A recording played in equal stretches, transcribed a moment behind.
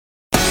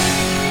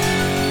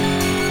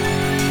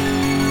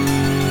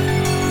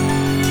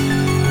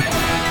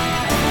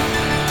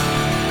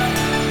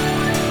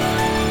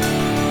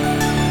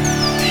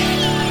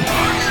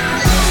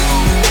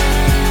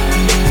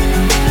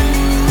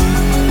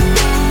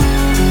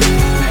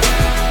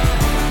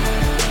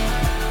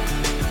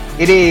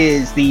It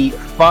is the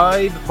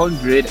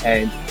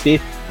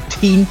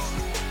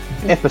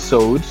 515th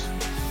episode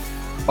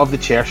of the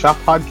Chairshot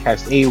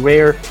podcast, a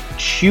rare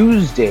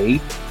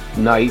Tuesday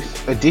night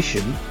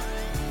edition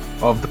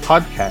of the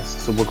podcast.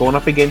 So we're going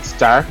up against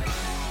Dark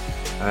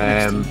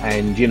and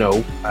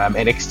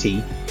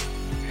NXT.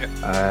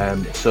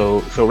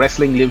 So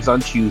wrestling lives on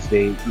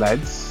Tuesday,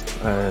 lads.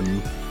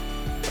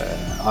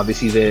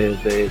 Obviously,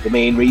 the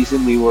main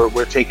reason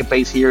we're taking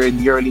place here in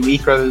the early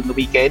week rather than the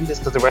weekend is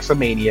because of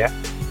WrestleMania.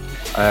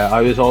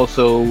 I was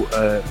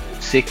also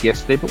sick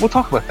yesterday, but we'll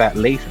talk about that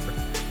later.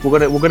 We're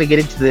gonna get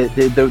into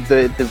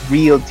the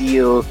real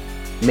deal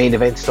main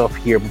event stuff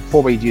here.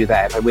 Before we do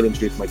that, I will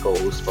introduce my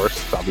co-host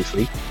first,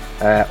 obviously.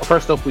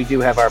 First up, we do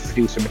have our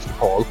producer, Mr.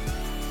 Paul.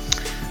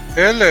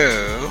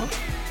 Hello.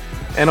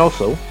 And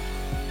also,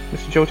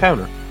 Mr. Joe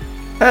Towner.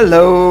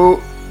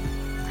 Hello.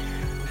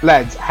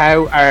 Lads,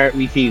 how are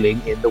we feeling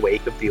in the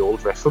wake of the old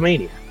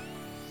WrestleMania?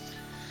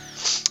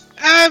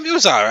 It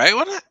was alright,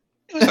 wasn't it?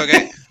 It was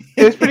okay.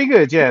 It was pretty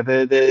good, yeah.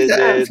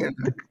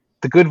 The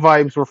good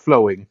vibes were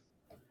flowing.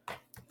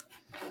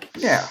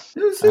 Yeah, it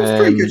was a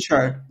pretty good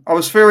show. I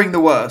was fearing the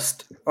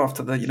worst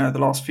after the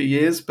last few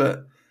years,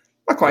 but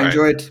I quite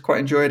enjoyed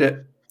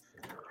it.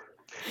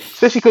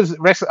 Especially because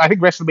I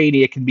think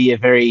WrestleMania can be a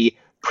very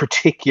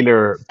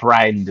particular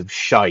brand of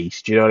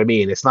shite. Do you know what I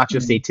mean? It's not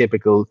just a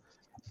typical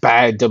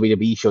bad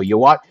WWE show.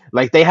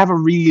 They have a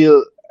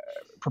real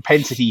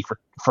propensity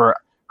for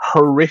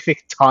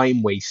horrific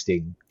time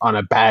wasting on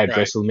a bad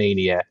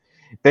WrestleMania.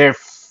 They're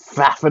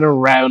faffing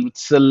around with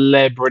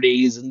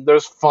celebrities, and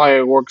there's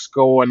fireworks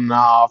going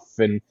off,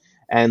 and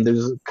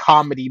there's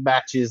comedy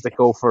matches that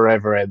go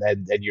forever, and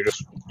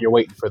you're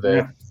waiting for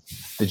the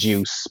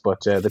juice.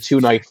 But the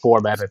 2-night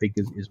format, I think,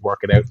 is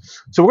working out.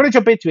 So we're going to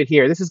jump into it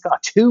here. This has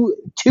got two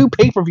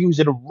pay-per-views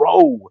in a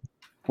row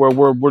where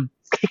we're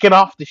kicking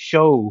off the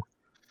show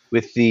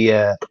with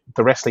the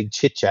wrestling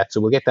chit chat. So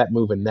we'll get that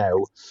moving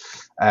now.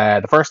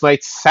 The first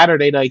night,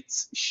 Saturday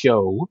night's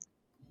show,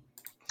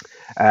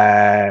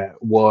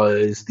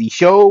 was the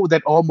show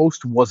that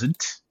almost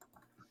wasn't,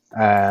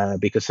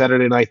 because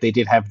Saturday night they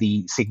did have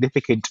the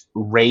significant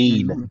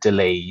rain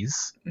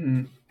delays,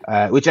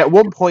 which at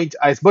one point,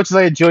 as much as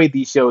I enjoyed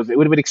these shows, it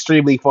would have been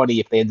extremely funny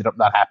if they ended up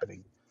not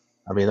happening.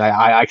 I mean,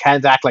 I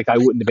can't act like I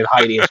wouldn't have been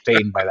highly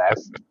entertained by that.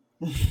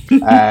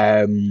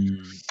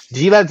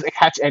 Did you lads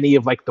catch any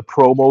of the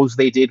promos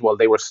they did while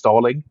they were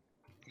stalling?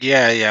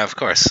 Yeah, of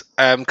course.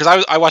 Because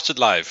I watched it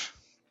live.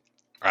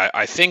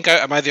 I think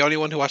am I the only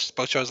one who watched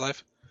both shows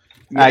live?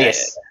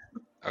 Yes.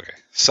 Okay.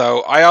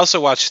 So I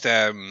also watched.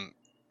 God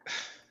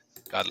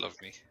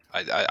love me.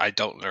 I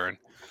don't learn.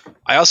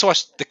 I also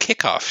watched the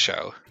kickoff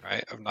show,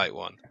 right, of night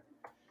one,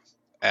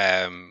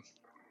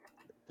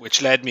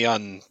 which led me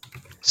on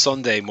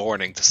Sunday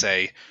morning to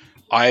say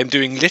I am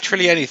doing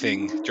literally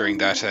anything during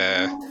that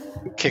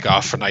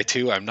kickoff for night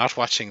two. I'm not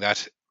watching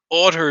that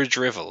utter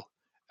drivel.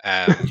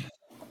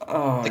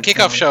 The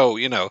kickoff show,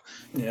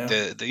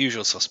 the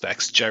usual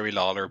suspects: Jerry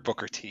Lawler,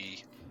 Booker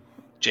T,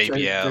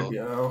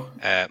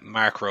 JBL.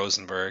 Mark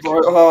Rosenberg.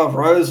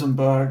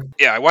 Rosenberg.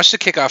 Yeah, I watched the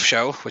kickoff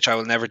show, which I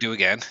will never do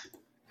again.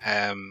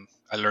 I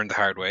learned the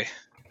hard way.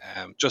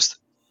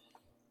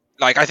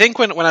 I think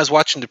when I was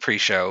watching the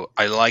pre-show,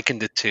 I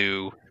likened it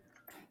to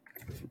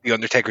The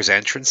Undertaker's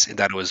entrance in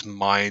that it was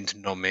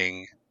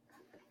mind-numbing.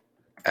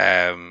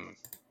 God,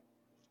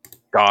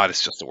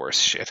 it's just the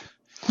worst shit.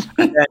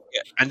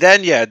 And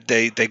then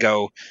they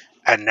go,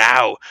 and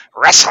now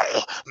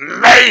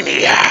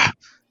WrestleMania.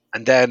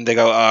 And then they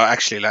go, oh,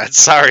 actually, lads,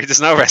 sorry, there's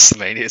no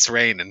WrestleMania. It's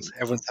raining.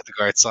 Everyone's had to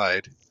go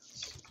outside.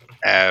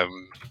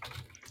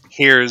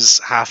 Here's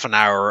half an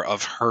hour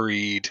of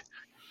hurried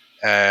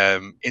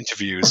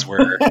interviews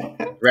where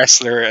the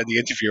wrestler and the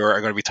interviewer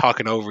are going to be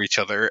talking over each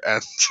other,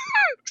 and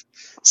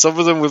some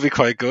of them will be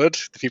quite good.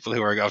 The people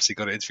who are obviously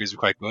going to interviews will be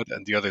quite good,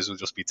 and the others will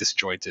just be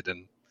disjointed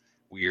and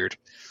weird.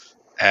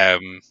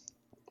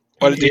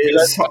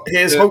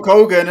 Here's Hulk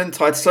Hogan and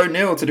Titus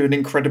O'Neil to do an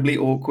incredibly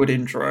awkward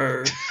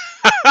intro.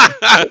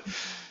 I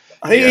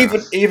think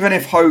even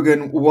if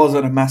Hogan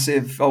wasn't a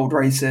massive old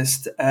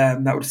racist,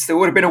 that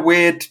would have been a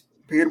weird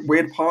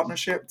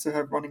partnership to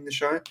have running the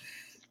show.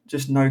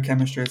 Just no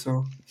chemistry at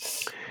all.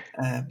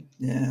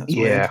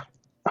 Weird.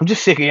 I'm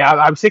just sick.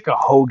 I'm sick of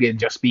Hogan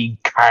just being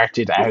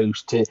carted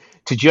out to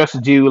just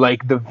do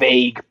the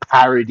vague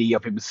parody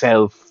of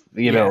himself.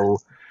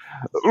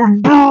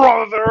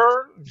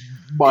 Brother,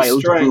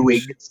 mild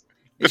booing.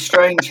 It's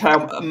strange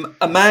how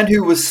a man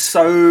who was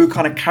so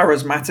kind of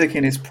charismatic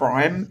in his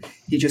prime,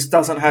 he just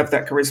doesn't have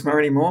that charisma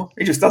anymore.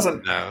 He just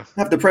doesn't have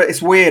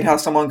it's weird how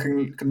someone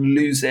can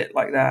lose it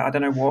like that. I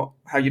don't know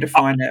how you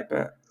define it,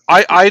 but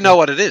I know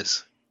what it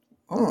is.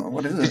 Oh,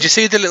 what is it? Did you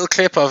see the little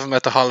clip of him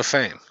at the Hall of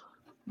Fame?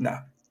 No.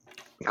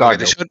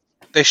 God,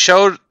 they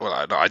showed. Well,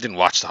 I didn't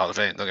watch the Hall of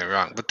Fame. Don't get me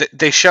wrong, but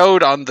they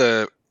showed on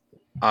the.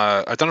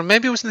 I don't know.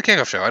 Maybe it was in the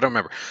kickoff show. I don't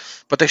remember.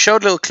 But they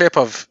showed a little clip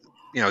of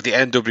the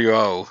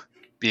NWO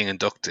being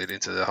inducted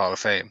into the Hall of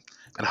Fame,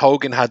 and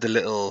Hogan had the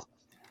little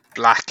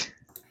black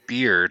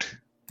beard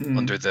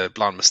under the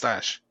blonde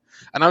mustache.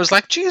 And I was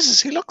like,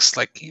 Jesus, he looks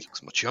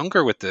much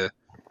younger with the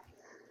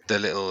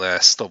little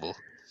stubble.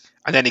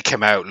 And then he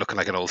came out looking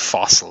like an old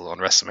fossil on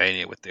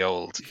WrestleMania with the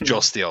old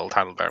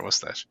handlebar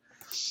mustache.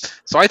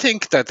 So I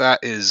think that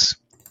is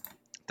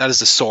the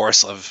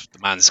source of the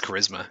man's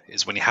charisma,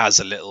 is when he has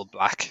a little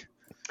black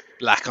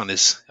on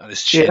his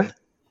chin.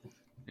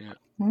 Yeah.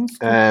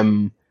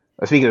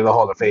 Speaking of the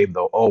Hall of Fame,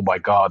 though, oh my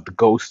God, the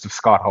ghost of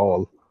Scott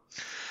Hall.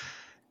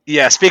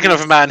 Yeah, speaking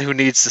of a man who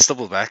needs the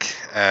stubble back,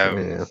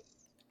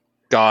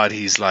 God,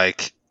 he's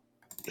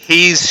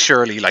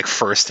surely like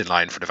first in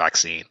line for the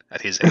vaccine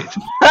at his age.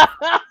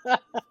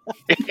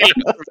 he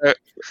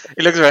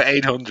looks about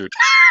 800.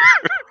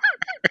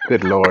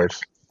 Good Lord.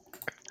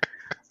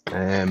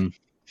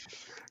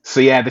 So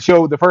yeah,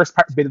 the first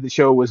bit of the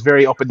show was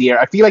very up in the air.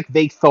 I feel like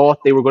they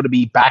thought they were going to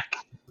be back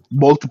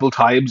multiple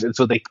times, and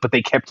but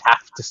they kept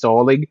half to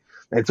stalling,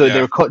 and so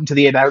they were cutting to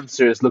the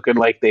announcers looking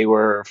like they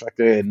were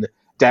fucking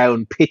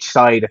down pitch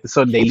side at the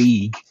Sunday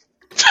League,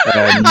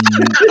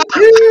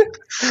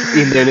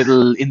 in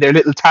their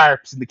little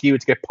tarps in the queue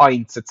to get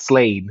pints at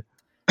Slane,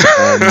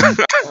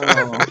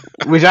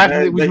 which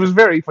was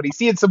very funny.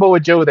 Seeing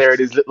Samoa Joe there in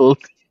his little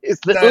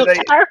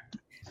tarp.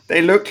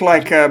 They looked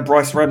like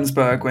Bryce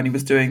Remsburg when he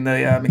was doing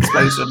the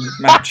explosion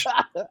match.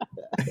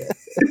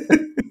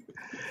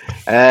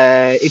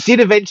 It did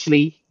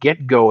eventually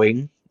get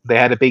going. They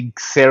had a big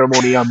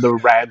ceremony on the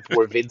ramp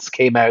where Vince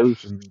came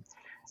out,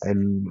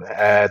 and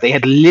they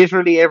had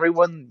literally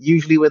everyone.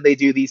 Usually when they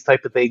do these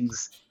type of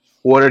things,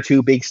 one or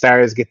two big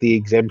stars get the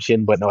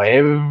exemption, but no,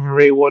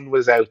 everyone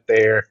was out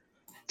there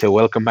to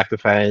welcome back the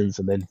fans.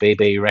 And then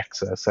Bebe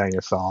Rexha sang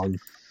a song.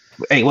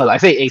 Well, I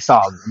say a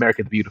song,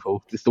 America the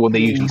Beautiful. It's the one they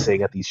usually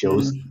sing at these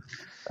shows.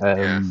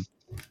 The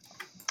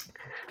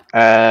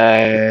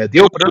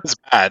opener was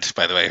bad,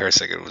 by the way. Her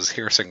singing was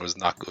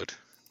not good.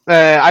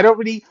 I don't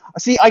really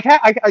see. I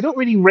don't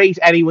really rate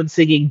anyone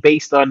singing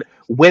based on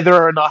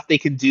whether or not they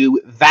can do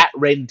that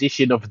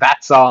rendition of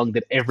that song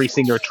that every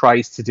singer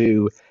tries to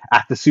do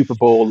at the Super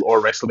Bowl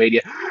or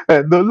WrestleMania.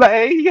 And the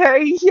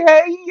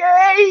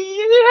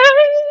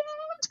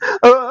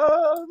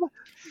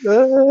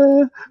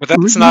but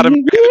that's not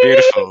America the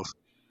Beautiful.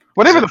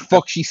 Whatever the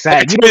fuck she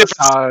sang, you know the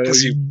song.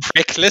 You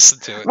prick, listen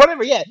to it.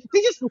 Whatever, yeah.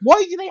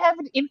 Why do they have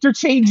an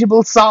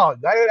interchangeable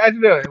song? I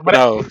don't know. But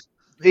no.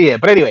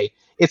 But anyway,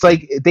 it's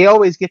like they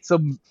always get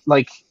some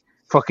like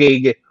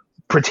fucking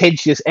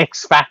pretentious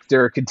X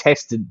Factor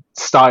contestant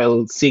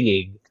style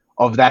singing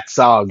of that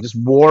song, just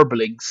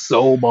warbling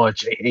so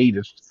much. I hate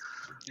it.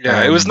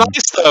 Yeah, it was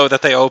nice though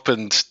that they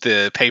opened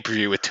the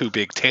pay-per-view with two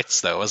big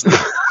tits, though, wasn't it?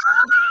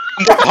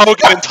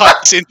 Hogan and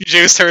Titus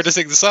introduced her to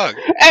sing the song.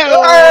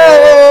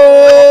 Oh!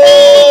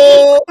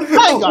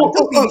 Hang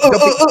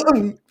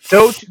on,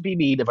 don't be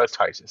mean about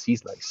Titus.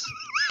 He's nice.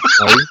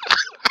 Right?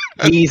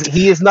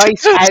 He is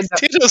nice, and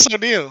Titus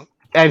O'Neil.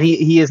 And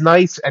he is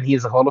nice, and he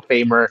is a Hall of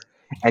Famer,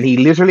 and he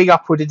literally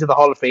got put into the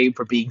Hall of Fame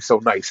for being so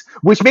nice,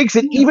 which makes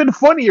it even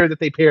funnier that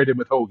they paired him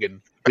with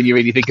Hogan when you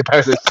really think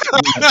about it.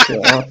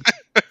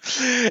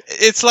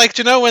 It's like,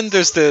 do you know when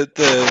there's the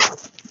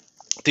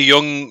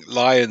young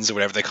lions or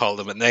whatever they call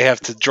them, and they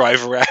have to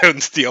drive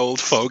around the old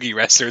fogey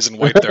wrestlers and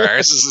wipe their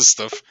arses and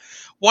stuff?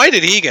 Why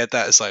did he get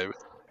that assignment?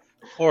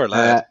 Poor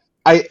lad.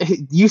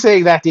 You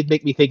saying that did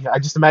make me think.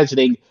 I'm just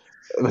imagining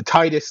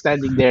Titus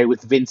standing there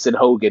with Vince and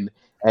Hogan,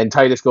 and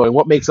Titus going,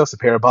 "What makes us a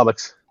pair of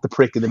bollocks?" The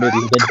prick in the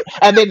middle,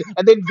 and then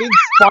Vince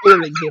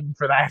firing him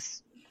for that,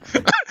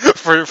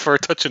 for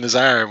touching his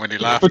arm when he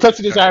laughed. For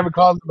touching his arm and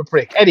calling him a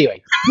prick.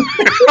 Anyway,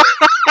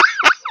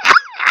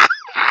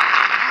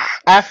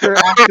 after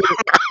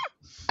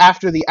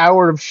the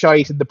hour of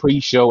shite in the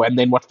pre-show, and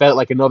then what felt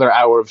like another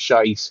hour of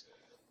shite.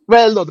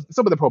 Well, no,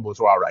 some of the promos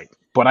were all right,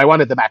 but I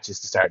wanted the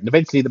matches to start, and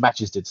eventually the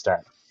matches did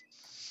start.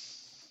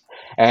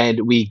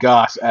 And we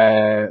got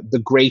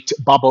the great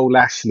Bobo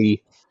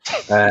Lashley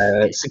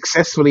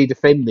successfully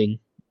defending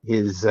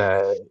his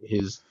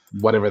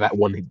whatever that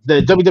one,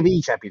 the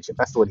WWE Championship.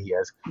 That's the one he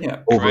has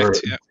over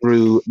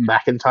Drew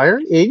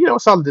McIntyre. A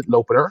solid little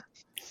opener.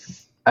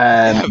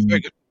 Very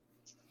good.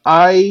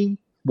 I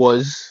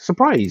was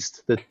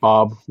surprised that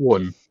Bob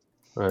won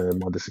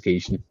on this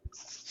occasion.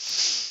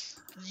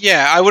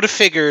 Yeah, I would have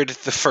figured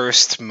the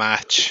first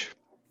match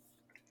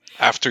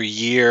after a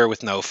year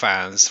with no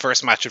fans,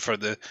 first match for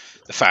the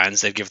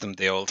fans, they'd give them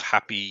the old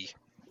happy,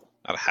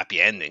 not a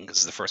happy ending because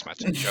it's the first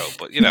match of the show,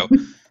 but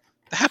the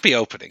happy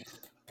opening.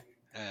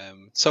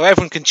 So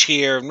everyone can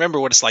cheer. Remember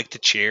what it's like to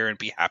cheer and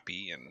be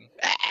happy. And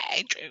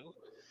hey, Drew.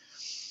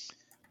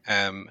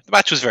 The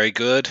match was very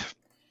good.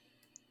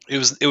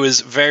 It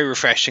was very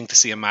refreshing to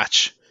see a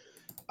match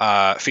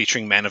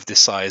featuring men of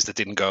this size that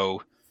didn't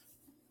go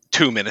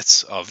 2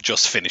 minutes of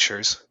just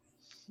finishers.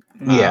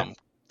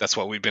 That's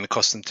what we've been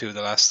accustomed to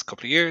the last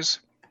couple of years.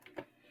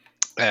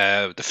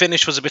 The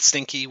finish was a bit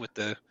stinky with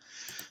the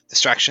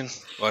distraction,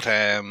 but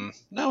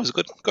no, it was a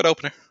good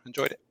opener.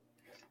 Enjoyed it.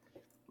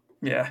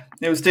 Yeah,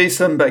 it was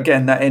decent, but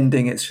again, that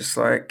ending, it's just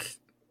like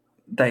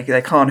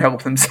they can't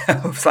help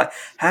themselves. Like,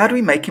 how do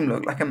we make him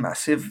look like a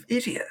massive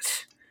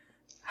idiot?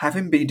 Have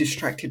him be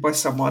distracted by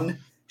someone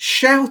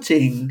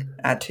shouting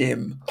at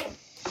him.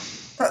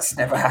 That's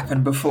never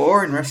happened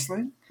before in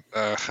wrestling.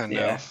 I know.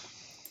 Yeah.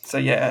 So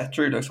yeah,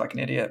 Drew looks like an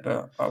idiot,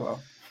 but oh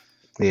well.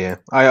 Yeah,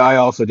 I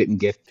also didn't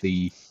get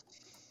the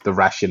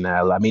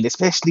rationale. I mean,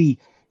 especially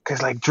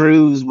because like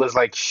Drew's was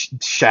like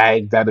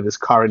shagged out of his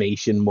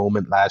coronation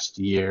moment last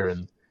year,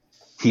 and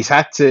he's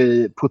had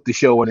to put the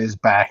show on his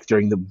back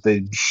during the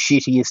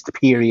shittiest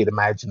period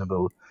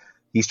imaginable.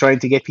 He's trying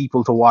to get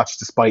people to watch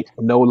despite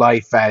no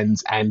live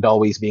fans and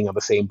always being on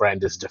the same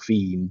brand as The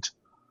Fiend.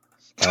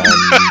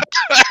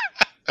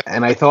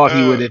 And I thought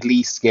he would at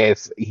least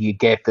get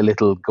the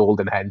little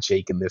golden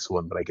handshake in this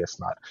one, but I guess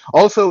not.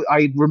 Also,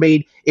 I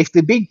remain if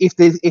the big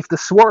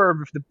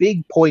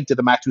point of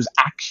the match was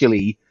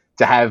actually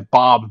to have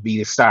Bob be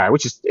the star,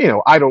 which is,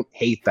 I don't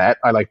hate that.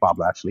 I like Bob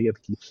Lashley. I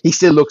think he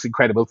still looks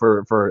incredible for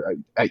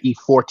a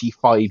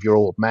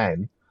 45-year-old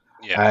man.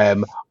 Yeah.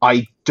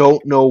 I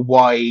don't know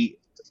why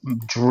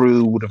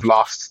Drew would have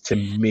lost to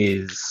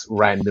Miz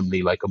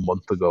randomly like a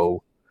month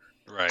ago.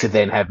 Right. To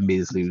then have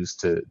Miz lose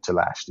to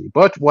Lashley.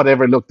 But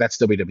whatever, look, that's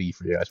WWE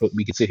for you. That's what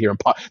we can sit here and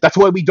that's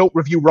why we don't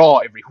review Raw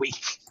every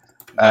week.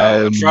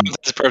 No, for all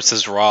intents and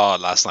purposes, Raw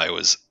last night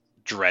was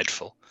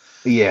dreadful.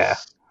 Yeah.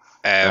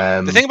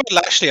 The thing about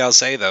Lashley, I'll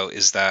say, though,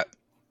 is that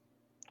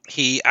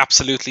he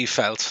absolutely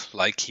felt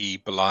like he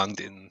belonged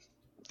in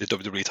the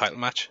WWE title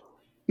match.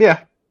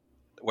 Yeah.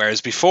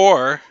 Whereas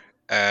before,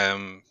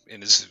 in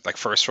his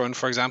first run,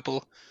 for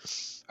example,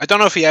 I don't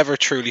know if he ever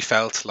truly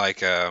felt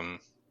like a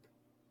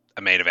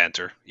main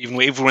eventer, even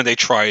when they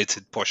tried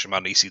to push him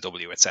on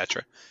ECW,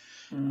 etc.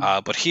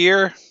 But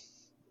here,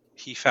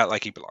 he felt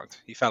like he belonged.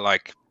 He felt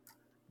like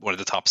one of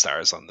the top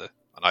stars on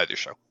either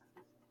show.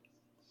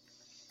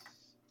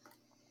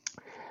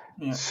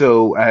 Yeah.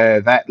 So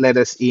that led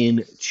us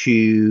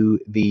into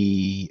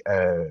the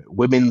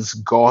women's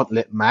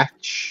gauntlet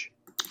match.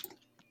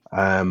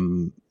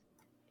 Some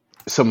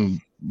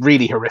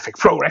really horrific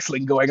pro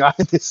wrestling going on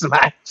in this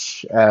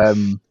match.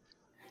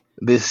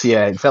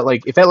 It felt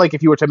like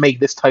if you were to make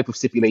this type of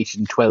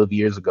stipulation 12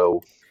 years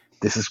ago,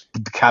 this is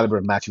the caliber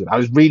of match. I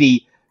was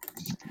really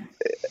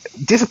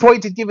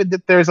disappointed, given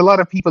that there's a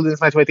lot of people in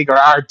this match who I think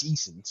are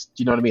decent.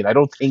 Do you know what I mean? I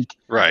don't think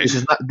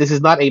this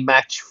is not a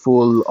match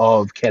full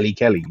of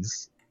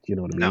Kellys. Do you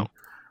know what I mean?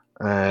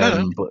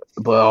 No.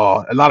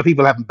 But a lot of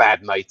people having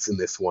bad nights in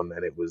this one,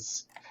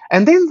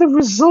 and then the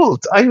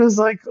result, I was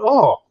like,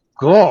 oh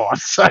God,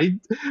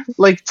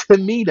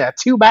 Tamina,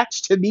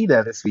 2-match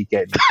Tamina this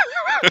weekend.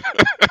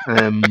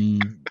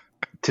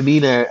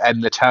 Tamina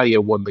and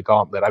Natalya won the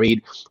gauntlet. I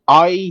mean,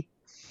 I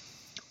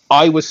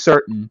was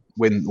certain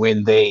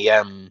when they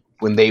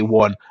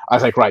won, I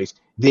was like, right,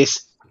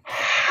 this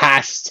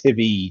has to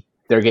be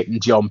they're getting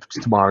jumped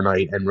tomorrow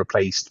night and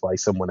replaced by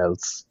someone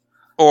else.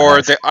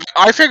 Or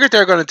I figured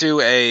they're going to do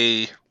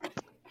a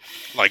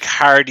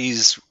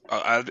Hardy's.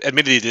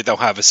 Admittedly, they don't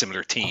have a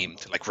similar team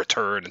to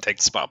return and take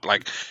the spot. But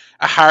like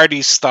a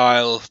Hardy's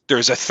style,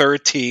 there's a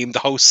third team. The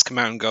hosts come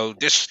out and go,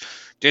 this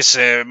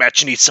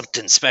match needs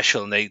something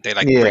special, and they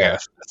bring a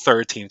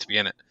third team to be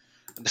in it.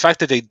 And the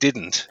fact that they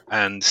didn't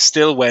and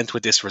still went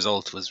with this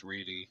result was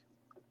really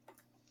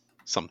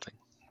something.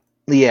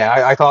 Yeah,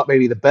 I thought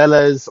maybe the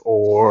Bellas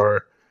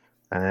or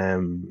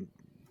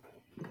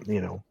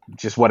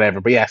just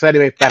whatever. But yeah, so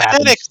anyway, that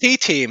happened. NXT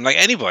team,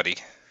 anybody.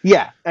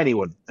 Yeah,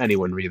 anyone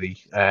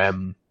really.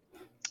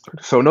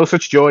 So no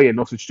such joy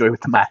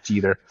with the match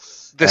either.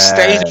 The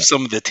state of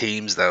some of the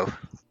teams, though.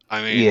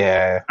 I mean,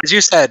 yeah, as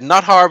you said,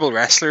 not horrible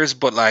wrestlers,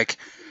 but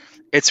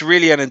it's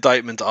really an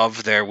indictment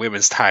of their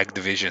women's tag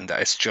division that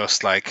it's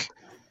just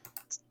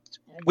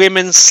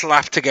women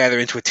slapped together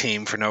into a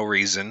team for no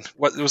reason.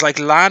 It was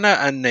Lana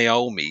and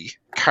Naomi,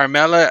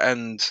 Carmella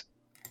and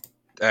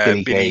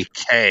Billie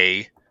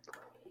Kay.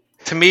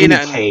 Tamina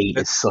Billie Kay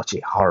is such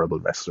a horrible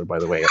wrestler, by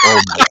the way.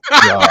 Oh my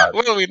God.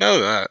 Well, we know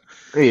that.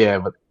 Yeah,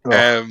 but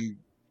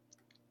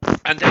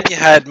and then you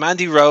had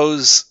Mandy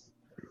Rose,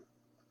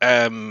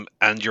 and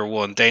your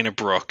one Dana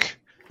Brooke.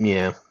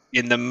 Yeah.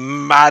 In the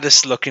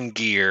maddest looking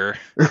gear.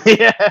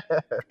 Yeah.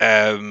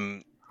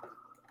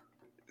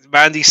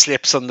 Mandy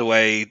slips on the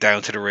way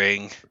down to the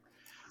ring.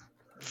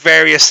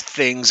 Various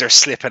things are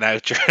slipping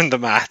out during the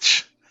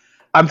match.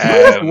 I'm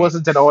sure it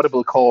wasn't an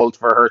audible call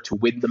for her to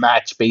win the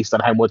match based on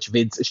how much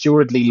Vince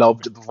assuredly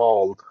loved the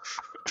fall.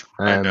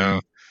 I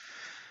know.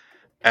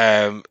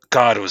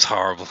 God, it was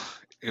horrible.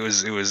 It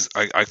was.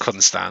 I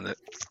couldn't stand it,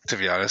 to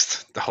be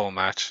honest. The whole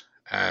match.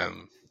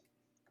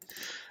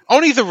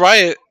 Only the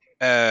Riot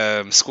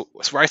Riot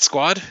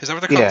Squad, is that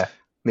what they're called?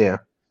 Yeah.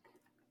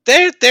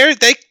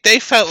 They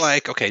felt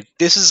like, okay,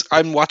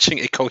 I'm watching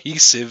a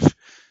cohesive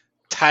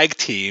tag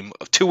team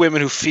of two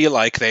women who feel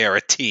like they are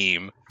a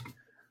team,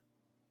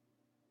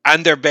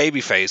 and they're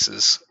baby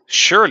faces.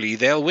 Surely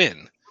they'll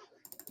win.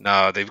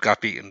 No, they've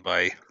got beaten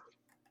by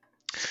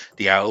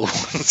the Owl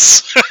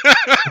ones.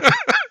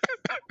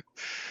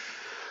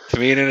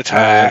 Tamina and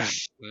Natalya.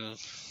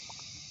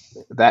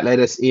 That led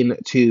us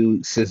into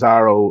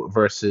Cesaro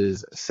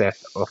versus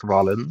Seth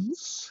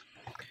Rollins.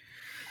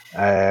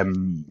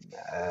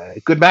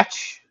 Good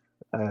match.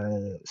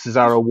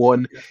 Cesaro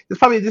won.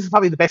 This is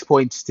probably the best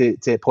point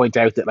to point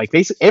out that like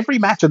basically every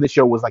match on the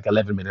show was like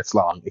 11 minutes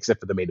long except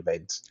for the main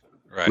event,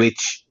 Right.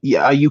 which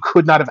you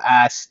could not have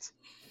asked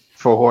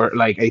for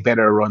like a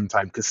better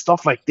runtime, because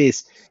stuff like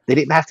this they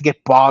didn't have to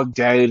get bogged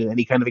down in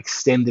any kind of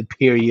extended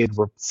period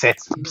where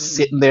Seth's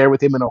sitting there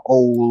with him in a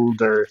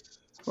hold or.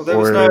 Well, there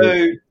was no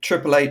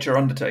Triple H or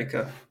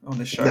Undertaker on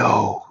this show.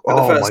 No, for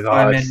the first my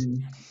God. time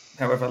in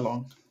however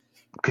long.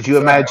 Could you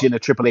imagine a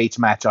Triple H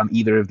match on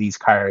either of these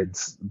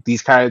cards?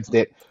 These cards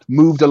that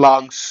moved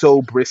along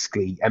so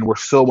briskly and were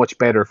so much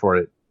better for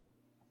it.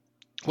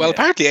 Well,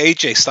 apparently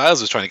AJ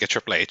Styles was trying to get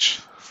Triple H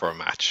for a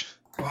match.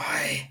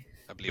 Why?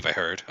 I believe I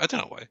heard. I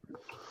don't know why.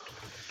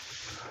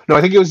 No,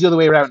 I think it was the other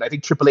way around. I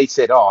think Triple H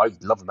said, "Oh,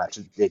 I'd love a match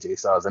with AJ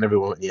Styles," and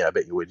everyone went, "Yeah, I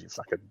bet you would. You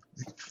fucking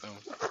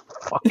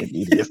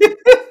idiot."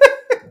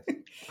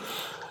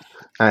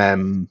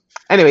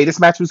 Anyway, this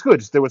match was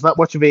good. There was not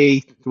much on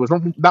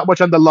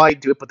the line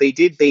to it, but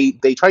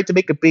they tried to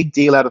make a big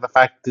deal out of the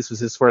fact this was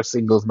his first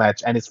singles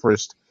match and his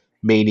first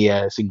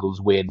Mania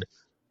singles win.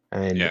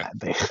 And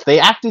they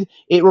acted.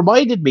 It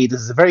reminded me.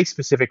 This is a very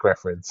specific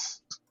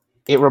reference.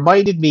 It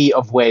reminded me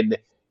of when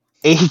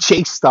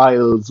AJ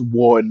Styles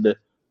won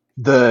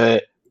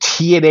the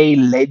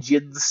TNA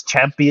Legends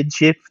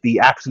Championship, the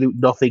absolute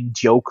nothing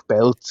joke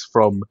belt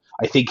from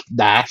I think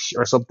Nash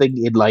or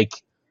something in like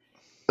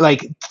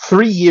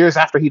 3 years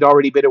after he'd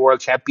already been a world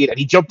champion, and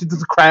he jumped into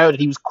the crowd and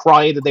he was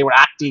crying and they were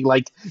acting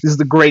like this is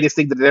the greatest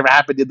thing that had ever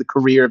happened in the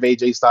career of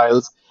AJ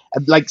Styles.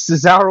 And like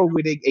Cesaro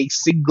winning a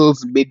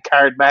singles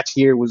mid-card match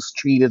here was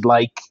treated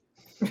like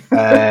it's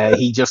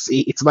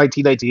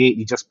 1998 and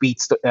he just beat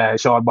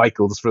Shawn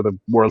Michaels for the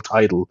world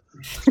title.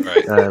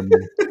 Right.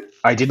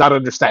 I did not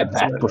understand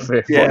that, but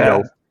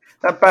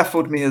that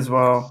baffled me as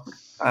well.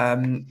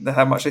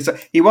 How much they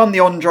said he won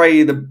the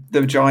Andre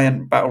the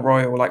Giant Battle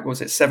Royal, like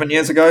was it 7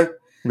 years ago?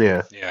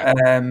 Yeah.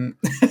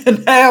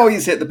 Now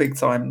he's hit the big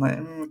time. Like,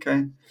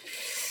 okay,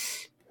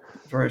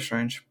 very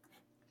strange.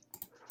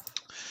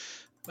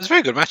 It was a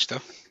very good match,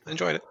 though. I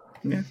enjoyed it.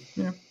 Yeah.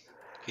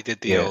 He did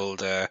the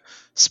old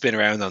spin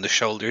around on the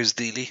shoulders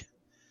dealy.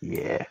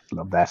 Yeah,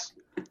 love that.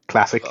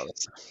 Classic.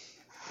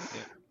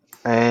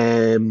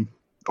 Yeah.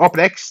 Up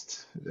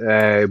next,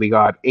 we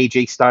got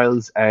AJ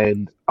Styles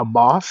and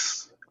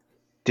Amos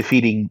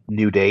defeating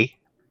New Day.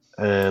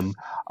 For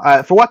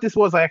what this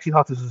was, I actually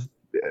thought this was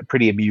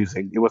pretty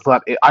amusing. It was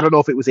not. I don't know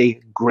if it was a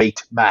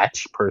great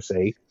match per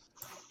se,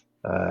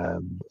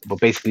 but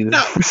basically,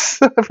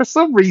 for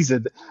some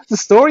reason, the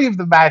story of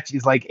the match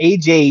is like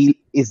AJ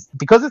is,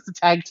 because it's a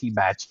tag team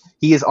match,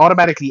 he is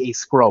automatically a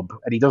scrub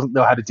and he doesn't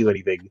know how to do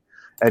anything,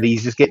 and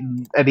he's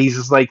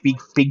just like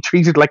being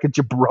treated like a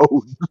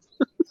jabron.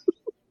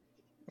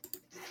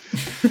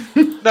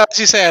 No, as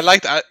you say, I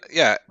liked that.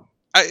 Yeah,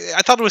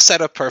 I thought it was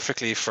set up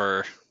perfectly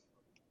for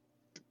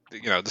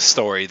the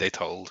story they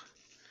told.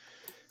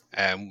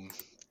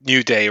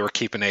 New Day were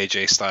keeping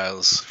AJ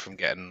Styles from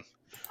getting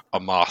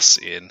Amos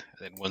in, and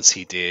then once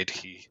he did,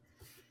 he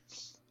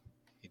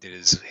did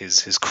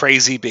his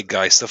crazy big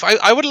guy stuff.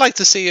 I would like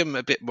to see him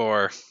a bit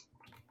more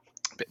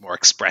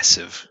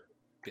expressive,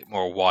 a bit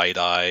more wide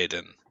eyed,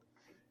 and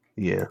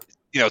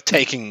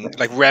taking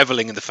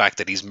reveling in the fact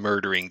that he's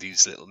murdering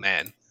these little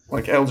men.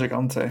 Like El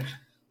Gigante.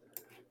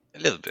 A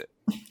little bit.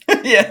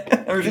 Yeah.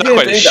 I mean,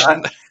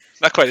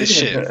 not quite as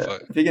shit.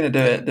 But if you're going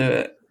to do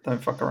it.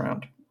 Don't fuck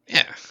around.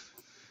 Yeah.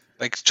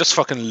 Just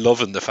fucking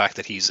loving the fact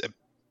that he's a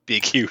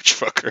big, huge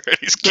fucker.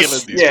 He's killing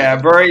these people. Yeah,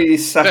 very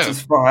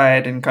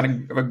satisfied and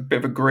kind of a bit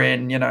of a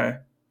grin, Yeah.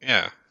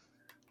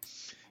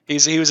 He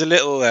was a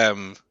little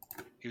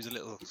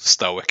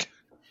stoic.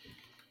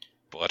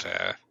 But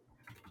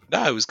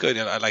no, it was good.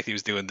 I liked he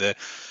was doing the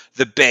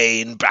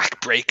Bane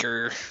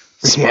backbreaker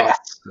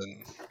spots.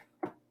 And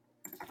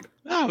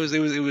no,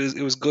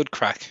 it was good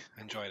crack.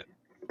 I enjoyed it.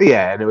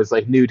 Yeah, and it was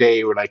like New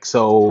Day were like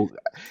so.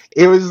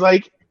 It was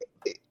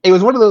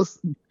one of those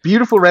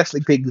beautiful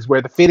wrestling things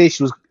where the finish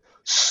was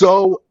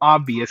so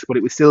obvious, but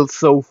it was still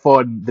so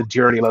fun, the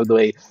journey along the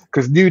way,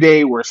 because New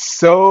Day were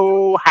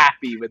so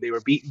happy when they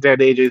were beating down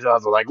AJ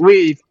Styles. They're like,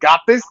 we've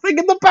got this thing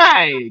in the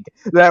bag.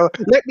 Now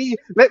let me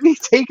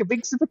take a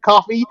big sip of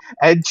coffee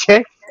and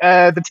check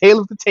the tail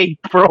of the tape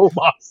for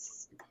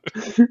Omos.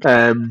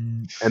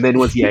 And then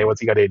once he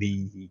got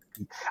in,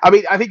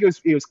 I think it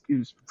was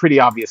pretty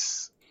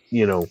obvious.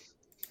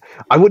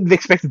 I wouldn't have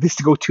expected this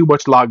to go too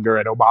much longer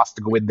and Omos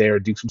to go in there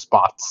and do some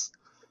spots.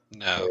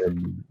 No.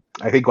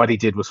 I think what he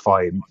did was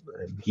fine.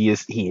 He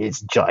is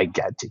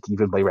gigantic,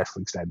 even by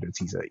wrestling standards.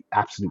 He's an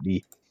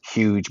absolutely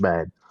huge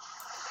man.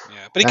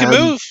 Yeah, but he can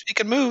move. He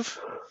can move.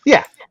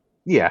 Yeah.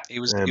 He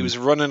was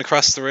running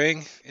across the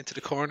ring into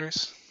the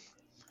corners.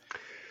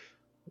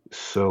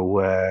 So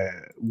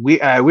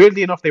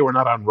weirdly enough, they were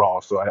not on Raw,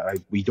 so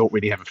we don't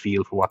really have a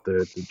feel for what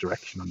the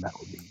direction on that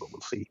will be, but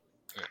we'll see.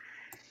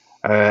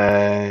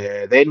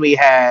 Then we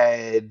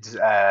had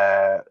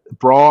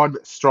Braun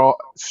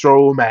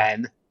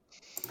Strowman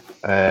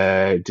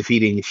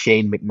defeating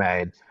Shane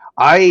McMahon.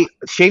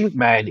 Shane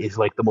McMahon is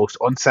like the most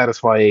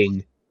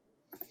unsatisfying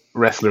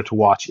wrestler to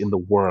watch in the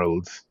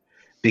world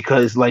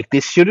because like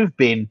this should have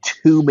been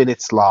 2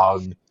 minutes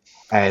long,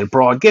 and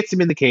Braun gets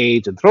him in the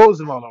cage and throws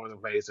him all over the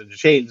place, and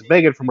Shane's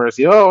begging for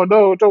mercy. Oh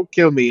no, don't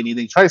kill me! And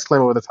he tries to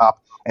climb over the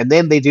top, and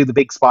then they do the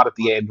big spot at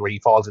the end where he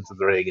falls into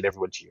the ring and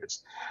everyone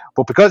cheers.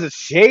 But because it's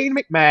Shane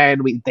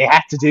McMahon, they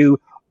had to do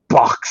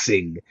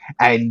boxing,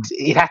 and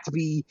it had to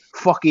be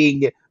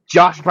fucking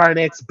Josh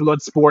Barnett's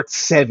Bloodsport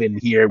 7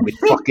 here with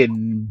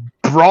fucking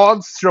Braun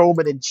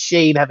Strowman and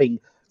Shane having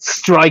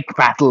strike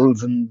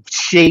battles and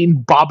Shane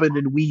bobbing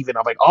and weaving.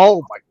 I'm like,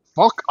 oh my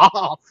fuck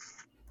off.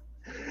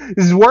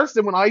 This is worse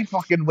than when I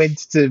fucking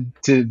went to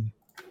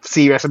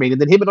see WrestleMania,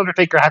 and then him and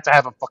Undertaker had to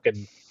have a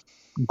fucking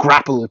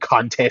grapple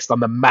contest on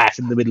the mat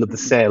in the middle of the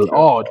cell.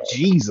 Oh,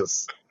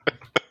 Jesus.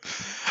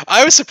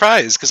 I was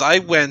surprised because I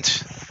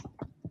went,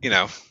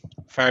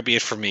 far be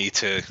it from me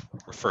to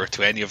refer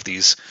to any of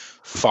these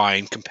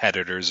fine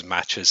competitors'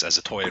 matches as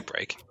a toilet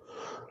break.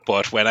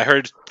 But when I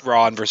heard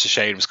Braun versus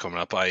Shane was coming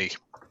up, I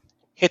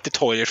hit the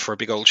toilet for a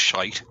big old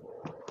shite.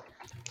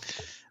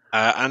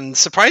 And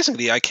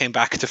surprisingly, I came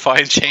back to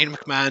find Shane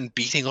McMahon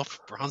beating up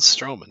Braun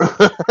Strowman.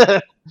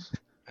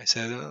 I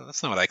said,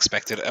 that's not what I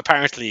expected.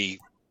 Apparently,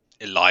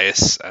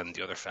 Elias and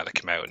the other fella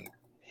came out and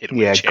hit him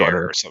with a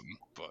chair or something.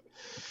 But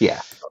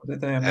yeah.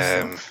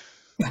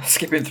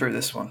 Skipping through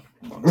this one.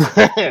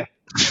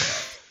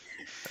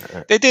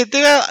 They did.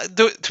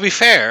 To be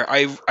fair,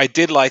 I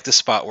did like the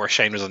spot where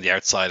Shane was on the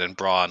outside and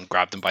Braun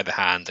grabbed him by the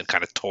hand and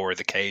kind of tore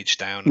the cage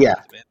down. Yeah.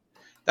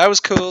 That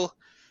was cool.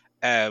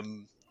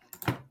 And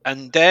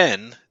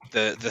then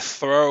the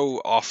throw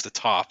off the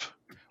top,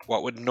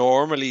 what would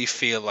normally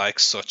feel like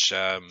such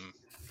an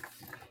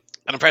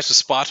impressive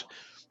spot,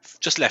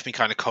 just left me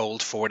kind of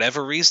cold for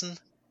whatever reason.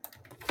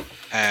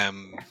 I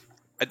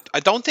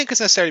don't think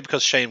it's necessarily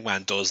because Shane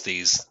McMahon does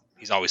these.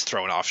 He's always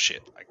throwing off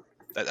shit.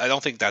 I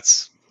don't think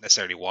that's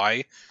necessarily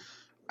why.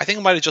 I think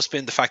it might have just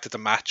been the fact that the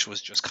match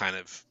was just kind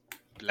of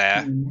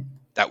blah.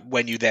 That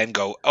when you then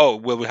go, oh,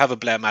 well, we'll have a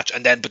blah match,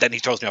 but then he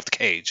throws me off the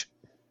cage.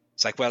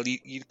 It's like, well,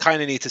 you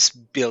kind of need to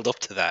build up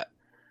to that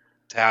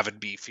to have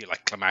it feel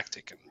like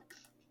climactic and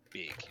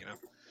big,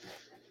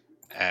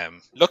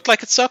 Looked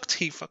like it sucked.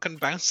 He fucking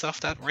bounced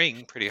off that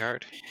ring pretty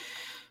hard.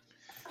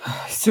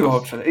 He's too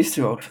old for this.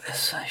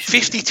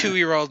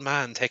 52-year-old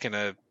man taking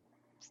a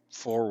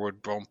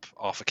forward bump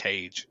off a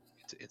cage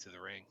into the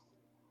ring.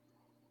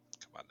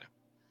 Come on now.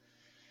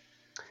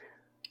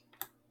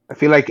 I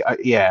feel like,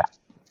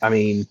 I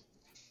mean,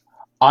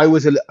 I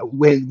was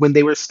when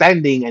they were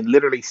standing and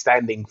literally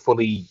standing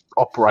fully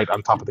upright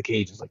on top of the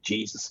cage. It's like,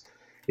 Jesus,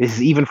 this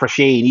is even for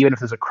Shane. Even if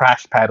there's a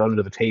crash pad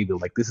under the table,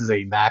 like this is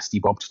a nasty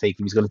bump to take.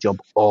 He's going to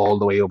jump all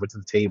the way over to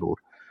the table.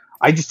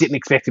 I just didn't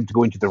expect him to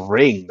go into the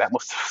ring. That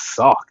must have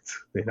sucked,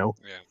 Yeah.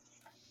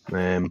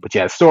 But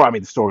yeah, the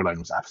storyline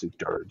was absolute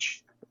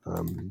dirge.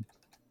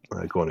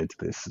 Going into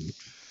this, and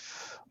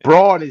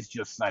Braun is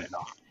just, I don't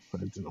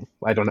know.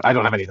 I don't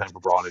have any time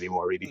for Braun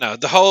anymore, really. No,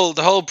 the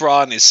whole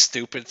Braun is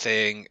stupid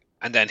thing.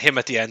 And then him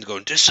at the end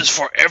going, this is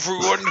for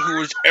everyone who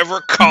was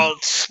ever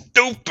called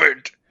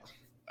stupid.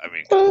 I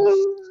mean,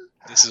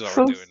 this is what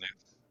we're doing now.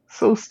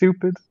 So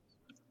stupid.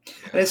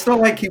 And it's not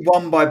like he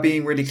won by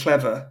being really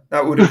clever.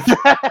 That would have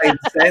made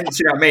sense.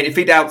 You know what I mean? If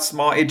he'd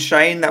outsmarted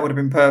Shane, that would have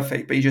been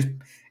perfect. But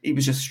he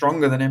was just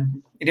stronger than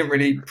him. He didn't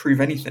really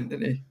prove anything,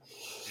 did he?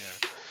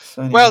 Yeah.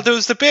 So anyway. Well, there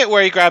was the bit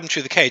where he grabbed him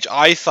through the cage.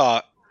 I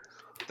thought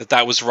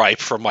that was ripe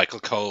for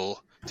Michael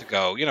Cole to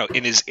go,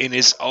 in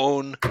his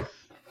own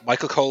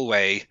Michael Cole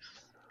way.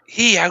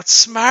 He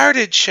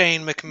outsmarted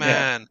Shane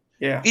McMahon.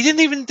 Yeah. They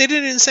didn't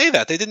even say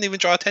that. They didn't even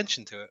draw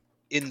attention to it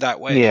in that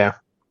way. Yeah.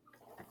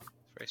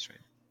 Very strange.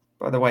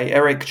 By the way,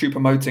 Eric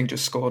Choupo-Moting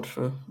just scored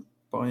for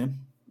Bayern.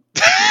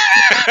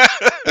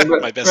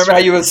 remember how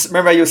you were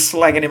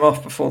slagging him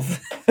off before?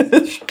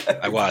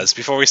 I was.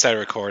 Before we started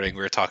recording,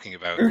 we were talking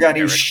about. We were going,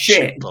 he's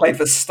shit. He played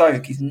for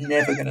Stoke. He's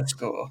never going to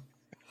score.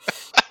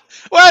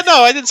 Well,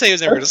 no, I didn't say he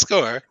was never going to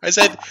score. I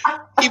said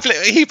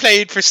he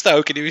played for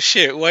Stoke and he was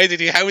shit. Why did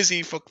he? How was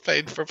he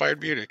playing for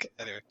Bayern Munich?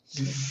 Anyway,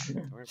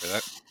 don't worry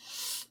about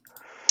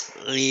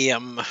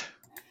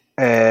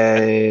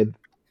that.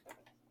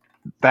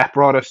 That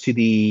brought us to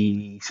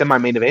the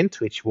semi-main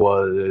event, which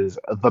was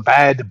the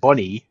Bad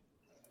Bunny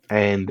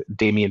and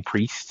Damian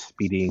Priest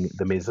beating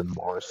the Miz and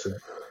Morrison.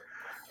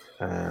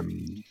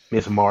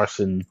 Miz and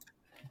Morrison,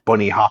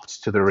 Bunny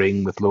hopped to the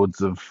ring with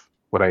loads of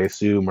what I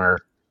assume are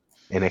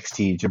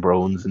NXT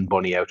jabrones and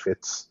bunny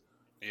outfits.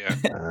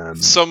 Yeah,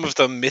 some of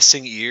them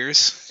missing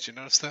ears. Did you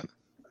notice that?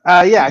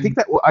 Yeah, I think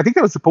that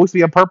was supposed to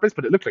be on purpose,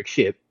 but it looked like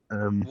shit.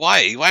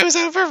 Why? Why was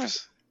that on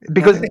purpose?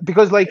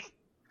 Because like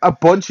a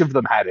bunch of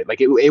them had it.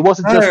 Like it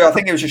wasn't. No, I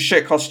think it was just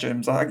shit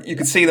costumes. Like, you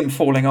could see them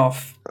falling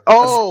off.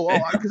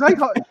 Because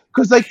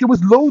like there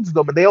was loads of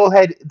them, and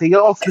they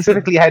all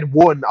specifically had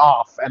one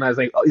off, and I was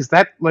like, oh, is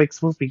that like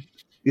supposed to be?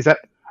 Is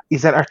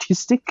that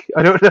artistic?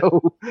 I don't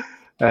know.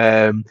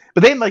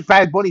 But then like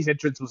Bad Bunny's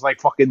entrance was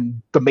like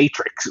fucking The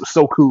Matrix. It was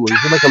so cool. He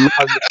had like a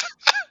long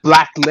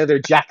black leather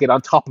jacket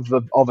on top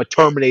of a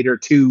Terminator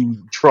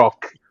 2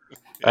 truck.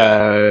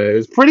 It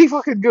was pretty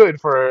fucking good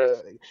for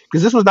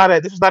because this was not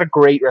a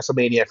great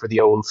WrestleMania for the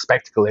old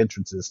spectacle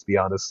entrances, to be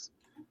honest.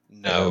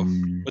 No,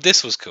 but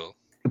this was cool.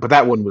 But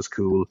that one was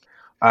cool.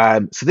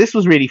 So this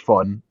was really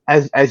fun,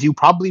 as you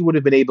probably would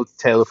have been able to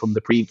tell from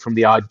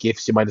the odd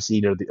gifs you might have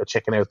seen or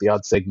checking out the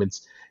odd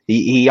segments.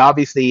 He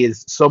obviously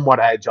is somewhat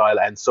agile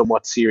and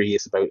somewhat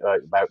serious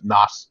about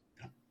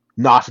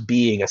not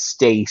being a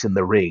state in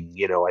the ring.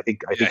 You know, I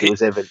think it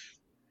was evident.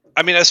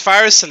 I mean, as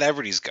far as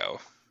celebrities go,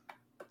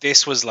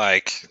 this was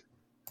like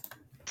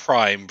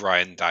prime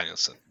Bryan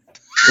Danielson.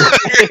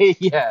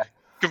 Yeah,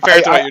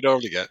 compared to what you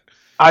normally get.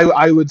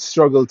 I would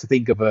struggle to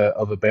think of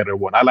a better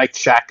one. I liked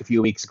Shaq a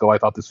few weeks ago. I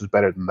thought this was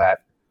better than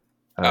that.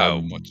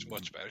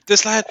 Much better.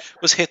 This lad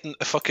was hitting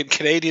a fucking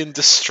Canadian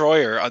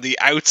destroyer on the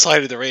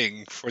outside of the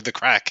ring for the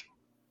crack.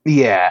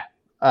 Yeah.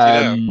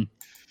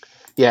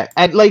 Yeah,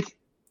 and like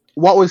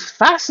what was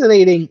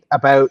fascinating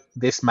about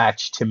this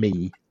match to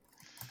me,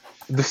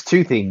 there's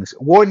two things.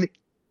 One,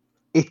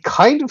 it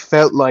kind of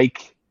felt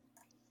like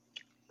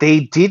they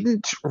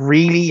didn't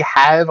really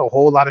have a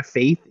whole lot of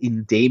faith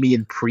in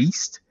Damian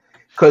Priest.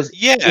 Because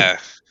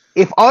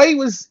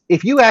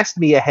if you asked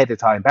me ahead of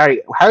time,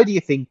 Barry, how do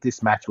you think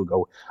this match will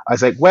go? I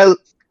was like, well,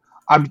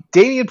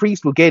 Damian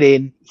Priest will get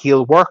in.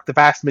 He'll work the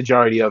vast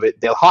majority of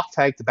it. They'll hot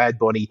tag to Bad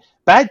Bunny.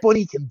 Bad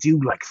Bunny can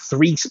do like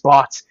 3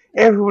 spots.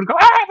 Everyone go,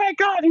 oh my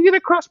god, he did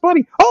a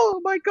crossbody. Oh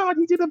my god,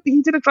 he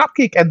did a drop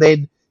kick, and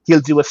then he'll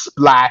do a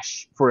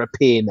splash for a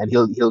pin, and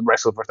he'll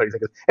wrestle for 30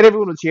 seconds, and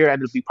everyone will cheer,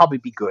 and it'll probably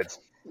be good.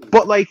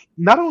 But like,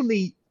 not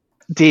only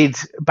did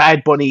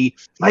Bad Bunny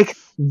like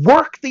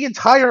work the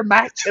entire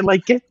match and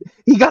like they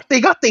got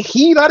the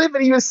heat on him,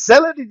 and he was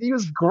selling, and he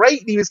was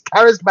great, and he was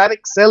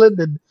charismatic selling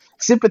and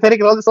sympathetic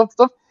and all this stuff.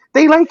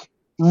 They like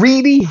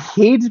really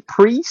hid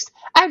Priest,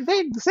 and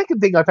then the second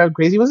thing I found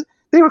crazy was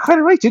they were kind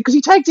of right too, because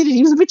he tagged in and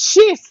he was a bit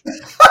shit.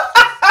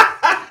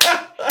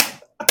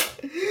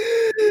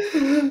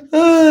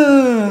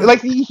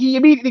 Like he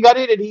immediately got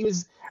in and he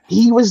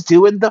was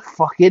doing the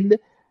fucking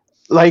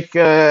like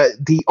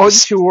the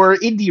unsure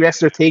indie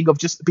wrestler thing of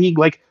just being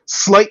like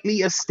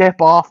slightly a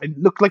step off,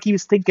 and looked like he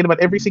was thinking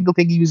about every single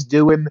thing he was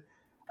doing.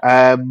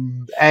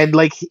 And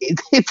like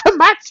the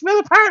match fell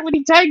apart when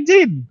he tagged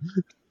in.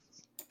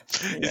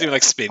 He's doing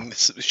like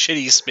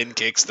shitty spin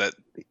kicks that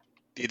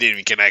he didn't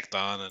even connect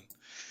on, and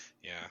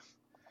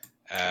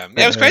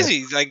it was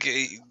crazy. Like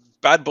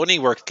Bad Bunny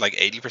worked like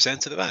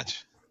 80% of the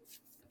match,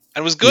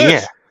 and was good.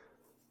 Yeah.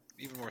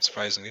 Even more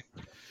surprisingly.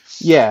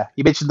 Yeah,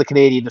 you mentioned the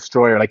Canadian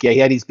Destroyer. Like, yeah, he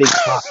had these big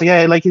spots.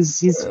 Yeah, like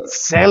his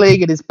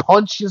selling and his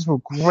punches were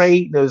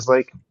great. And it was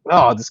like,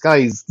 oh, this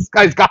guy's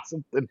got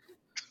something.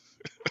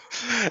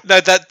 Now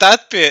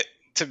that bit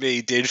to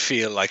me did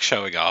feel like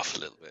showing off a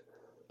little bit.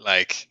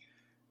 Like,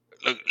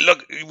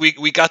 look,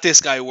 we got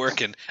this guy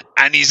working,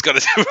 and he's gonna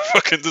do a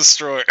fucking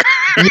destroyer.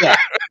 Yeah.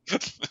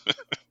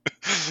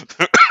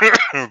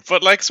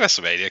 But like, it's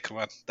WrestleMania. Come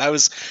on, that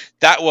was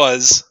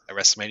a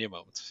WrestleMania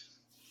moment.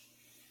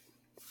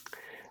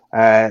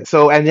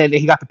 And then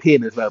he got the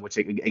pin as well, which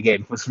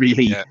again was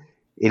really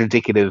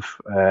indicative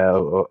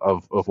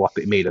of what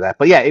they made of that.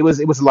 But yeah, it was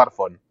a lot of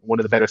fun. One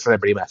of the better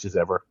celebrity matches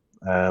ever.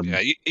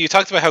 You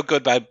talked about how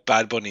good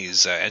Bad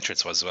Bunny's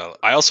entrance was as well.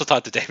 I also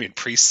thought the Damian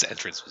Priest's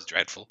entrance was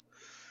dreadful,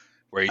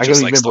 where he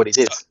just like what he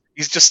did.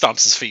 He just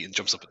stomps his feet and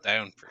jumps up and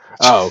down.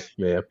 Oh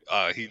yeah.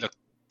 He looked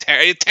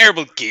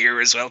terrible gear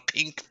as well,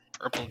 pink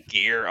purple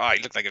gear.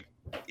 He looked like an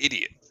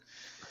idiot.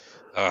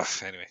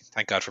 Anyway,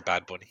 thank God for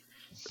Bad Bunny.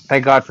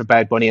 Thank God for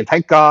Bad Bunny, and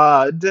thank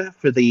God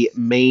for the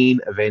main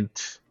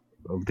event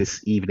of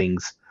this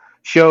evening's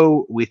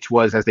show, which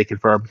was, as they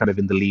confirmed, kind of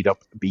in the lead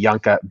up,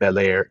 Bianca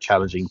Belair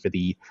challenging for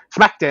the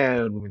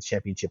SmackDown Women's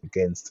Championship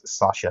against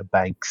Sasha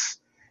Banks.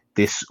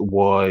 This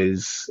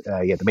was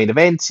the main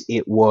event.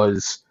 It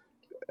was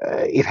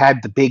it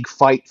had the big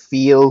fight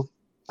feel.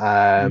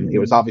 It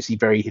was obviously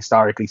very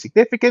historically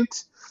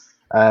significant.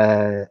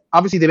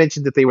 Obviously, they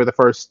mentioned that they were the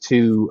first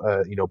two,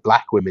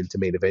 black women to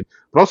main event,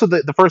 but also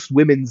the first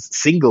women's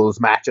singles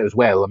match as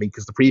well. I mean,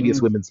 because the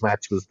previous women's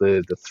match was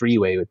the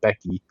 3-way with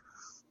Becky,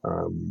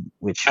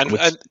 which in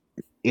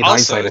also,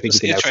 hindsight, I think we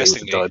can now say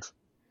was a dud.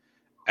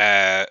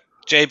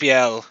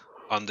 JBL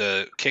on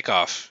the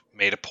kickoff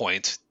made a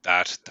point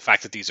that the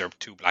fact that these are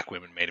two black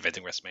women main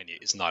eventing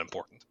WrestleMania is not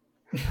important.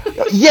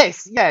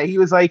 Yes, yeah, he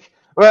was like,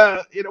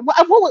 well,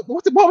 what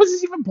was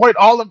his even point?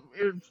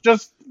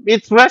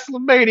 It's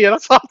WrestleMania.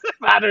 That's all that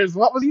matters.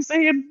 What was he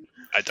saying?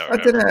 I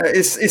don't know.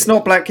 It's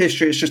not Black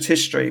history. It's just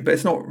history, but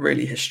it's not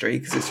really history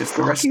because it's just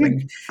a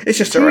wrestling. It's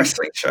just a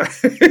wrestling show.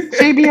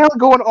 JBL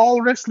going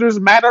all wrestlers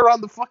matter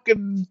on the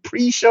fucking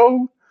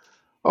pre-show.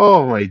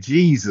 Oh my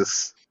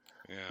Jesus.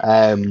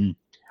 Yeah.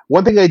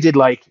 One thing I did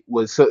like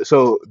was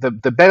so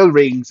the bell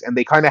rings and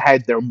they kind of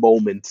had their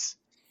moments,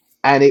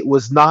 and it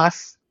was not.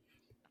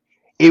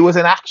 It was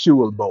an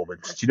actual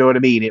moment. Do you know what I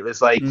mean? It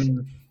was like,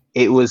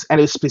 it was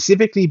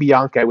specifically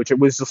Bianca, which it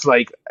was just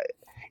like,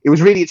 it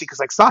was really interesting because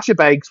like Sasha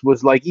Banks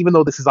was like, even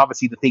though this is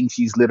obviously the thing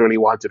she's literally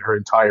wanted her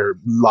entire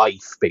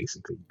life,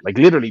 basically, like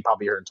literally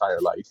probably her entire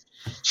life,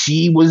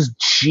 she was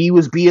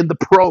being the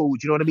pro. Do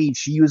you know what I mean?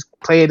 She was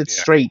playing it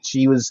straight.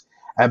 She was,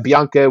 and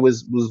Bianca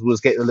was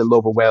getting a little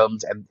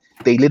overwhelmed, and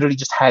they literally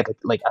just had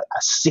like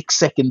a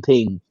 6-second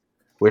thing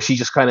where she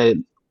just kind of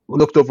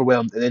looked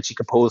overwhelmed, and then she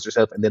composed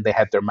herself, and then they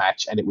had their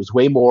match, and it was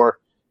way more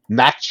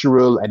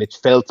natural, and it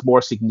felt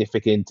more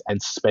significant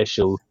and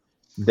special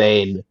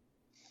than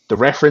the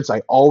reference I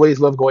always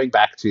love going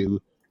back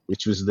to,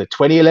 which was the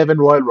 2011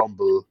 Royal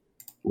Rumble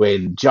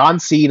when John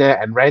Cena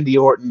and Randy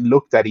Orton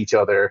looked at each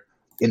other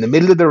in the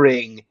middle of the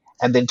ring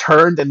and then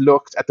turned and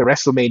looked at the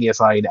WrestleMania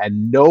sign,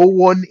 and no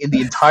one in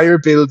the entire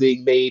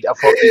building made a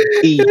fucking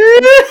peep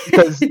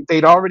because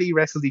they'd already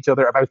wrestled each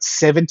other about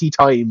 70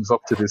 times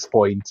up to this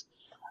point.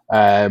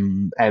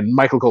 And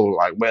Michael Cole was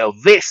like, well,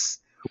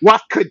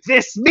 what could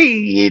this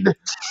mean?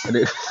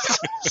 And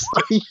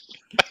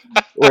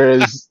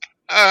whereas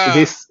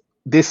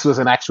this was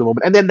an actual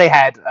moment, and then they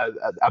had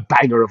a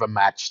banger of a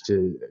match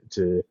to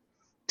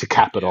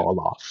cap it all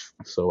off.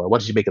 So, what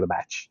did you make of the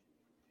match?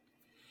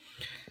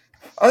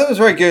 I thought it was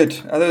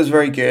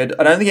very good.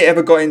 I don't think it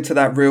ever got into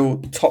that real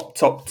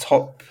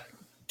top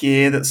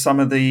gear that some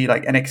of the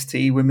like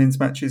NXT women's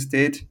matches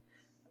did.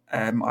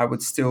 I'd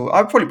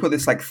probably put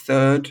this like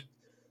third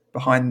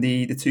behind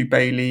the two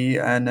Bayley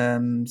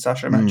and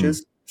Sasha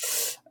matches.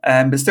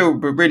 But still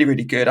really,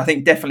 really good. I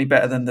think definitely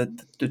better than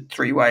the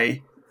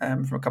three-way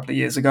from a couple of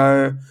years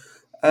ago,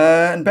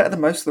 and better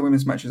than most of the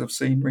women's matches I've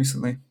seen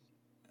recently.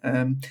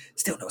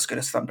 Still not as good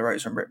as Thunder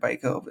Rosa and Britt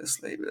Baker,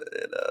 obviously, but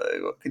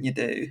what can you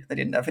do? They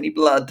didn't have any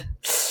blood.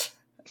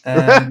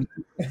 But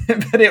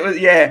it was,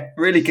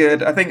 really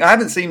good. I think I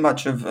haven't seen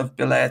much of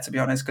Belair, to be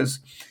honest, because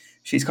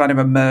she's kind of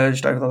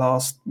emerged over the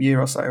last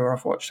year or so where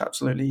I've watched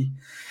absolutely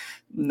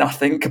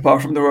nothing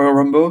apart from the Royal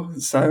Rumble.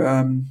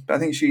 So I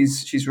think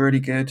she's really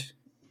good.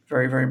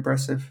 Very, very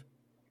impressive.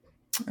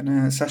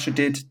 And Sasha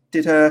did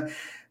her,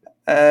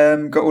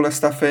 got all her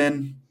stuff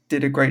in,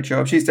 did a great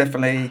job. She's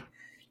definitely,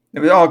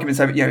 there were arguments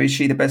over, is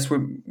she the best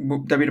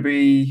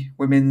WWE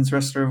women's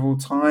wrestler of all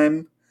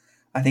time?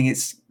 I think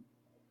it's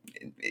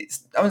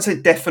I wouldn't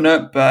say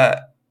definite,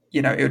 but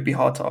it would be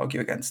hard to argue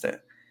against it,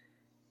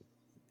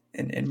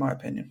 in my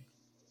opinion.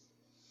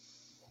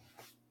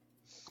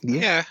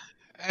 Yeah.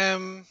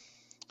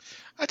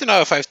 I don't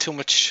know if I have too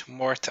much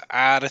more to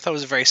add. I thought it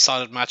was a very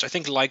solid match. I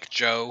think, like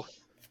Joe,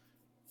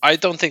 I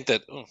don't think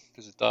that. Oh,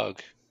 there's a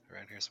dog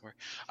around here somewhere.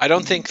 I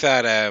don't think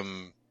that. I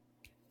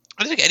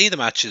don't think any of the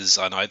matches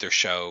on either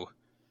show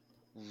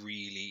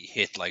really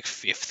hit like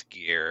fifth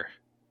gear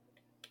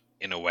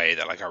in a way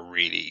that like a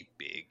really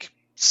big,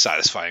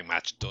 satisfying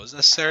match does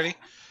necessarily.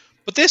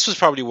 But this was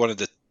probably one of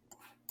the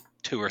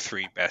 2 or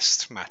 3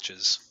 best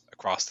matches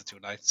across the 2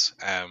 nights.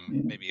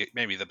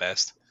 Maybe the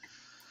best.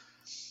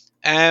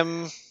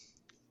 There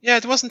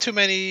wasn't too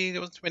many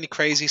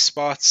crazy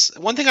spots.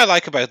 One thing I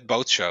like about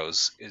both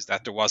shows is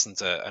that there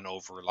wasn't an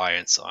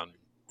over-reliance on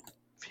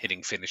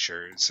hitting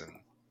finishers and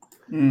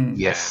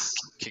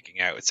kicking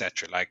out,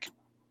 etc. Like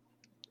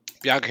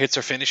Bianca hits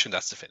her finish, and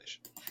that's the finish.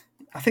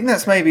 I think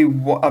that's maybe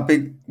what a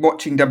big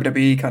watching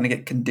WWE kind of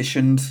get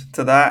conditioned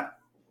to that.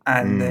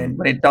 And then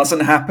when it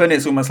doesn't happen,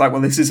 it's almost like,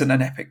 well, this isn't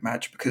an epic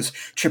match because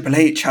Triple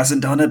H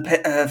hasn't done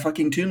a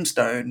fucking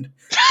tombstone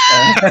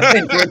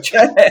into a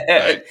chair.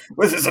 Right.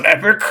 This isn't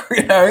epic.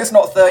 It's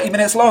not 30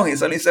 minutes long.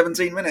 It's only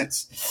 17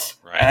 minutes.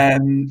 Right.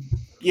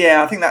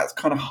 I think that's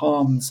kind of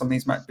harmed some of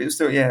these matches. But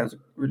still, it was a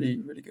really,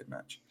 really good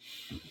match.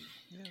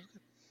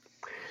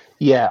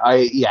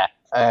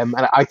 And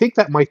I think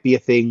that might be a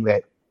thing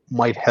that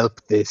might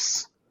help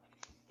this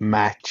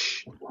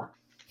match.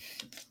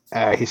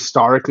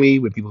 Historically,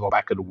 when people go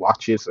back and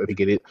watch it,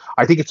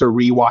 I think it's a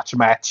rewatch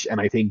match, and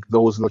I think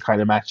those are the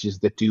kind of matches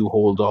that do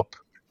hold up.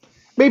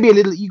 Maybe a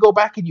little. You go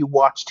back and you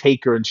watch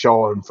Taker and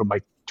Shawn from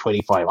like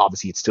 25.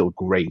 Obviously, it's still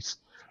great,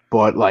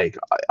 but like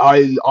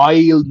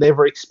I'll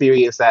never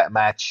experience that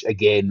match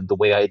again the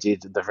way I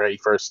did the very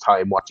first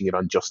time watching it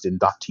on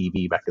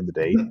Justin.tv back in the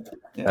day.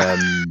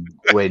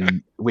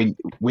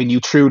 When you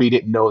truly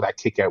didn't know that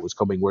kick out was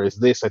coming. Whereas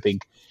this, I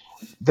think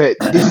that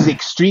this is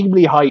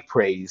extremely high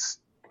praise.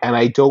 And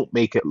I don't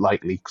make it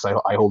lightly because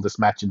I hold this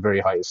match in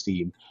very high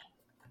esteem.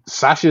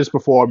 Sasha's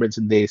performance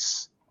in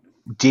this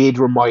did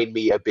remind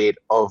me a bit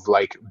of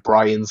like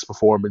Bryan's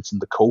performance in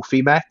the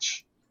Kofi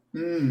match,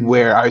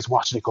 where I was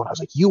watching it going, I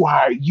was like, you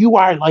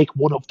are like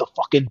one of the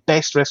fucking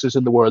best wrestlers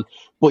in the world,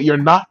 but you're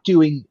not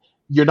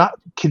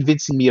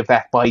convincing me of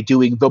that by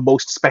doing the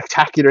most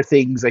spectacular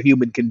things a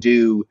human can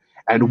do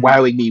and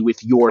wowing me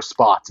with your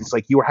spots. It's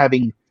like you're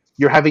having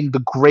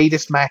the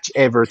greatest match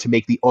ever to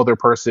make the other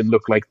person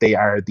look like they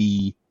are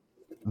the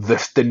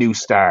new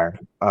star.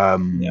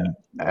 And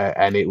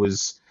it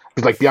was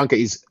like Bianca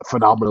is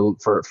phenomenal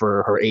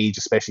for her age,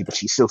 especially, but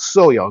she's still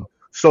so young,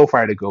 so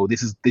far to go.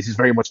 This is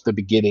very much the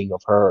beginning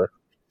of her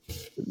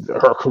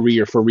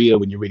career for real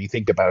when you really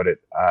think about it.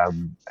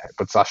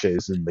 But Sasha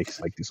is in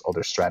like this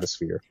other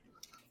stratosphere.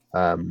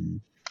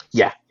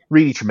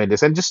 really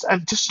tremendous. And just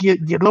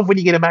you love when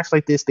you get a match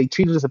like this. They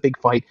treat it as a big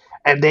fight,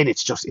 and then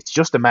it's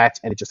just a match,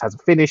 and it just has a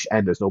finish,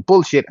 and there's no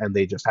bullshit, and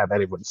they just have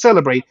everyone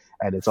celebrate,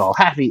 and it's all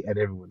happy, and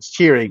everyone's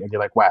cheering, and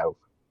you're like, wow,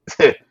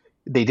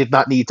 they did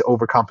not need to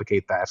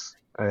overcomplicate that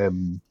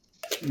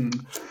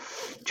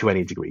to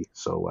any degree.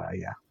 So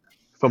yeah,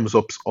 thumbs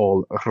ups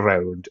all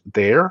around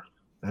there.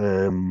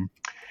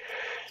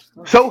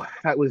 So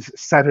that was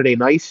Saturday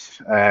night.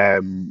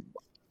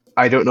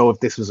 I don't know if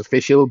this was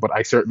official, but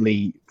I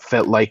certainly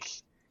felt like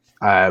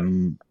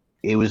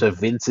it was a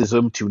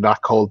Vinceism to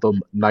not call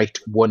them Night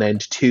 1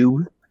 and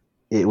 2.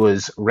 It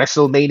was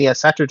WrestleMania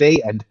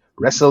Saturday and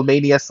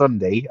WrestleMania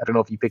Sunday. I don't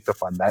know if you picked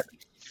up on that.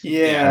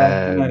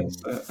 Yeah.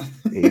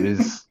 It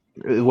was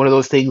one of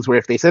those things where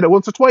if they said it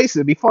once or twice,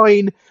 it'd be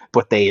fine,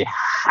 but they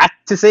had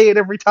to say it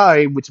every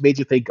time, which made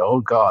you think,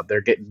 oh God,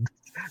 they're getting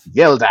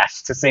yelled at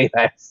to say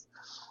that.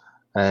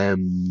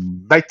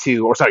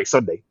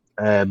 Sunday.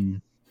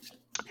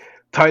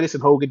 Titus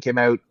and Hogan came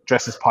out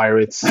dressed as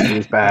pirates. It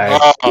was bad.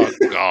 Oh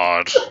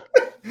God!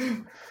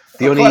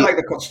 I like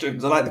the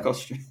costumes. I like the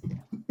costume.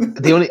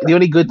 The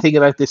only good thing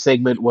about this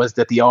segment was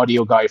that the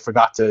audio guy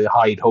forgot to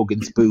hide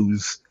Hogan's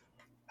booze.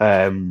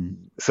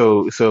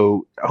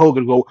 So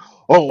Hogan go,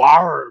 "Oh,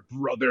 our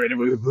brother," and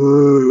everyone,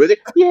 boo,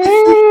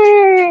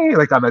 yay!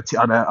 Like on a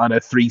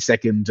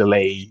 3-second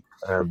delay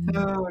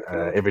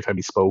every time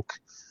he spoke.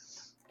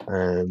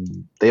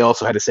 They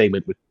also had a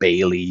segment with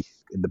Bailey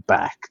in the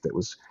back that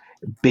was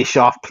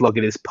Bischoff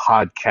plugging his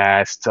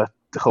podcast to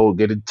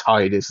Hogan and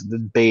Titus, and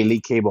then Bailey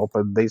came up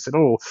and they said,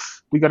 "Oh,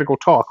 we got to go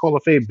talk Hall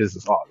of Fame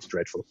business." Oh, it's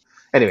dreadful.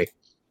 Anyway,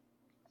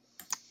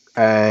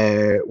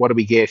 what do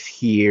we get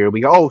here? We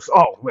go,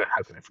 well,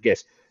 how can I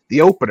forget the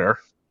opener?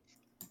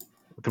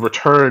 The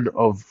return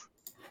of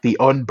the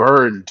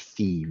Unburned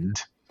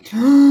Fiend.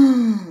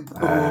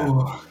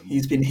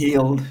 He's been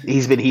healed.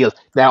 He's been healed.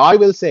 Now, I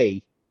will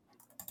say,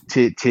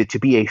 to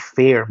be a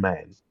fair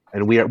man,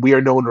 and we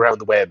are known around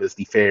the web as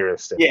the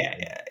fairest,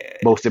 and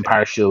most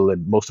impartial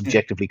and most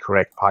objectively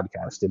correct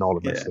podcast in all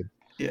of wrestling.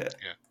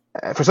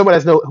 For someone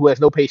who has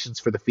no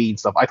patience for the Fiend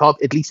stuff, I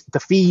thought at least the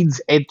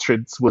Fiend's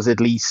entrance was at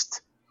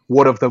least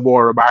one of the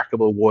more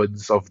remarkable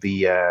ones of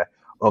the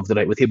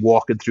night, with him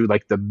walking through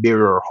like the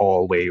mirror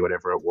hallway,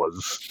 whatever it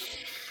was.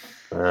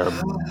 I'm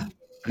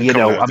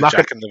not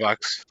Jack in the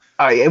Box.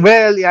 I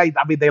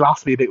mean, they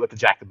lost me a bit with the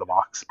Jack in the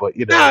Box, but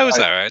it was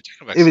alright.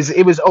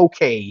 It was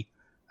okay.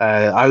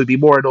 I would be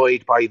more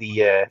annoyed by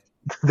the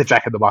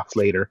Jack in the Box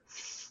later.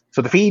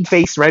 So the Fiend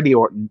faced Randy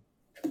Orton.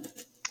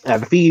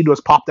 The Fiend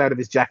was popped out of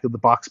his Jack in the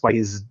Box by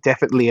his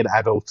definitely an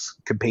adult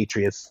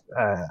compatriot,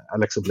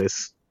 Alexa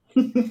Bliss.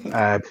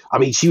 I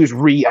mean, she was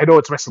I know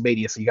it's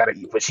WrestleMania, so you got to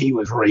eat, but she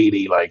was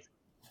really like,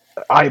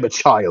 "I'm a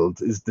child."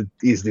 Is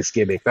this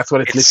gimmick? That's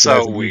what it's listed so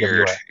as in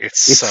weird. UWF.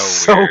 It's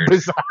so weird.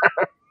 Bizarre.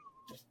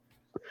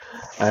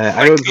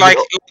 Like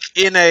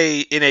in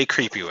a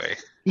creepy way.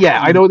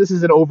 Yeah, I know this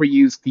is an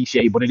overused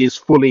cliche, but it is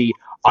fully.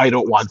 I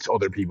don't want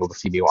other people to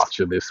see me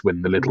watching this.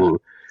 When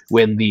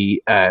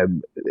the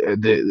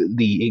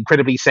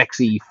incredibly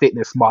sexy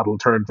fitness model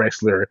turned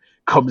wrestler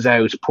comes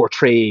out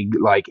portraying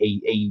like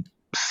a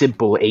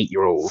simple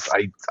 8-year-old,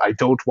 I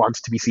don't want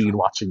to be seen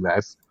watching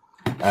that.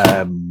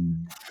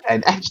 And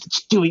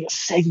doing a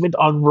segment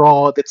on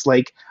Raw that's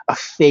like a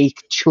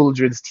fake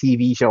children's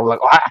TV show. Like,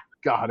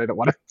 God, I don't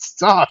want to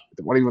stop. I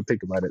don't want to even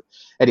think about it.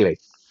 Anyway,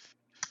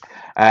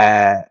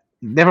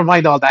 never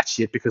mind all that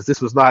shit, because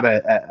this was not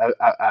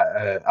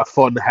a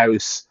fun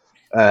house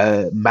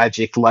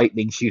magic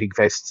lightning shooting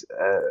fest.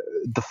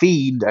 The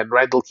Fiend and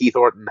Randall Keith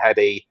Orton had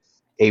a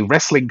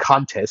wrestling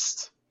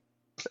contest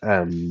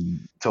to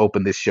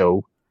open this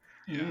show.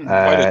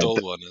 Quite a dull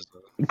one, isn't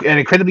it? An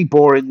incredibly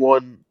boring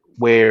one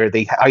where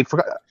I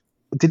forgot.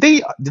 Did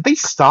they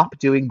stop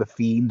doing the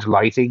Fiend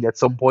lighting at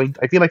some point?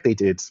 I feel like they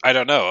did. I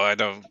don't know. I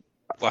don't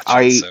watch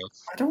it, so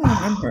I don't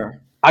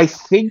remember. I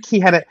think he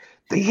had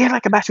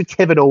like a match with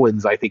Kevin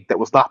Owens, I think, that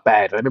was not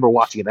bad. I remember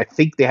watching it. I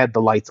think they had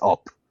the lights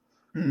up.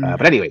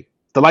 But anyway,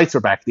 the lights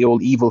are back. The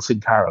old evil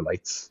Sin Cara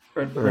lights.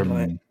 Red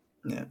light.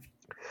 Yeah.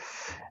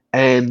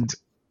 And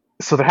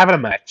so they're having a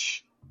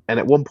match. And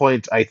at one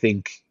point, I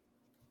think,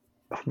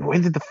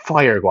 when did the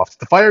fire go off? Did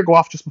the fire go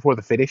off just before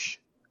the finish?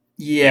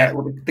 Yeah,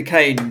 well, the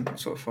cane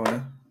sort of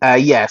fire.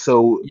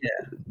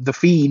 The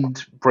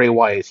Fiend, Bray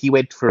Wyatt, he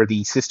went for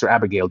the Sister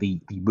Abigail, the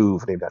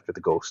move named after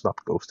the ghost, not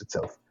the ghost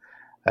itself.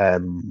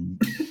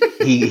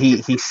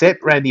 He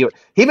set Randy Orton.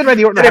 Him and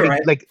Randy Orton are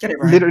having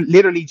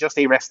literally just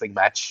a wrestling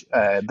match.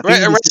 A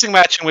wrestling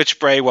match in which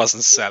Bray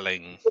wasn't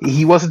selling.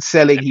 He wasn't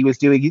selling. He was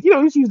doing, he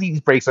was using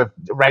these breaks of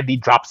Randy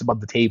drops him on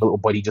the table,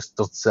 but he just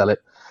doesn't sell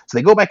it. So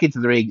they go back into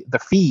the ring. The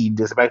Fiend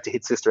is about to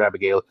hit Sister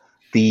Abigail.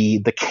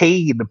 The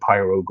cane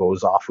pyro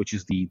goes off, which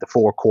is the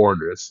four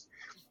corners,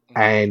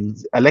 and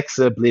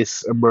Alexa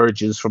Bliss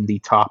emerges from the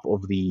top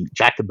of the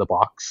Jack in the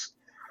Box,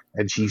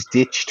 and she's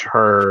ditched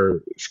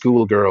her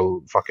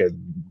schoolgirl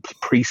fucking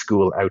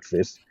preschool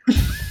outfit,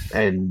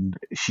 and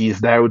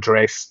she's now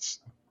dressed.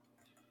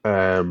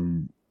 How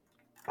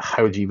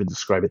would you even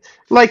describe it?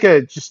 Like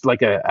a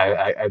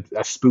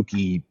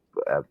spooky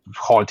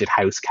haunted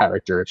house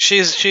character.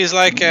 She's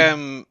like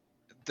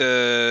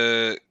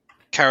the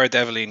Cara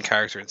Delevingne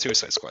character in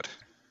Suicide Squad.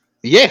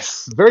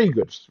 Yes, very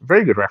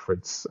good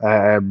reference.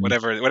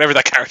 Whatever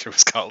that character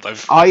was called,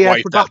 I've I had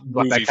wiped that forgotten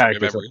what movie that from my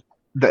character is.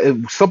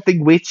 memory.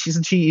 Something witch,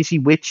 isn't she? Is she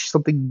witch?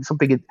 Something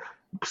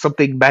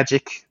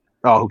magic.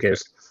 Oh, who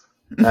cares?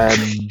 You know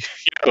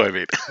what I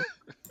mean?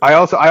 I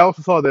also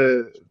saw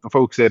the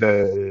folks at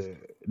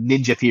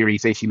Ninja Theory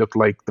say she looked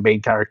like the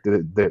main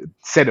character, the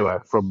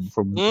Senua from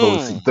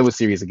those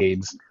series of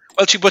games.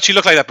 Well, she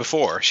looked like that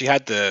before. She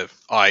had the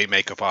eye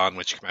makeup on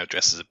when she came out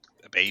dressed as a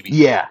baby.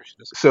 Yeah.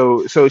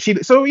 So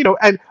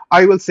and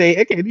I will say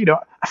again,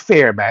 a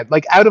fair man.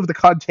 Like, out of the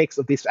context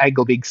of this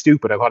angle being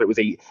stupid, I thought it was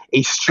a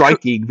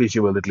striking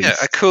visual at least. Yeah,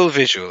 a cool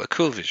visual.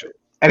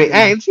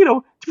 And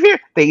to be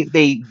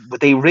fair,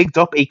 they rigged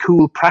up a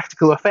cool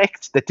practical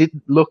effect that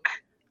didn't look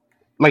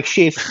like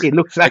shit. It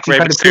looks Like actually Rey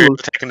kind of Mysterio cool.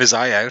 taking his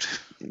eye out.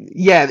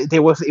 Yeah, it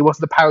wasn't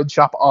the pound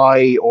shop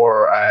eye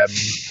or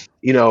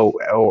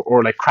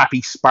or like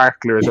crappy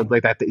sparkler or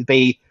something like that.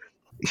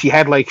 She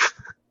had, like,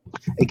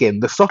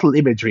 again, the subtle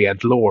imagery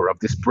and lore of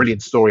this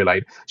brilliant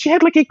storyline. She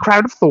had, like, a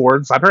crown of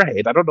thorns on her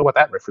head. I don't know what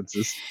that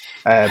references.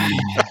 And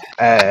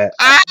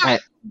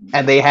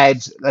they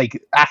had,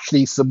 like,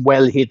 actually some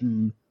well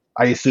hidden,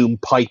 I assume,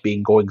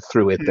 piping going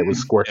through it that was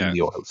squirting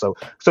the oil. So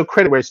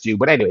credit where it's due.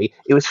 But anyway,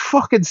 it was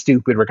fucking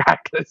stupid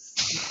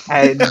regardless.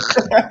 And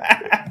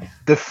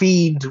the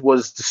Fiend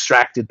was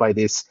distracted by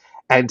this,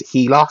 and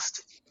he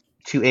lost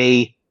to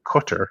a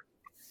cutter.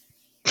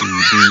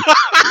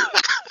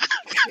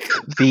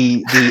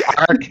 The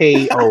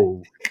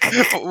RKO.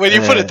 When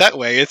you put it that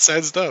way, it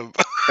sounds dumb.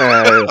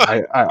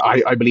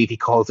 I believe he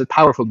calls it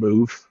powerful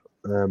move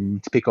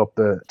to pick up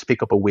a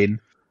win.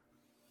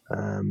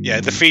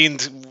 The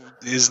Fiend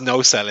is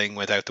no selling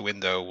without the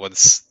window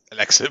once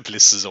Alexa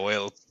Bliss's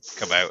oil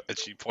come out and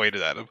she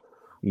pointed at him.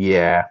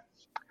 Yeah.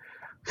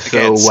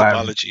 Again,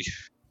 symbology.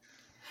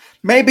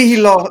 Maybe he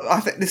lost. I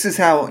think this is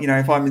how,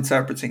 if I'm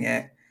interpreting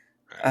it.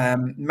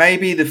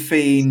 Maybe the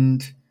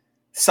Fiend,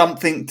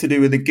 something to do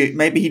with the goo.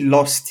 Maybe he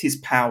lost his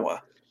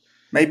power.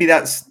 Maybe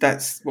that's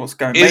what's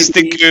going on. Is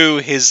the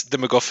goo the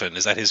MacGuffin?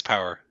 Is that his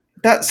power?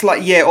 That's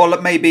like, or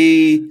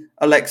maybe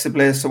Alexa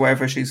Bliss or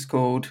whatever she's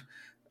called.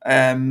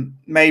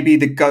 Maybe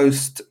the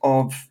ghost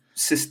of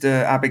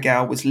Sister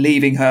Abigail was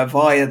leaving her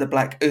via the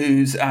black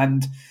ooze,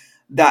 and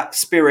that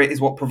spirit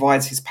is what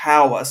provides his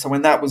power. So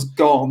when that was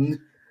gone,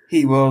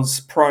 he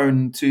was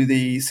prone to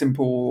the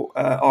simple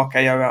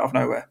RKO out of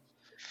nowhere.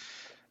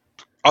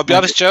 I'll be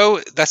honest, Joe,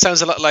 that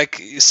sounds a lot like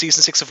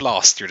season 6 of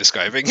Lost you're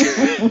describing,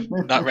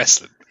 not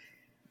wrestling.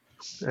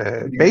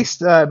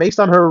 Based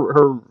on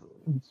her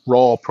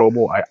Raw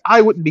promo,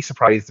 I wouldn't be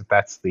surprised if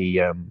that's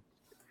the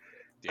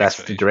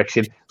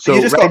direction. So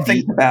you just got to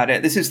think about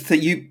it. This is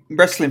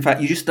wrestling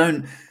fan. You just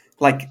don't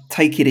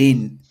take it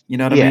in. You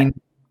know what I mean?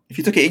 If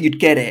you took it in, you'd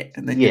get it,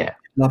 and then you'd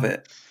love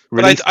it.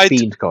 Release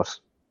Fiend cut.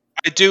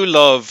 I do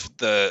love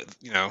the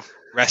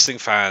wrestling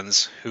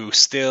fans who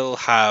still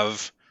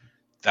have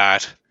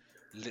that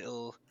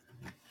little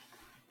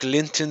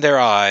glint in their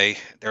eye,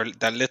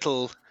 that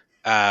little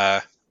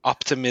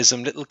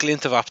little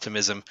glint of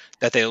optimism,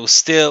 that they'll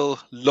still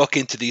look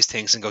into these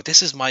things and go,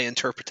 this is my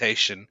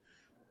interpretation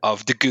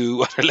of the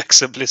goo on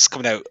Alexa Bliss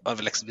coming out of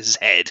Alexa Bliss's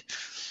head.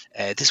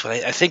 This one,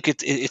 I think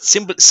it's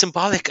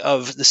symbolic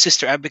of the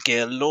Sister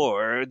Abigail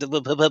lore,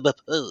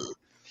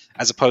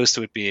 as opposed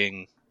to it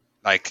being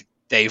like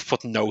they've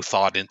put no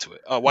thought into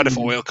it. Oh, what if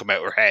oil come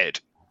out her head?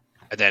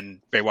 And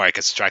then Bray Wyatt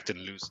gets distracted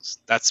and loses.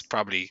 That's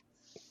probably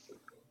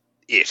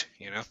it,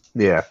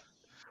 Yeah.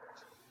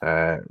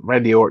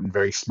 Randy Orton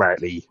very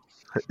smartly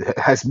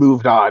has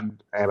moved on,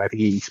 and I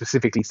think he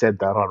specifically said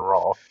that on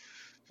Raw.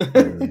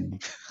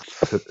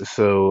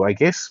 So I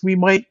guess we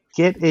might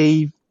get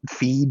a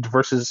Fiend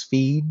versus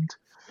Fiend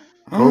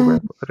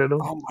program. I don't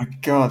know. Oh my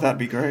god, that'd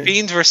be great.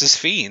 Fiend versus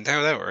Fiend. How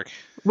would that work?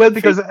 Well,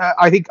 because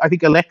I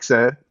think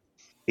Alexa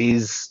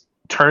is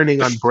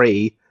turning on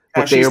Bray,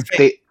 but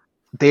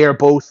they are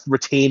both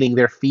retaining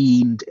their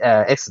Fiend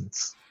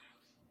essence.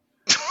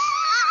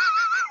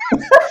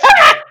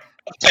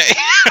 Okay.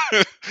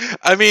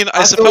 I mean,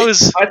 I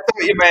suppose. I thought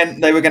you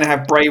meant they were going to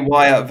have Bray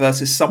Wyatt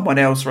versus someone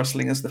else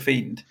wrestling as the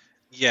Fiend.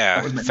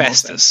 Yeah,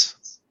 Festus.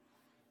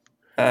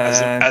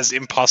 As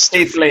imposter.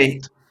 Keith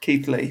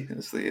Lee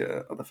is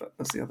the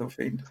other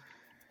Fiend.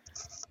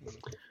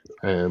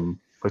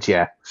 But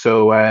yeah,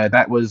 so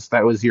that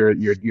was your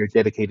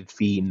dedicated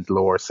Fiend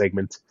lore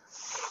segment.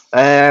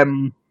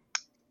 Shayna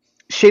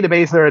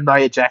Baszler and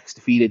Nia Jax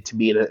defeated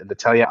Tamina and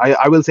Natalya.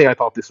 I will say I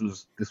thought this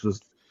was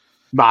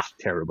not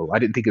terrible. I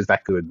didn't think it was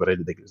that good, but I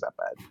didn't think it was that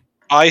bad.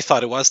 I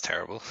thought it was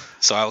terrible,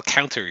 so I'll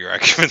counter your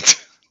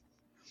argument.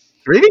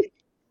 Really?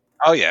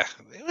 Oh yeah,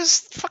 it was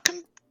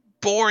fucking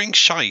boring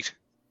shite.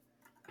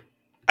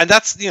 And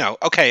that's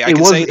okay. I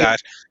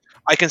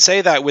can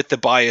say that with the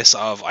bias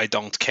of I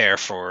don't care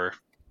for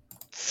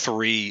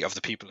 3 of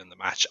the people in the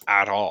match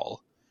at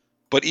all.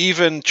 But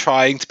even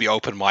trying to be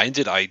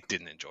open-minded, I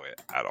didn't enjoy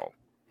it at all.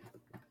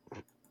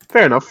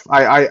 Fair enough.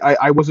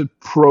 I wasn't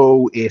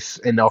pro it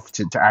enough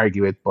to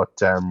argue it,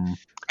 but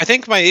I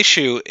think my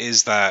issue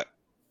is that,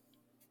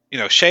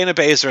 Shayna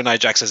Baszler and Nia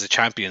Jax as the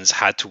champions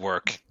had to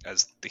work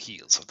as the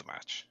heels of the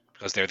match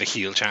because they're the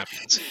heel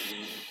champions.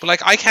 But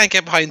like, I can't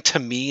get behind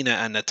Tamina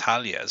and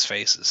Natalya as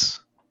faces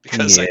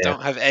because I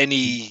don't have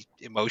any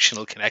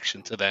emotional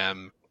connection to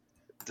them,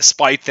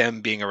 despite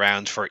them being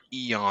around for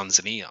eons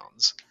and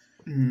eons.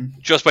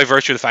 Just by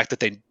virtue of the fact that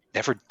they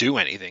never do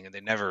anything and they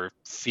never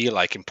feel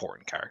like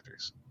important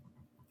characters.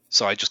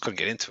 So I just couldn't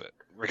get into it,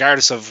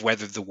 regardless of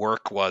whether the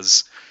work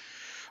was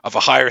of a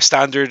higher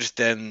standard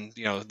than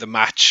the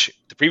match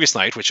the previous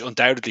night, which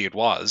undoubtedly it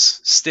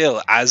was.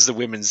 Still, as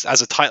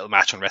a title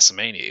match on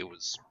WrestleMania, it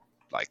was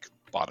like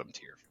bottom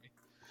tier for me.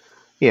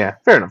 Yeah,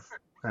 fair enough.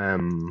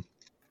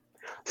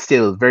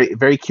 Still very,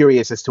 very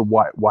curious as to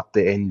what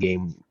the end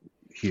game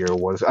here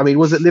was. I mean,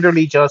 was it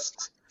literally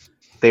just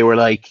they were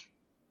like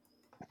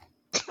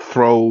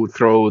throw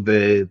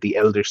the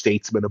elder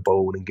statesman a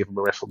bone and give him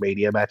a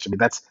WrestleMania match? I mean,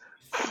 that's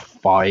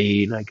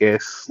fine, I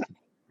guess.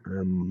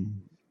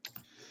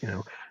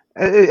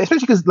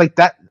 Especially because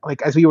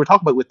as we were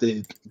talking about with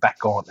that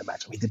gauntlet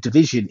match, I mean, the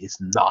division is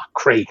not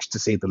great to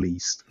say the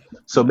least.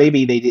 So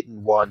maybe they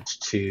didn't want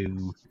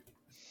to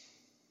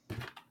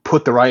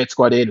put the Riot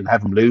Squad in and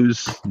have them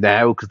lose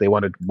now because they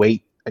wanted to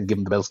wait and give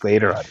them the belts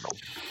later. I don't know.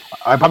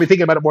 I'm probably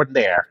thinking about it more than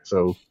they are.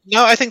 So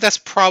no, I think that's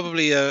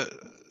probably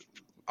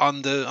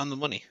on the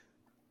money.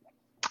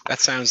 That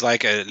sounds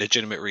like a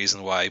legitimate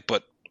reason why,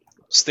 but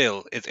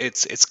still,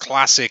 it's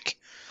classic.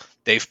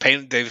 They've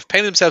painted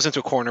themselves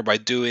into a corner by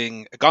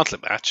doing a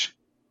gauntlet match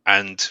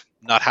and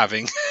not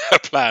having a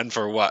plan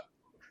for what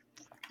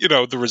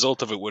the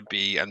result of it would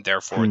be, and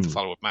therefore the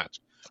follow-up match.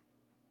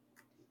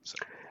 So.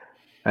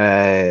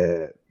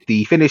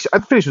 The finish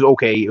was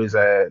okay. It was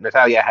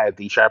Natalya had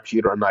the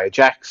sharpshooter on Nia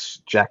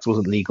Jax. Jax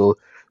wasn't legal,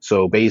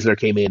 so Baszler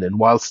came in, and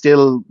while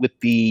still with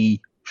the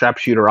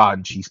sharpshooter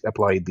on, she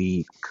applied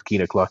the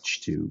Coquina clutch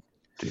to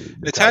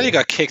Natalya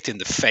got kicked in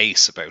the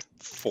face about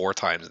 4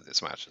 times in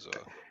this match as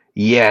well.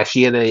 Yeah,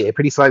 she had a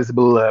pretty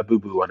sizable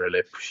boo-boo on her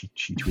lip. She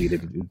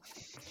tweeted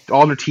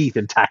all her teeth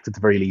intact at the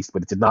very least,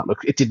 but it did not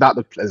look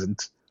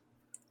pleasant.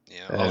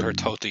 Yeah, all her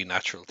totally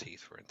natural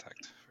teeth were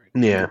intact.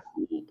 Yeah.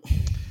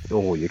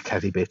 Oh, you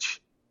catty bitch.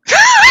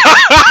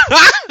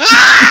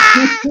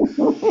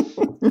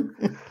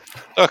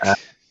 Look,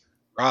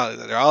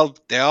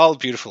 they're all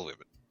beautiful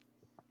women.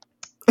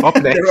 Up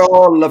next, they're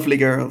all lovely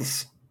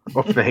girls.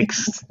 Up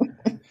next.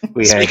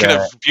 Speaking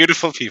of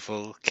beautiful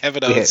people,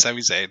 Kevin Owens,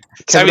 Sami Zayn.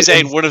 Sami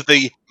Zayn, one of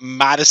the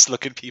maddest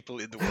looking people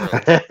in the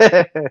world.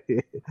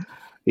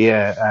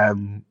 Yeah,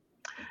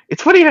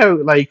 it's funny how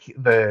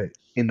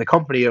in the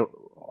company of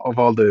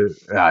all the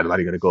I'm not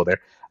even going to go there.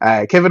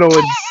 Kevin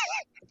Owens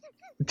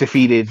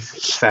defeated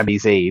Sami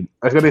Zayn.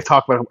 I was going to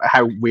talk about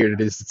how weird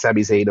it is that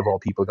Sami Zayn of all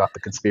people got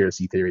the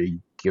conspiracy theory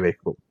gimmick,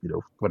 but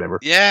whatever.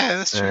 Yeah,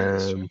 that's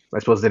true. I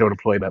suppose they don't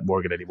employ Matt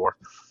Morgan anymore.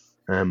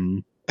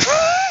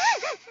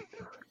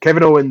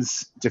 Kevin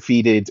Owens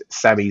defeated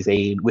Sami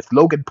Zayn with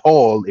Logan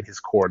Paul in his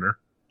corner.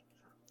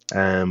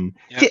 Logan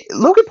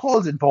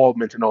Paul's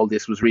involvement in all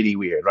this was really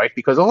weird, right?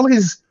 Because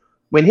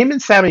when him and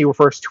Sami were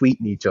first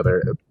tweeting each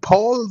other,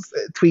 Paul's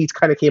tweets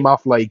kind of came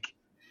off like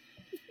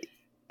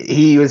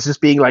he was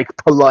just being like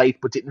polite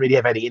but didn't really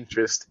have any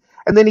interest.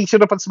 And then he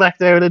showed up on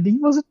SmackDown and he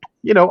wasn't,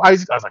 I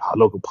was like, oh,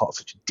 Logan Paul's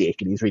such a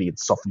dick and he's really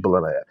insufferable.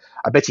 And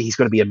I bet you he's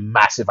going to be a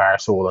massive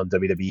arsehole on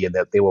WWE and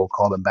that they won't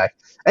call him back.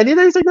 And then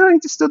he's like, no, he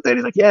just stood there. And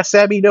he's like, yeah,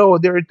 Sammy, no,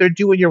 they're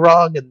doing you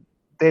wrong. And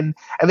then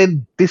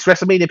this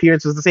WrestleMania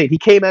appearance was the same. He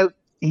came out,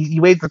 he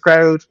waved the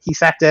crowd, he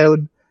sat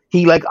down.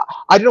 I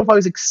don't know if I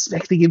was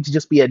expecting him to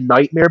just be a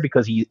nightmare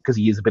because he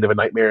is a bit of a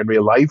nightmare in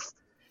real life.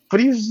 But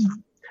he was,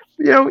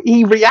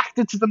 he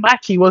reacted to the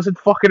match. He wasn't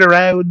fucking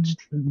around,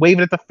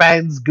 waving at the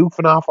fans,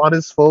 goofing off on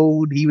his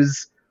phone. He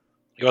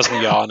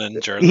wasn't yawning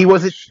during. He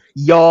wasn't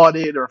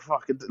yawning or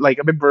fucking I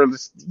remember,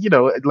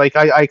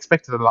 I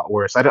expected a lot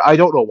worse. I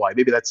don't know why.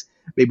 Maybe that's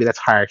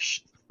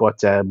harsh.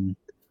 But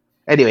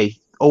anyway,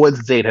 Owens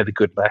and Zayn had a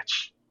good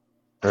match.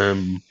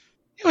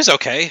 It was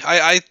okay.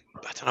 I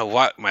don't know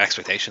what my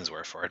expectations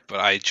were for it,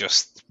 but I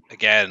just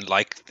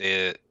like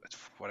the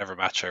whatever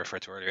match I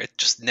referred to earlier, it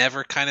just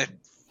never kind of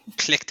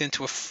clicked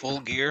into a full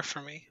gear for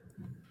me.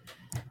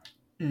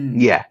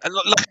 Yeah, and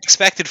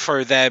expected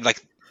for them,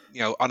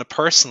 on a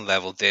personal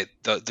level,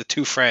 the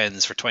two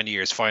friends for 20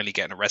 years finally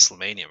getting a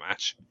WrestleMania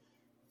match.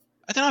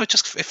 I don't know.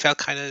 It felt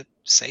kind of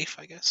safe,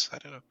 I guess. I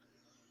don't know.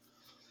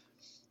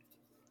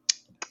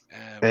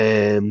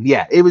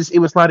 Yeah, it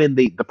was not in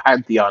the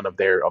pantheon of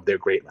their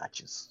great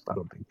matches. I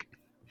don't think.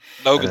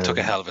 Logan took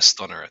a hell of a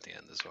stunner at the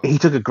end as well. He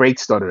took a great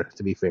stunner,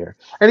 to be fair.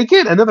 And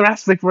again, another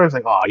aspect where I was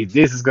like, oh,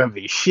 this is gonna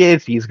be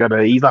shit. He's not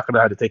gonna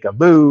know how to take a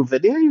move.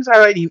 And he was all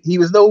right. He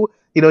was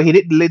he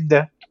didn't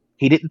Linda.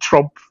 He didn't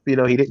trump. He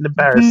didn't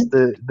embarrass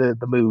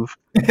the move.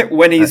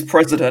 When he's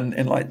president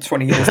in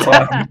 20 years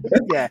time.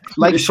 Yeah,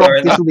 like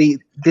Trump,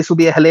 this will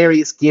be a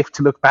hilarious gift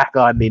to look back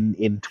on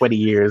in 20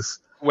 years.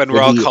 When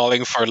we're all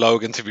calling for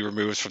Logan to be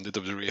removed from the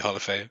WWE Hall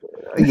of Fame.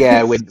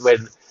 Yeah, when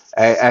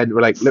and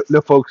we're like,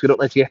 look, folks, we don't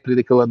like to get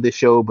political on this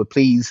show, but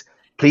please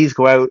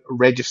go out,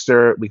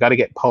 register. We got to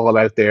get Paul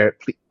out there.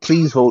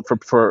 Please vote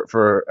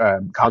for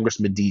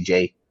Congressman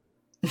DJ.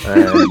 We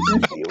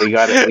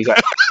got it.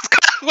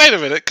 Wait a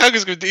minute,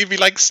 Congressman, he'd be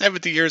like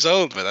 70 years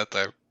old by that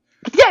time.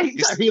 Yeah,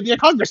 he'll be a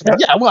congressman.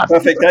 Yeah, what?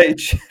 Perfect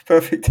age.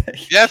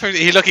 Yeah,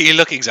 he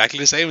look exactly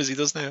the same as he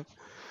does now.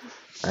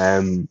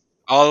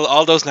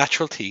 All those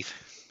natural teeth.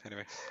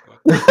 Anyway.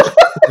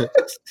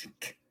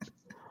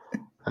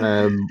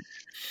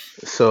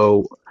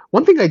 So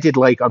one thing I did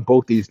like on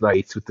both these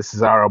nights with the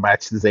Cesaro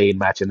match, the Zayn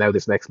match, and now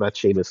this next match,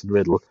 Sheamus and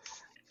Riddle,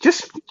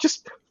 just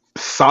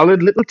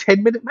solid little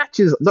 10-minute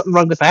matches. Nothing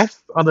wrong with that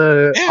on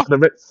a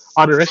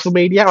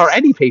WrestleMania or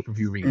any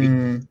pay-per-view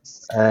really.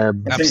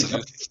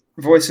 Absolutely.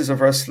 Voices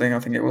of Wrestling, I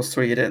think it was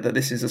tweeted it, that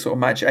this is the sort of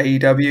match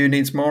AEW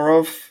needs more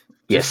of.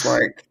 Just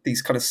like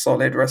these kind of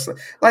solid wrestlers,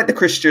 like the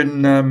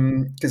Christian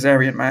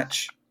Kazarian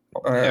match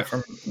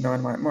from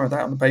Dynamite. More of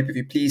that on the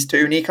pay-per-view, please,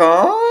 Tony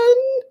Khan.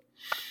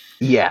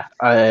 Yeah,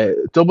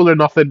 Double or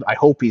Nothing. I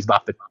hope he's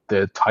not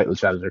the title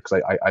challenger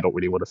because I don't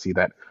really want to see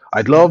that.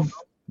 I'd love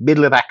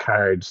middle of that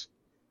card,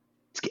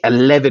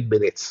 11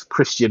 minutes,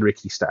 Christian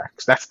Ricky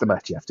Starks. That's the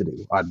match you have to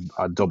do on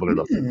Double or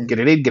Nothing. Get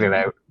it in, get it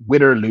out.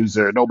 Winner,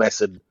 loser, no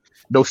messing,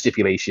 no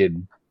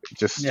stipulation.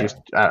 Just a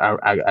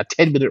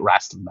 10-minute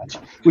wrestling match,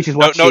 which is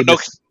what no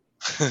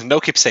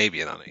Kip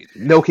Sabian on it.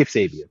 No Kip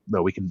Sabian.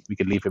 No, we can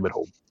leave him at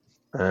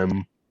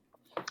home.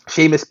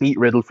 Sheamus beat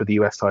Riddle for the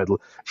US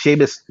title.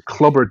 Sheamus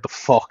clubbered the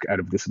fuck out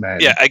of this man.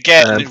 Yeah,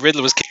 again,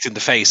 Riddle was kicked in the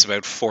face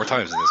about 4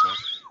 times in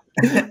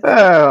this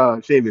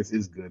match. Sheamus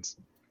is good.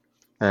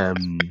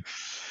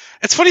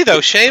 It's funny though,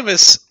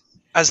 Sheamus,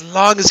 as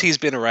long as he's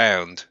been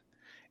around,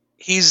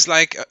 he's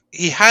like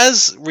he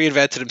has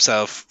reinvented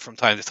himself from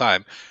time to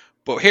time.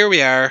 But here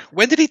we are.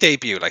 When did he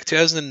debut? Like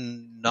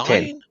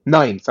 2009?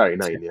 9,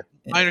 yeah.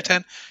 9 or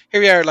 10.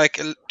 Here we are,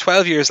 like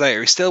 12 years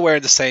later. He's still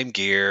wearing the same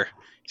gear.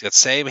 He's got the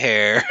same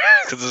hair.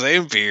 He's got the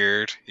same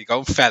beard. He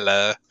gone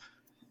fella.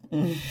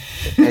 I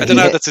don't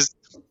know. That's his.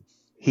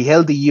 He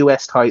held the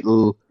US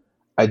title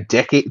a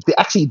decade.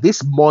 Actually,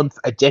 this month,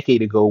 a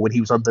decade ago, when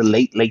he was on the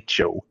Late Late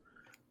Show,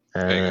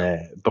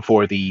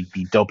 before the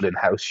Dublin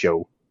house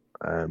show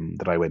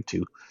that I went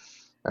to.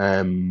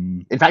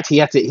 In fact,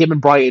 him and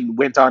Brian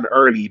went on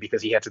early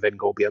because he had to then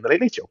go be on the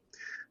Late Late Show.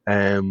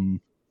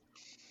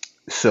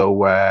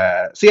 So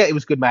yeah, it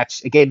was a good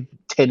match. Again,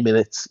 10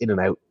 minutes in and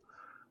out.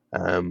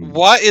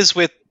 What is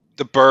with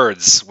the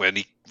birds when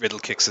Riddle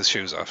kicks his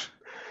shoes off?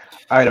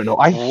 I don't know.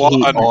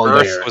 What on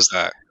earth was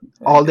that?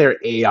 All their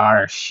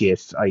AR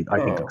shit. I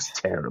think it was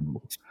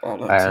terrible.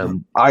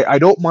 I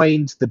don't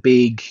mind the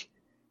big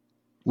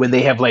when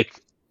they have like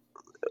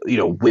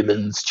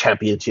women's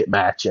championship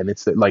match and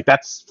it's like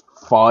that's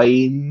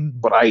fine,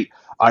 but I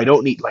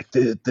don't need like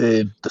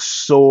the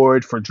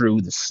sword for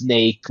Drew. The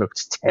snake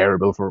looks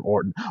terrible for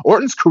Orton.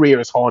 Orton's career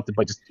is haunted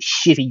by just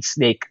shitty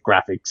snake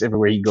graphics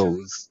everywhere he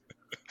goes.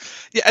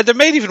 Yeah, and they're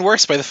made even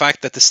worse by the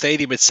fact that the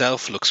stadium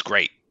itself looks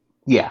great.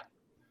 Yeah,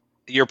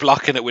 you're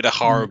blocking it with a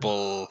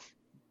horrible,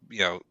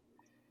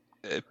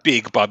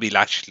 big Bobby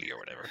Lashley or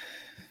whatever.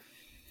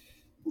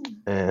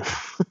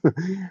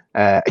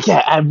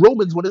 And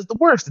Roman's one is the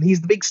worst, and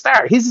he's the big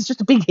star. His is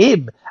just a big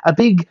him, a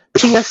big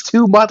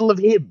PS2 model of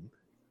him.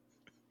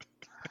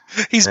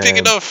 He's big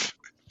enough.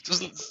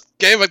 Just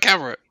get him a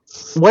camera.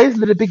 Why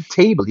isn't it a big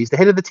table? He's the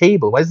head of the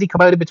table. Why doesn't he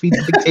come out in between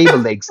the big table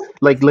legs,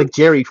 like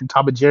Jerry from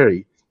Tom and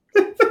Jerry?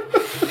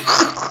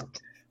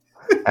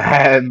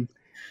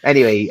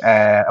 Anyway,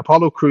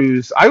 Apollo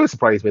Crews. I was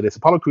surprised by this.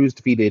 Apollo Crews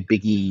defeated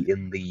Big E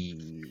in the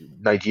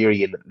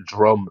Nigerian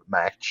drum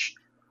match.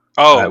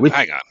 Oh,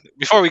 hang on.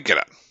 Before we get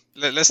up,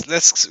 let's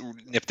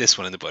nip this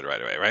one in the bud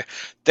right away, right?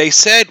 They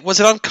said, was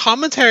it on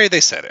commentary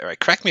they said it, right?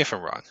 Correct me if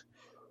I'm wrong.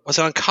 Was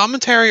it on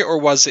commentary or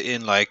was it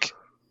in like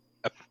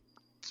a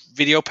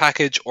video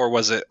package or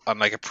was it on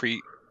like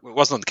it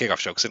wasn't on the kickoff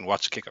show because I didn't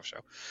watch the kickoff show.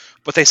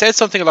 But they said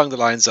something along the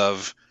lines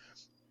of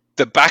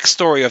the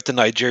backstory of the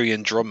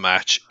Nigerian drum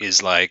match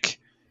is like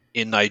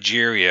in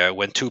Nigeria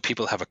when two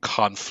people have a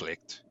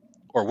conflict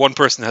or one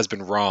person has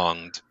been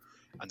wronged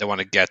and they want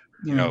to get,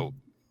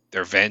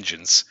 their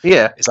vengeance.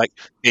 Yeah. It's like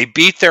they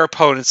beat their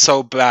opponent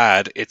so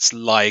bad it's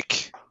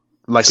like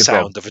the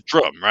sound of a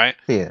drum, right?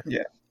 Yeah.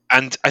 Yeah.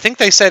 And I think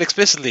they said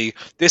explicitly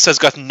this has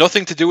got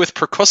nothing to do with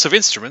percussive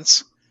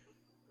instruments.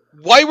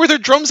 Why were there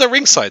drums at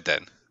ringside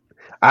then?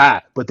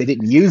 But they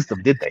didn't use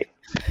them, did they?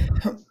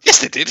 Yes,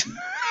 they did.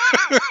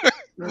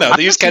 No,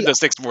 they used kendo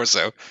sticks more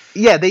so.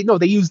 Yeah, they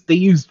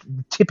used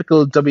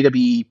typical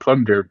WWE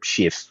plunder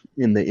shit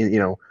in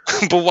the.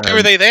 But why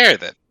were they there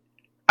then?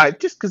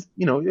 Just because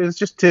it was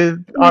just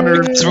to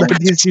honor.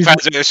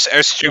 Fans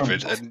are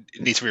stupid and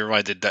need to be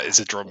reminded that it's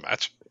a drum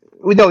match.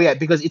 No, yeah,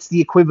 because it's the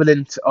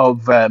equivalent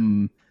of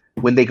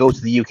when they go to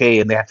the UK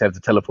and they have to have the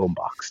telephone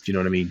box. Do you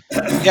know what I mean?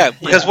 Yeah,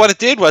 because what it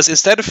did was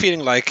instead of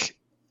feeling like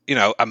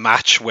a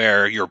match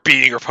where you're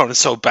beating your opponent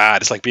so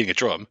bad it's like beating a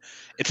drum,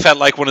 it felt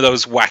like one of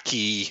those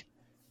wacky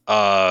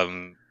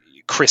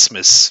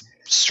Christmas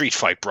street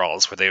fight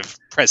brawls where they have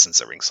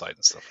presence at ringside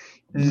and stuff.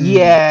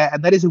 Yeah,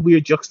 and that is a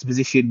weird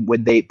juxtaposition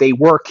when they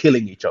were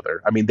killing each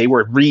other. I mean, they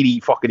were really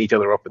fucking each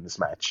other up in this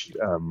match.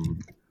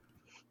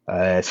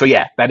 So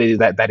yeah, that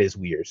is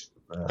weird.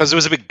 Because there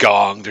was a big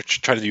gong. They're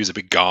trying to use a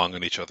big gong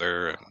on each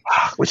other.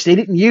 Which they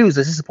didn't use. I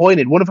was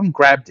disappointed. One of them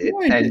grabbed it,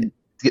 and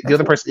the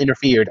other person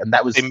interfered, and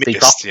that was... They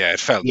missed, it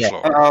fell on the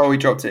floor. Oh, he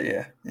dropped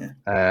it,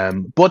 yeah.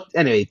 But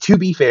anyway, to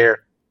be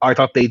fair, I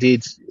thought they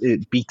did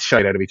beat the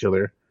shit out of each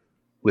other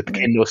with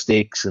kendo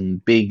sticks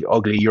and big,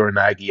 ugly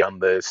uranagi on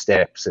the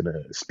steps and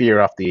a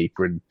spear off the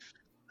apron.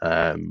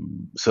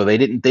 So they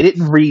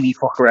didn't really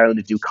fuck around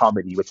and do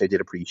comedy, which I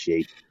did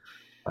appreciate.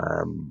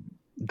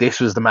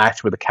 This was the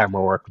match where the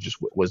camera work just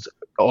was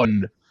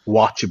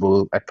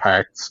unwatchable at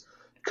parts,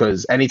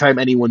 because anytime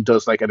anyone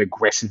does like an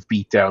aggressive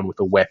beatdown with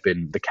a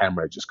weapon, the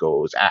camera just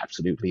goes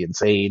absolutely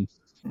insane.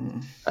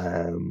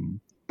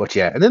 But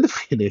yeah, and then the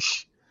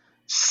finish,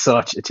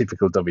 such a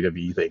typical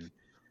WWE thing.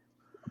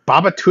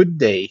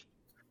 Babatunde,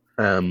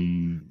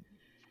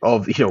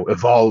 of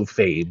Evolve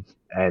fame,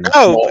 and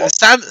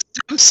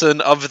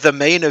Samson of the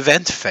main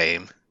event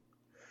fame.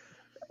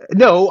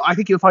 No, I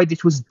think you'll find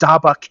it was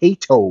Daba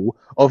Kato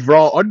of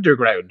Raw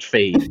Underground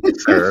fame,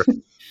 sir.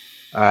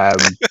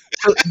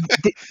 So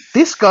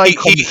this guy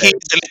he's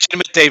the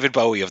legitimate David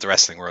Bowie of the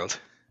wrestling world.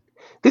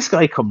 This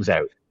guy comes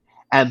out,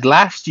 and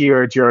last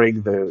year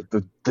during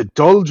the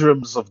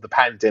doldrums of the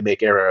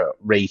pandemic era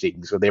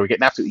ratings, when they were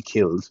getting absolutely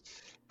killed,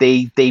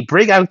 they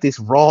bring out this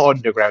Raw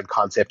Underground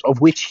concept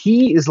of which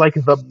he is like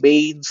the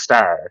main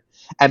star,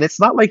 and it's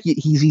not like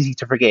he's easy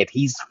to forget.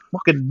 He's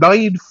fucking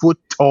 9 foot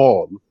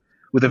tall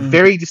with a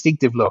very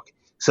distinctive look.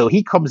 So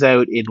he comes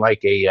out in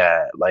like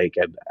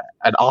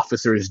an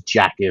officer's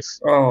jacket.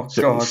 Oh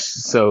god!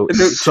 So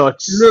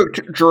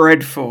looked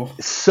dreadful.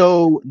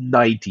 So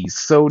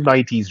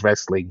 90s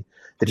wrestling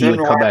that he would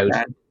come out,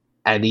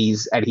 and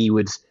he's going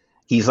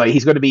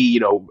to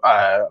be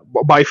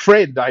my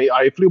friend.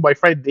 I flew my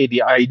friend in.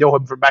 I know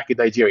him from back in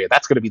Nigeria.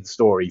 That's going to be the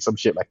story, some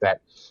shit like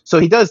that. So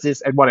he does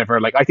this and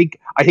whatever. Like I think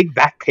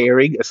that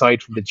pairing,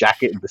 aside from the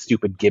jacket and the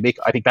stupid gimmick,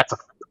 I think that's a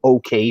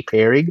okay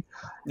pairing.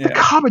 Yeah. The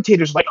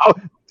commentators are like, oh,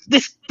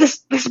 this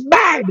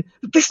man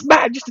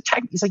just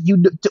attacked me. He's like,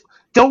 you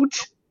don't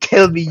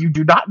tell me you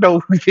do not know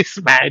who this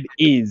man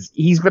is.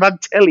 He's been on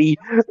telly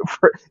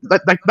for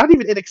like not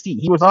even NXT.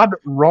 He was on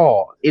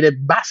Raw in a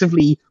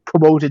massively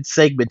promoted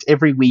segment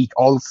every week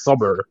all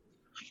summer,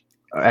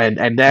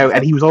 and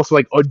he was also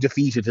like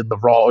undefeated in the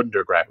Raw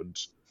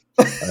Underground.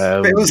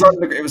 It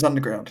was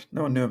underground.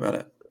 No one knew about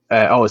it.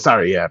 Oh,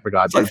 sorry, yeah, I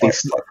forgot.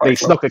 They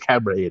snuck a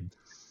camera in.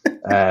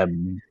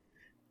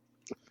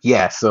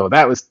 Yeah, so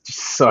that was just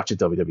such a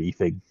WWE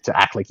thing to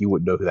act like you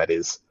wouldn't know who that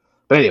is.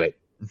 But anyway,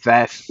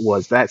 that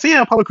was that. So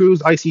yeah, Apollo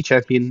Crews, IC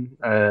champion.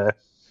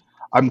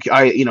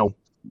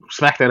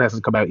 SmackDown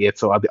hasn't come out yet,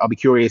 so I'll be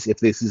curious if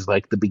this is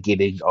like the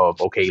beginning of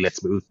okay,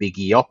 let's move Big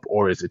E up,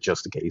 or is it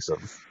just a case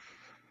of?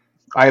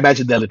 I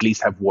imagine they'll at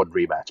least have one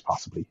rematch,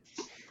 possibly.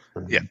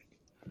 Yeah.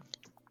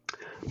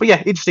 But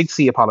yeah, interesting to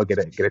see Apollo get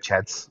a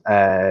chance.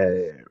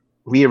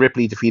 Rhea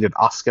Ripley defeated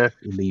Asuka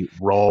in the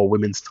Raw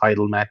Women's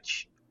Title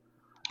match.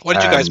 What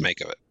did you guys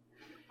make of it?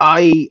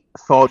 I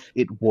thought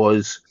it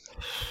was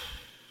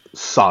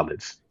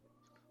solid,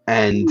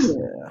 and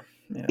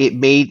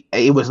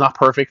it was not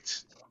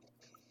perfect,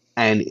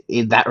 and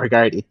in that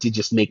regard, it did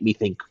just make me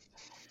think,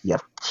 yeah,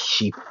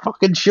 she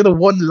fucking should have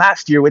won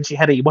last year when she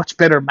had a much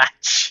better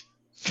match.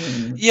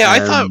 Yeah,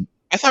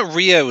 I thought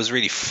Rhea was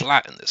really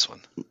flat in this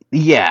one.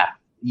 Yeah.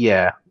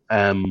 The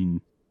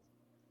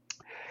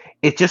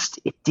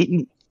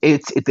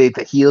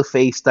heel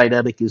face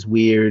dynamic is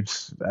weird.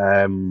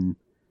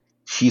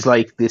 She's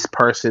like this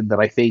person that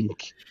I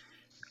think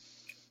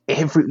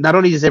not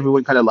only does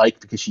everyone kind of like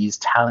because she's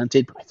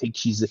talented, but I think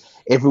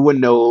everyone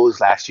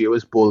knows last year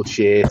was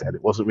bullshit and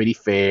it wasn't really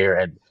fair.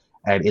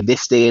 And in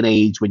this day and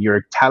age, when you're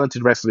a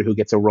talented wrestler who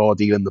gets a Raw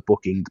deal in the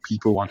booking,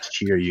 people want to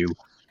cheer you.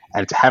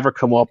 And to have her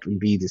come up and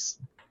be this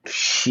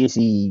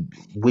shitty,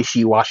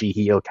 wishy-washy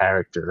heel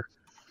character,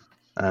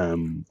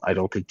 I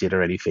don't think did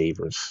her any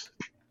favors.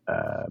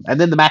 And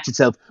then the match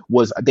itself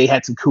they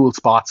had some cool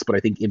spots, but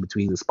I think in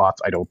between the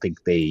spots, I don't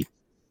think they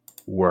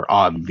were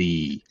on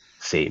the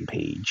same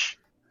page.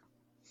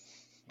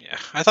 Yeah,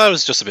 I thought it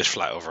was just a bit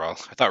flat overall.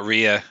 I thought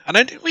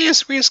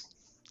Rhea's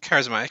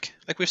charismatic,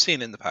 like we've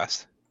seen in the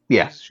past.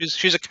 Yeah,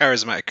 she's a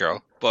charismatic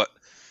girl, but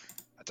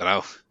I don't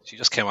know. She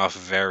just came off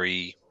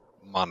very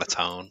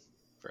monotone,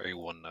 very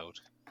one note,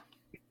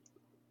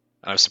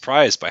 and I was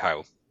surprised by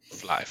how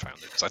flat I found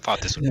it because I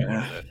thought this would be one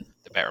of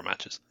the better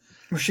matches.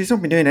 Well, she's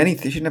not been doing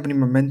anything. She didn't have any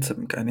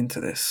momentum going into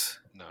this.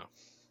 No,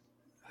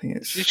 I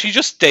think she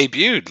just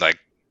debuted like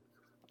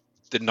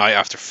the night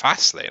after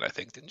Fastlane, I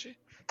think, didn't she?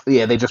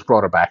 Yeah, they just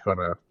brought her back on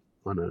a.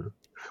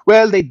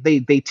 Well, they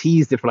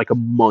teased it for like a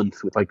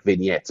month with like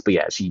vignettes, but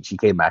yeah, she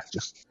came back.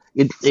 Just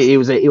it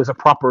was a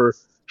proper.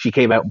 She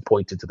came out and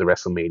pointed to the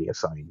WrestleMania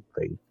sign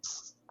thing.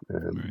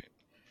 Right.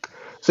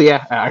 So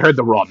yeah, I heard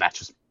the Raw match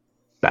was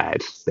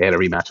bad. They had a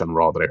rematch on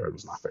Raw that I heard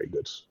was not very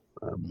good.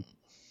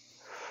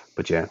 But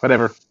But yeah,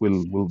 whatever.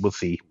 We'll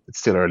see. It's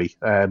still early.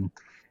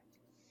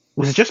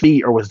 Was it just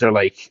me, or was there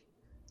like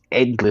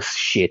endless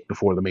shit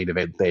before the main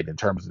event then in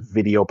terms of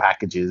video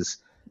packages?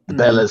 The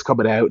Bellas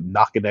coming out and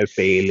knocking out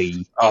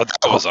Bailey. Oh,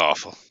 that was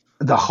awful.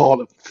 The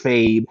Hall of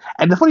Fame.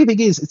 And the funny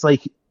thing is, it's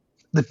like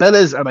the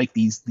Bellas are like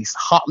these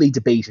hotly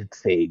debated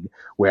thing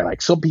where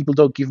like some people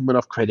don't give them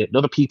enough credit and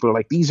other people are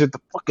like, these are the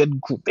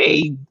fucking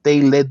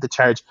they led the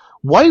charge.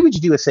 Why would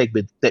you do a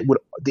segment that would,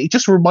 it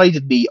just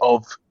reminded me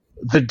of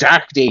the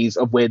dark days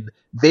of when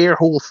their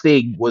whole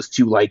thing was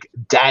to like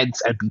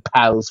dance and be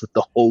pals with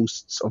the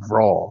hosts of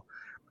Raw,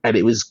 and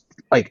it was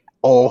like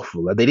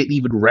awful, and they didn't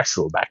even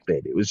wrestle back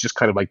then. It was just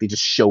kind of like they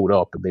just showed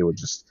up and they were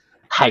just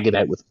hanging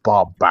out with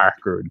Bob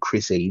Barker and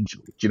Chris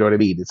Angel. Do you know what I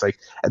mean? It's like,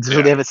 and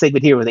so they have a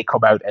segment here where they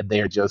come out and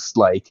they're just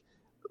like,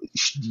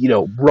 you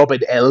know, rubbing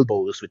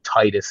elbows with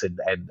Titus and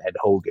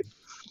Hogan.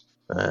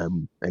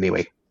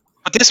 Anyway,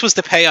 but this was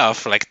the payoff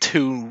for like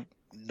 2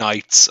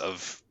 nights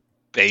of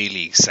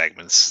Bailey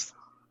segments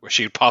where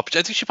she would pop.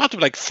 I think she popped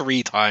up like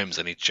 3 times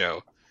in each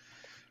show,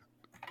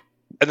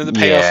 and then the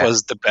payoff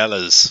was the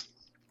Bellas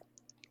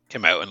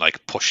came out and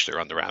like pushed her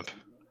on the ramp.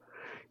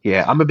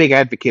 Yeah, I'm a big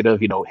advocate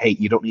of, you know, hey,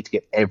 you don't need to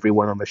get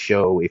everyone on the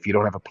show. If you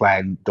don't have a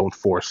plan, don't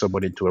force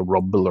someone into a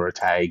rumble or a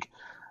tag.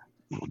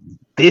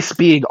 This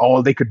being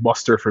all they could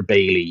muster for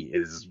Bailey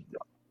is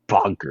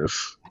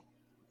bonkers.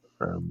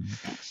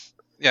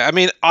 Yeah, I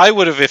mean, I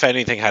would have, if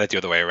anything, had it the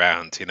other way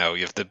around. You know,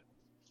 you have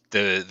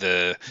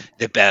the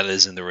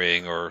Bellas in the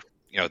ring, or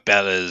you know,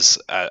 Bellas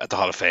at the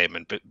Hall of Fame,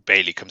 and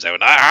Bailey comes out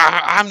and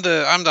I'm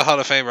the Hall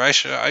of Famer.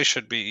 I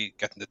should be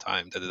getting the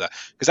time.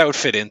 Because that would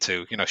fit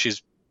into, you know,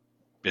 she's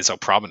been so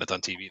prominent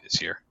on TV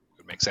this year. It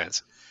would make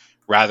sense,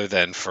 rather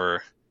than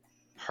for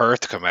her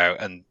to come out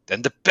and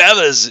then the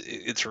Bellas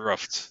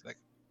interrupt. Like,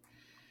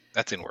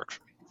 that didn't work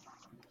for me.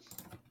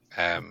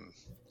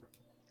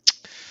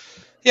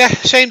 Yeah,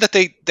 shame that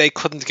they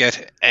couldn't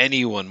get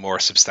anyone more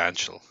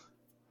substantial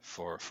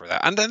for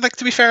that. And then, like,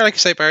 to be fair, like you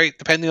say, Barry,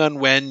 depending on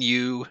when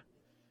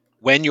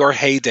your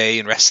heyday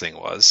in wrestling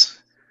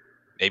was,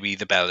 maybe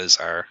the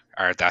Bellas are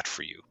that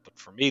for you. But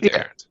for me, they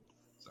aren't.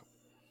 So.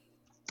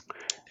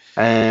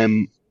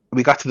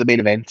 We got to the main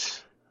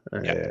event.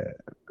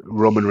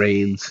 Roman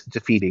Reigns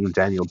defeating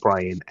Daniel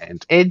Bryan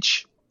and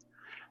Edge.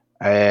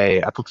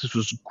 I thought this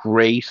was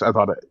great. I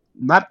thought it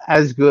not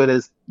as good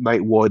as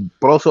night 1,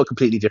 but also a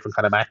completely different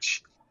kind of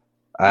match.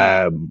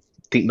 I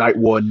think night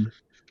 1,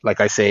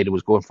 like I said, it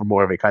was going for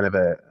more of a kind of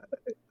a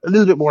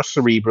little bit more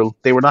cerebral.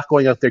 They were not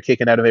going out there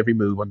kicking out of every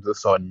move under the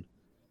sun.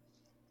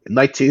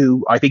 Night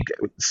 2, I think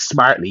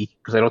smartly,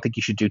 because I don't think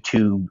you should do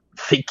 2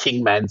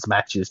 thinking man's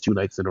matches 2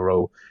 nights in a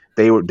row.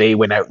 They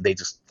went out and they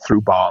just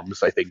threw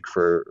bombs, I think,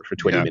 for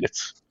 20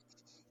 minutes.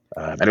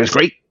 And it was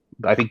great.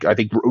 I think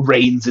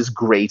Reigns is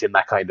great in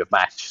that kind of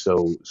match.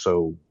 So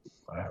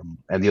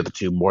and the other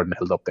 2 more than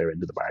held up their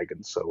end of the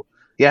bargain. So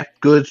yeah,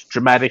 good,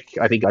 dramatic.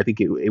 I think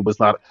it was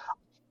not.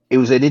 It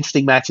was an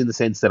interesting match in the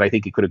sense that I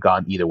think it could have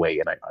gone either way,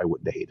 and I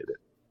wouldn't have hated it.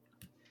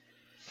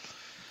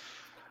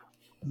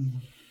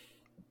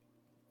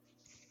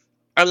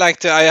 I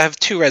liked it. I have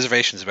 2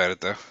 reservations about it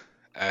though.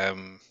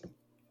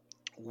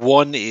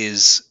 One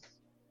is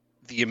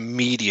the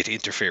immediate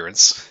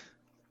interference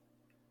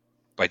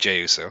by Jey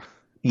Uso.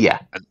 Yeah.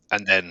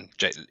 And then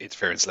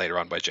interference later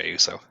on by Jey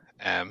Uso.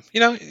 You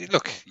know,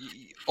 look,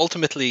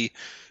 ultimately,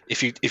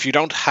 if you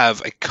don't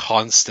have a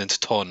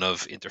constant ton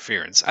of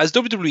interference, as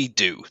WWE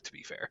do, to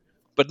be fair,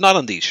 but not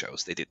on these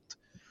shows, they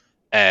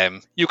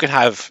didn't. You can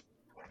have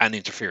an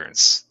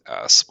interference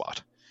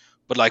spot,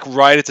 but like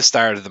right at the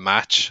start of the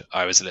match,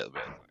 I was a little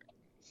bit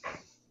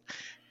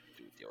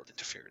the old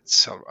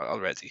interference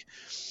already.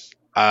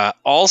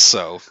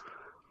 Also,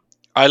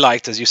 I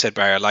liked, as you said,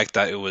 Barry, I liked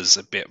that it was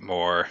a bit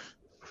more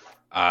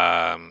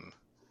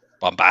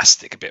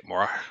bombastic, a bit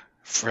more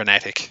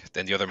frenetic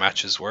than the other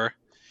matches were.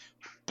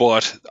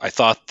 But I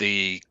thought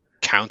the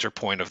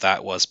counterpoint of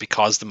that was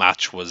because the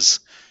match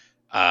was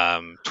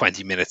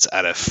 20 minutes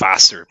at a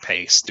faster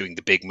pace, doing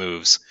the big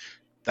moves,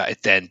 that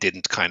it then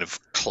didn't kind of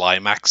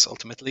climax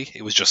ultimately.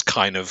 It was just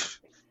kind of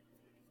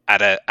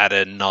at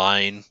a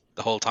 9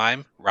 the whole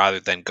time, rather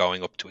than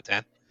going up to a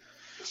 10.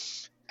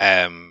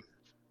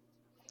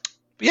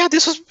 But yeah,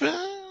 this was.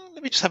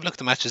 Let me just have a look at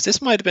the matches.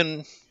 This might have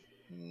been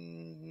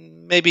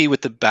maybe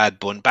with the Bad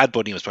Bunny. Bad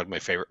Bunny was probably my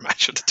favorite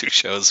match of the 2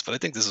 shows, but I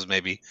think this was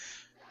maybe.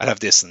 I'd have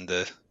this and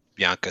the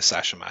Bianca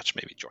Sasha match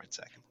maybe joint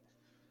second.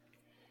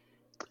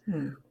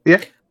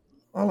 Yeah,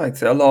 I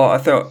liked it a lot. I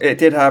thought it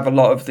did have a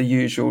lot of the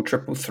usual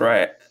triple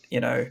threat. You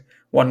know,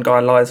 one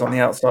guy lies on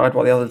the outside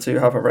while the other 2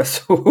 have a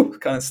wrestle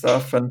kind of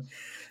stuff.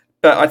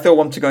 But I thought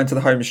once to go into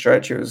the home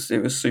stretch, it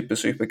was super,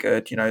 super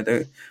good. You know,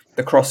 the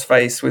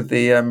crossface with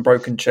the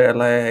broken chair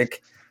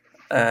leg,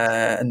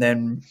 and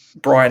then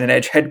Bryan and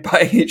Edge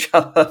headbutting each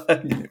other,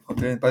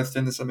 both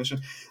doing the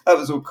submission. That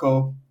was all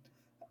cool.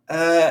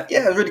 Yeah,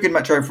 it was a really good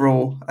match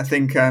overall. I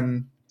think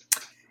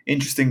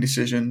interesting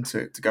decision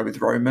to go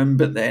with Roman,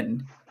 but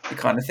then you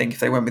kind of think if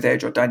they went with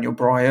Edge or Daniel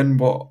Bryan,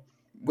 where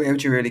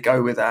would you really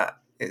go with that?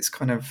 It's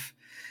kind of,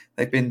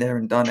 they've been there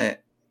and done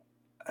it.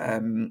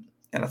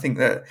 And I think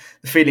that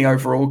the feeling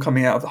overall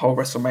coming out of the whole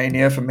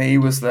WrestleMania for me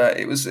was that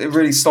it was a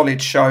really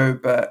solid show,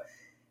 but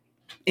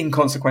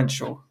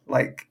inconsequential.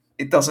 Like,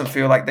 it doesn't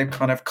feel like they've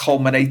kind of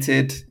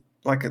culminated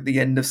like at the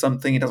end of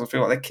something. It doesn't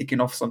feel like they're kicking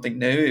off something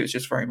new. It was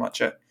just very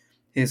much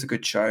here's a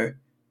good show.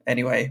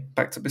 Anyway,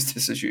 back to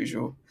business as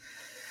usual.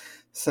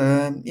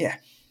 So yeah,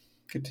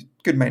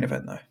 good main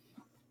event though.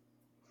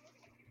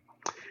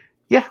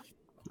 Yeah.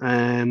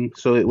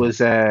 So it was,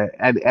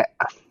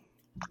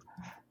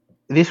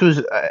 this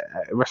was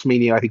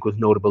WrestleMania. I think was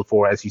notable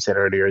for, as you said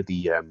earlier,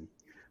 the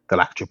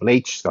lack of Triple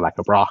H, the lack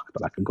of Brock,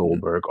 the lack of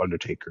Goldberg,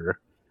 Undertaker,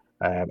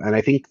 and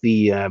I think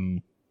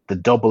the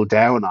double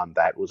down on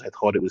that was I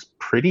thought it was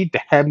pretty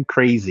damn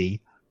crazy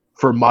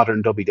for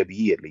modern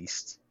WWE at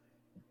least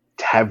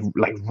to have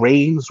like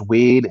Reigns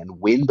win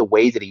the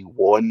way that he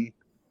won,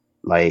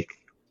 like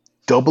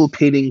double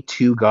pinning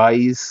two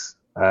guys,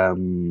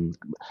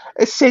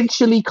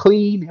 essentially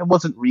clean. It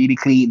wasn't really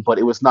clean, but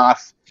it was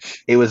not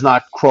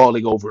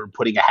crawling over and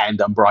putting a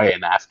hand on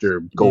Bryan after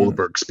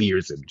Goldberg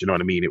spears him. Do you know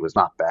what I mean? It was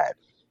not bad.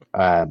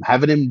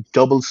 Having him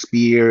double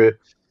spear,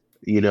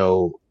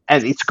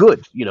 and it's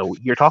good.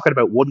 You're talking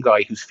about one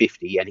guy who's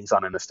 50 and he's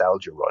on a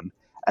nostalgia run,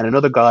 and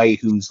another guy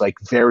who's like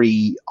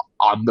very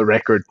on the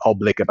record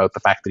public about the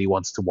fact that he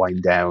wants to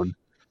wind down,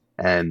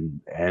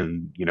 and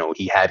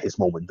he had his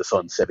moment in the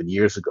sun 7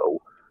 years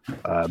ago.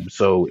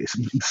 So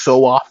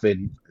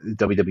often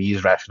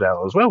WWE's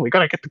rationale is, well, we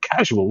gotta get the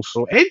casuals,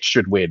 so Edge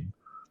should win,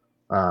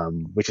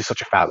 which is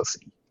such a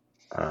fallacy.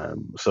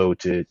 So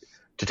to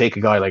take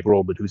a guy like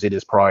Roman, who's in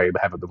his prime,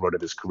 having the run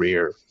of his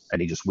career,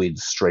 and he just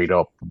wins straight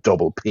up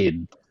double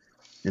pin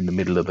in the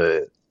middle of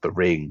the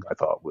ring, I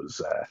thought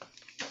was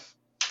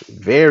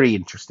very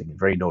interesting and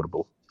very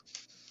notable.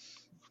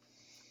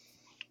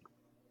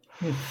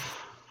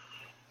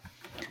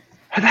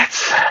 And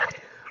that's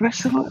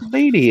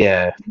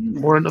WrestleMania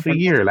for another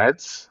year,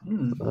 lads.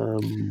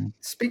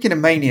 Speaking of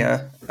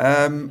Mania,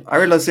 I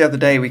realised the other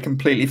day we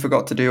completely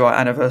forgot to do our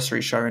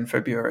anniversary show in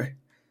February.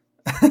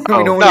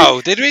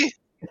 Did we?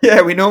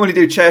 Yeah, we normally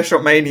do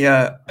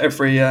ChairShotMania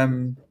every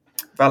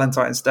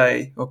Valentine's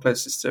Day or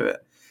closest to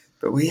it,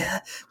 but we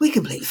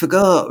completely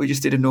forgot. We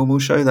just did a normal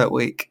show that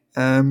week.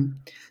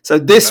 So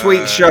this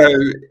week's show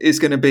is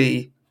going to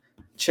be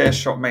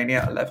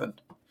ChairShotMania 11.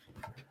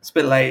 It's a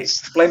bit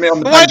late. Blame it on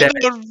the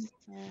pandemic. Why did you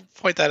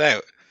point that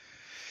out?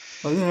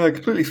 Oh, yeah, I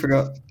completely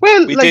forgot.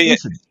 Well,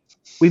 listen,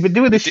 we've been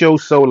doing this show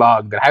so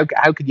long that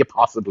how could you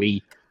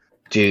possibly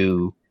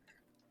do,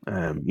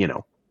 how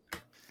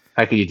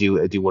can you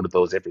do one of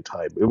those every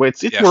time? We're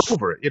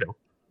over it,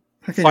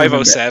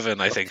 507,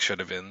 I think, should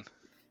have been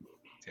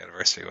the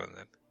anniversary one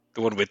then.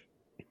 The one with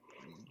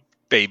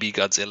Baby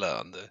Godzilla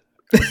on the.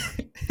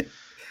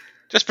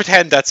 Just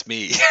pretend that's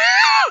me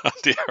on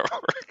the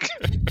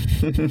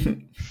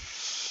artwork.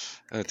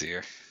 Oh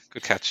dear.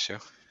 Good catch, Joe.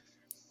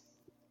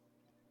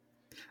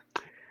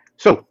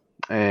 So,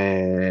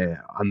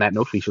 on that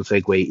note, we shall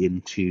segue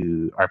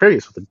into our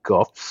various other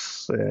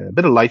guffs. A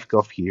bit of life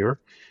guff here.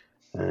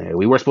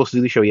 We were supposed to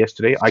do the show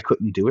yesterday. I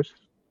couldn't do it.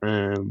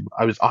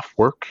 I was off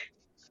work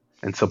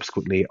and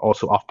subsequently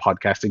also off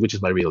podcasting, which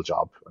is my real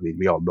job. I mean,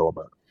 we all know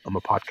I'm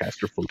a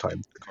podcaster full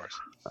time. Of course.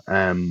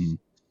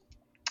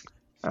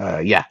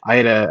 I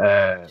had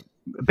a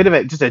bit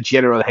of just a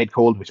general head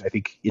cold, which I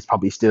think is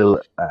probably still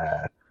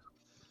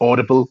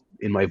audible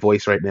in my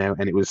voice right now,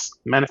 and it was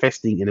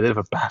manifesting in a bit of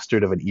a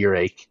bastard of an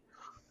earache.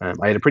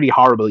 I had a pretty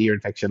horrible ear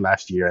infection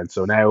last year, and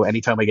so now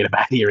anytime I get a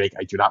bad earache,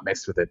 I do not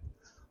mess with it.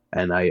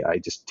 And I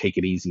just take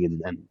it easy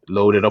and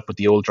load it up with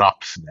the old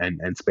drops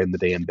and spend the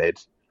day in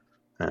bed.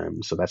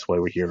 So that's why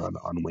we're here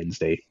on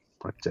Wednesday,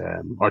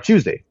 or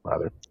Tuesday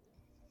rather.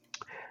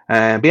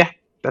 But yeah,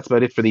 that's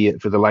about it for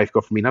the life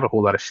go for me. Not a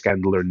whole lot of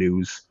scandal or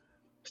news.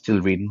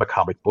 Still reading my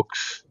comic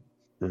books.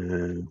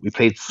 We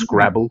played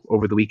Scrabble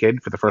over the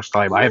weekend for the first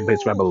time. I haven't played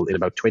Scrabble in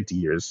about 20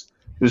 years.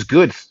 It was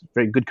good,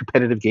 very good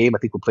competitive game. I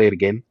think we'll play it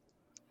again.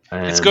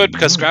 It's good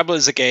because Scrabble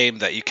is a game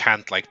that you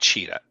can't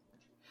cheat at.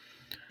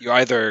 You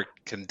either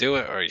can do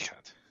it or you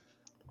can't.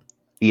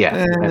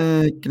 Yeah.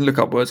 You can look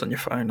up words on your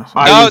phone. No,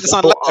 it's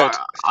not allowed.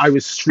 I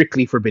was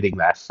strictly forbidding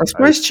that. That's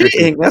why it's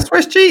cheating.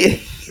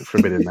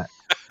 Forbidding that.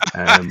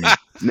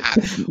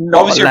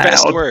 What was your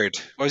best word?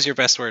 What was your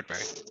best word,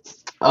 Barry?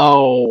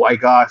 Oh, I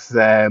got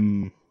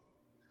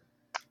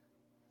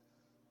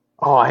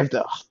I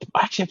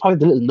probably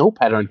the little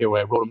notepad on here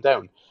where I wrote them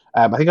down.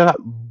 I think I got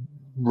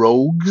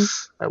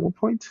rogues at one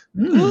point.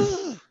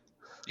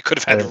 You could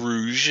have had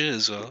rouge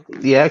as well.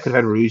 Yeah, I could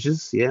have had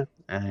rouges. Yeah,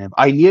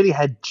 I nearly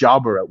had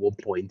jobber at one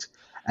point,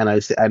 and I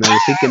was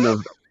thinking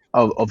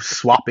of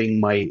swapping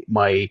my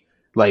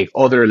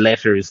other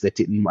letters that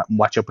didn't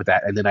match up with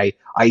that, and then I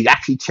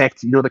actually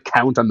checked, the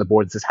count on the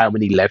board that says how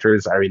many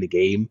letters are in a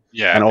game,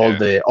 and all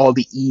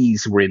the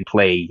E's were in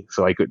play,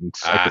 so I couldn't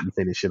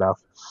finish it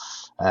off.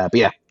 But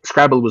yeah,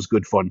 Scrabble was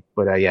good fun.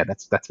 But yeah,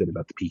 that's been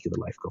about the peak of the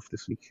life guff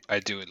this week. I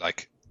do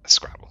like a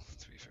Scrabble,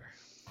 to be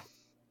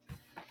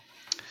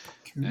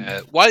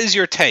fair. What is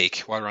your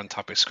take, while we're on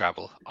topic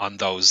Scrabble, on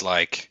those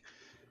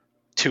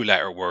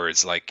 2-letter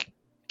words like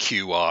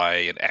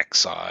QI and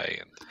XI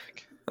and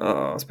like.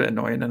 Oh, it's a bit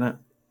annoying, isn't it?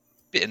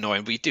 Bit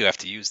annoying, but you do have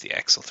to use the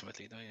X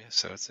ultimately, don't you?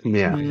 So it's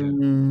Yeah.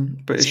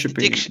 But it See, should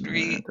the be.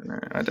 dictionary.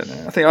 I don't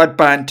know. I think I'd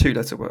ban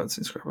 2-letter words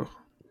in Scrabble.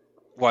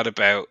 What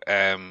about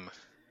Anne?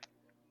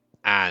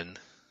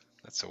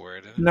 That's a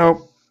word, isn't it?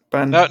 No,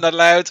 ban. No, not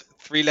allowed.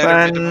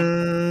 3-letter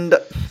minimum.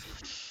 Banned.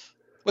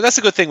 Well, that's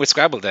a good thing with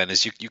Scrabble then,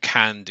 is you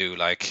can do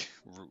like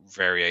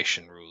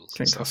variation rules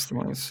Can and stuff.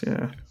 customize,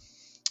 yeah.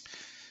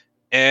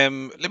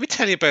 Let me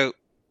tell you about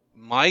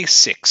my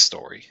sick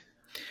story.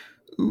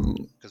 Ooh.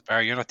 Because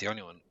Barry, you're not the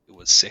only one who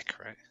was sick,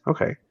 right?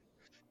 Okay.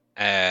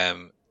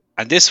 And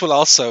this will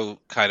also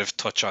kind of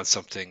touch on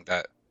something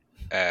that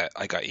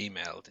I got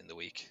emailed in the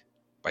week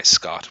by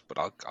Scott, but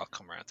I'll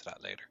come around to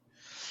that later.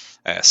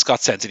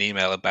 Scott sent an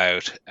email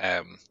about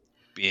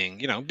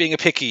being a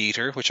picky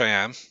eater, which I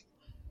am.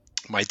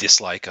 My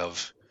dislike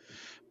of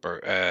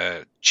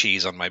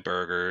cheese on my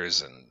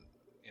burgers and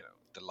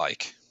the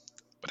like.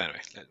 But anyway,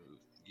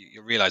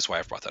 you realize why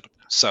I've brought that up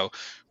now. So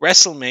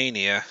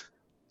WrestleMania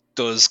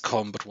does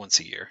come but once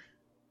a year,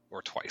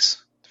 or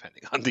twice,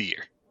 depending on the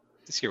year.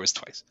 This year was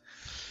twice.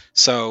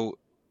 So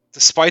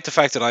despite the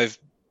fact that I've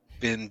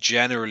been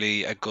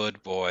generally a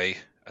good boy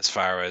as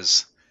far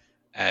as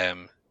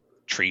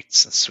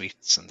treats and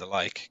sweets and the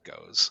like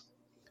goes,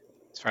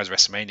 as far as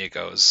WrestleMania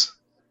goes,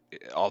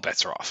 all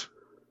bets are off.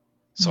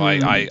 So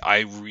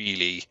I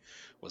really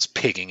was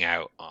pigging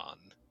out on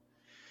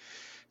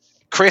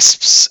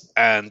crisps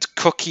and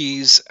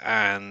cookies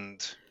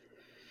and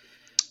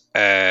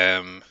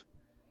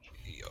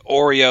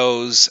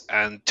Oreos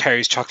and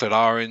Terry's chocolate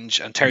orange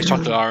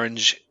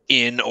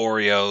in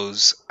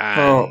Oreos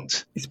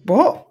and it's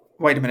what?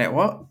 Wait a minute,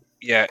 what?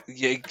 Yeah,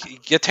 you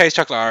get Terry's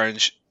chocolate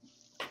orange,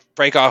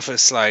 break off a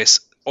slice,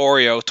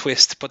 Oreo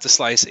twist, put the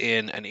slice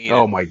in and eat it.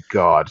 Oh my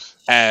god.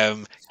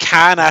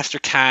 Can after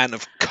can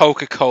of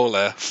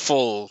Coca-Cola,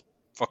 full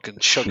fucking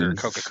sugar Jeez.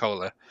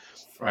 Coca-Cola,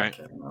 right?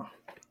 Okay, no.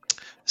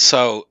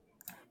 So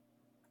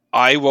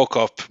I woke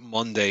up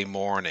Monday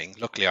morning.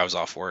 Luckily, I was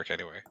off work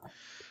anyway.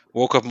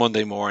 Woke up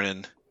Monday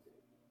morning,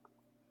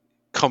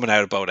 coming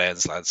out of both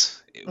ends,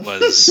 lads. It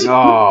was.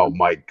 Oh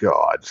my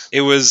god.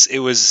 It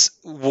was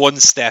one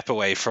step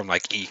away from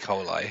like E.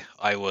 coli.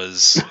 I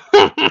was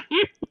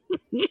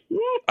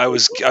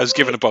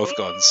giving it both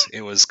guns.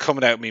 It was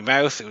coming out my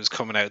mouth. It was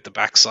coming out the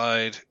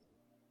backside.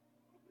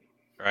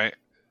 Right.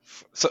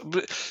 So,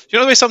 but, you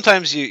know the way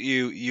sometimes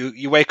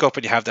you wake up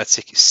and you have that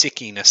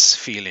sickiness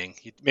feeling.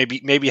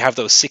 Maybe you have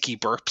those sicky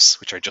burps,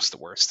 which are just the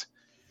worst.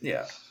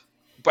 Yeah.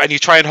 But and you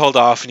try and hold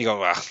off, and you go,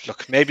 well,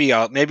 look, maybe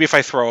if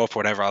I throw up or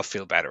whatever, I'll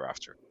feel better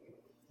after.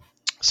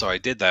 So I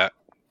did that.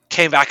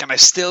 Came back and I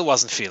still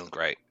wasn't feeling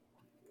great.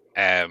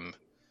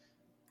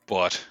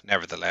 But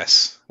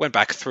nevertheless, went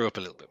back, threw up a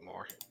little bit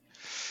more.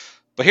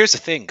 But here's the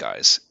thing,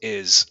 guys,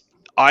 is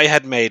I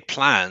had made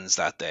plans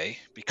that day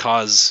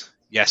because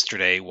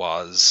yesterday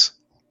was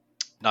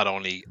not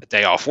only a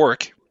day off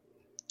work,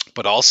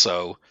 but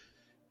also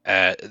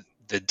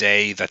the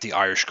day that the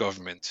Irish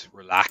government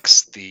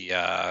relaxed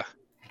the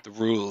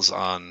rules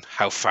on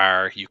how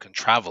far you can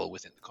travel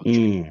within the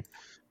country.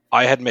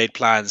 I had made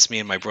plans. Me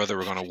and my brother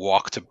were going to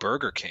walk to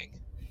Burger King,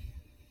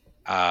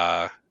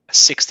 a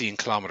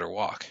 16-kilometer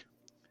walk.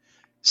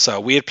 So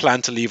we had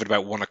planned to leave at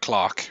about 1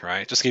 o'clock,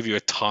 right? Just to give you a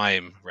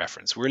time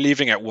reference. We're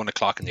leaving at 1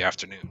 o'clock in the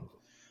afternoon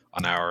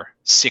on our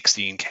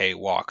 16K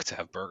walk to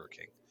have Burger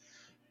King.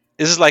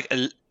 This is like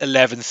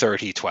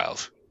 11:30,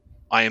 12.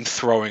 I am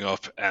throwing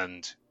up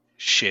and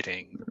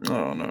shitting.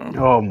 Oh no.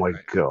 Oh my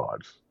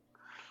god.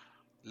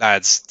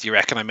 Lads, do you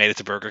reckon I made it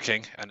to Burger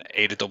King and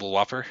ate a double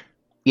Whopper?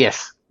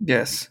 Yes.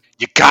 Yes.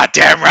 You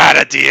goddamn right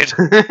I did.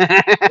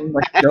 Oh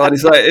my god,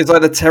 it's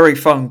like the Terry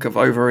Funk of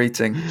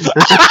overeating.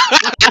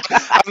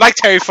 I'm like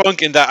Terry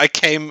Funk in that I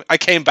came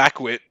back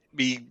with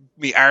me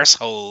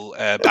arsehole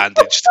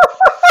bandaged.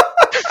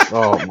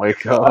 Oh my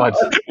god.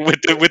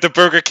 with the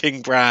Burger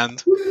King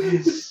brand.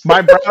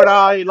 My brown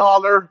eye,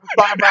 Lawler.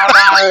 My brown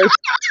eye.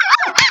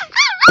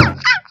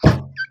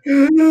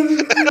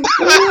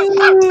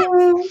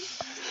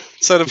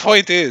 So the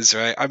point is,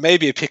 right, I may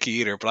be a picky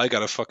eater, but I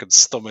got a fucking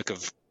stomach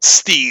of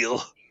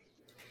steel.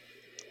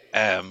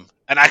 And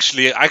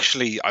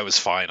actually I was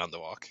fine on the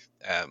walk.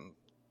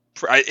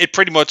 It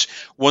pretty much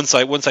once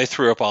I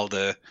threw up all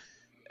the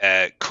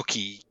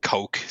cookie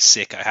Coke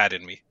sick I had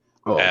in me,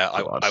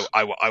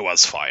 I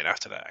was fine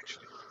after that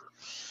actually.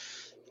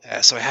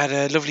 So I had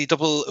a lovely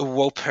double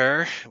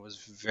Whopper. It was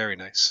very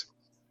nice.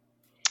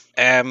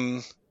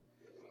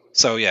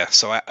 So yeah,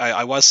 so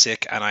I was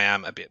sick and I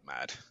am a bit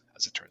mad,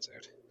 as it turns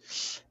out.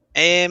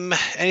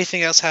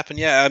 Anything else happen?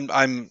 Yeah,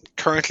 I'm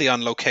currently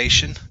on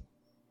location.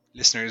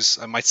 Listeners,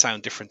 I might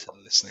sound different to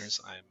the listeners.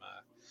 I'm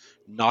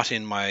not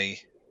in my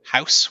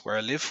house where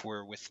I live.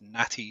 We're with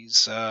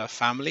Natty's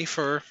family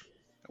for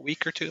a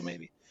week or two,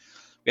 maybe.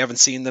 We haven't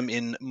seen them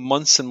in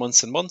months and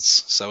months and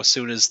months. So as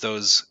soon as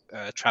those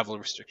travel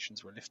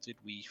restrictions were lifted,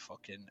 we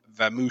fucking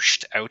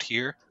vamooshed out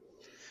here.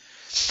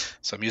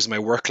 So I'm using my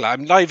work laptop.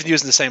 I'm not even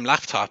using the same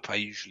laptop I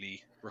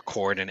usually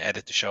record and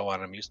edit the show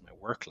on. I'm using my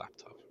work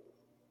laptop.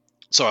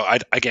 So I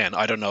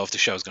don't know if the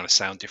show's going to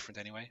sound different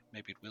anyway.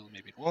 Maybe it will,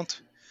 maybe it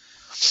won't.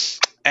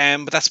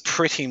 But that's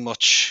pretty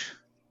much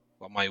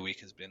what my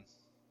week has been: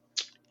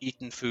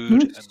 eating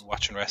food and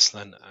watching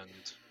wrestling,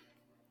 and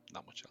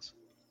not much else.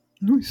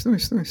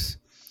 Nice.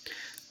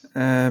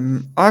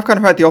 I've kind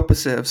of had the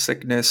opposite of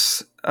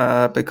sickness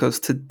because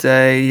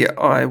today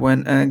I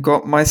went and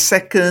got my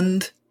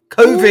second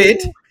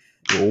COVID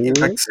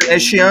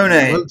vaccination.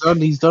 Well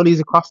done. He's done. He's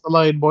across the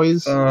line,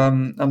 boys.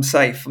 I'm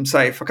safe.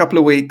 A couple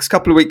of weeks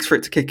for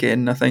it to kick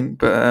in, I think.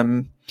 But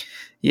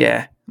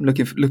yeah, I'm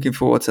looking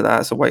forward to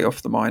that. It's a weight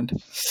off the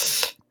mind.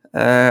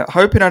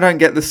 Hoping I don't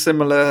get the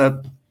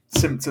similar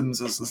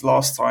symptoms as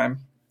last time.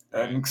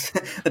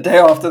 The day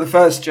after the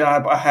first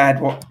jab, I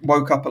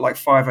woke up at like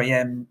 5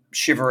 a.m.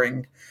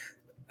 shivering,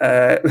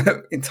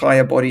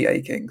 entire body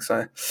aching.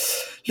 So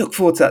look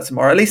forward to that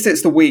tomorrow. At least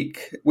it's the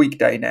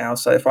weekday now.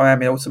 So if I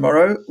am ill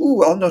tomorrow,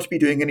 I'll not be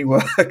doing any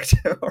work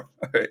tomorrow.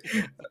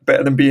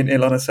 Better than being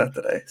ill on a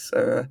Saturday.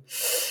 So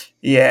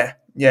yeah,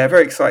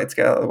 very excited to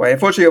get out of the way.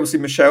 Unfortunately,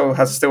 obviously Michelle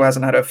still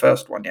hasn't had her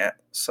first one yet,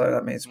 so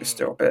that means we're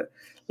still a bit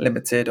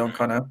limited on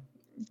kind of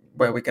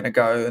where we're going to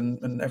go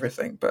and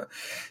everything. But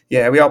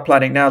yeah, we are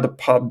planning now. The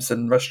pubs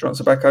and restaurants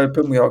are back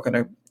open. We are going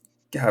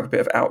to have a bit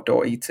of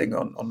outdoor eating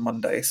on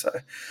Monday. So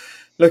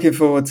looking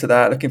forward to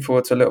that. Looking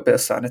forward to a little bit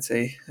of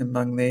sanity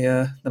among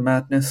the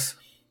madness.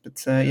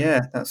 But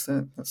yeah, that's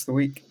the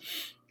week.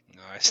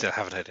 No, I still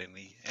haven't had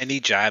any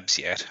jabs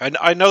yet.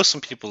 I know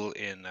some people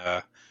in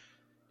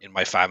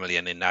my family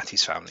and in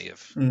Natty's family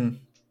have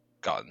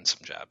gotten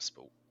some jabs,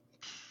 but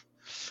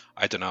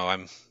I don't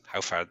know. How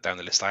far down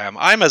the list I am.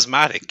 I'm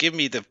asthmatic. Give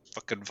me the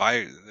fucking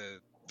the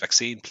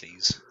vaccine,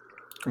 please.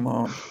 Come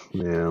on.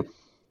 Yeah.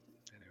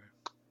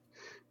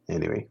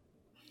 Anyway.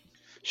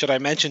 Should I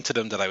mention to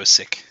them that I was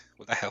sick?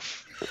 Will that help?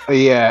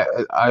 Yeah,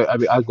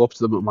 I'll go up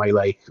to them with my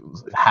like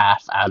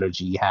half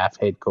allergy, half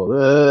head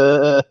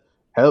cold.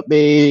 Help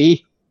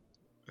me.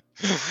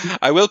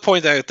 I will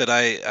point out that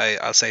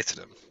I'll say to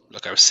them,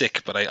 look, I was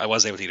sick, but I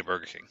was able to eat a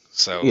Burger King.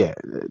 So yeah.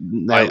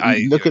 Now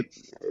look,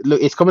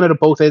 it's coming out of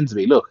both ends of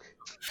me. Look.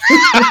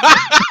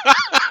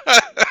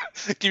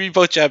 Give me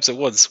both jabs at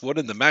once. One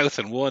in the mouth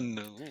and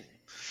one.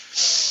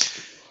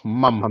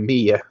 Mamma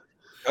mia.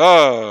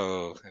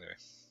 Oh.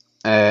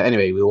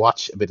 Anyway, we'll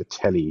watch a bit of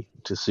telly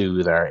to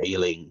soothe our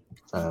ailing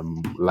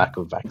lack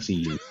of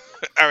vaccine.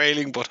 Our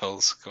ailing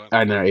buttholes. Go on.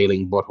 And our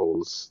ailing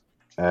buttholes.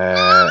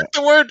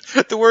 The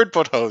word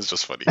butthole is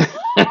just funny.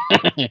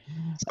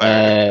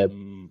 I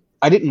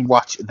didn't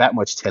watch that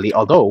much telly,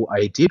 although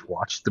I did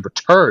watch the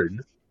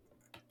return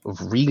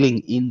of Reeling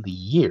in the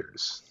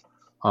Years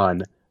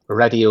on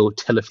Radio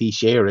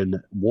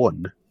Telefisheren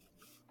 1.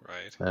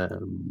 Right.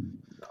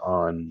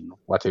 On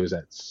what day was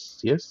that?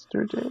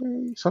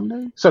 Yesterday?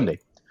 Sunday.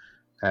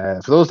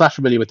 For those not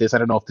familiar with this, I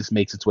don't know if this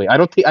makes its way. I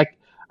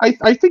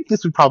think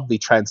this would probably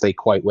translate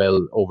quite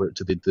well over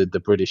to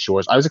the British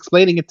shores. I was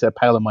explaining it to a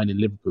pal of mine in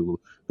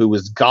Liverpool who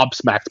was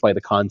gobsmacked by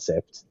the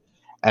concept.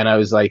 And I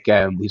was like,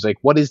 he's like,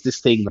 what is this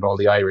thing that all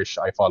the Irish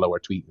I follow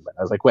are tweeting about?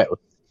 I was like, well,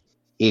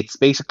 it's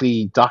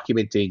basically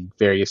documenting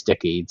various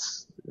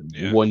decades,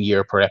 1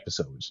 year per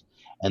episode.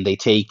 And they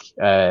take,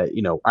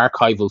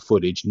 archival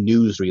footage,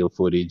 newsreel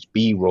footage,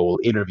 B-roll,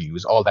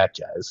 interviews, all that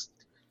jazz.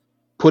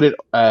 Put it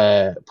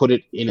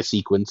in a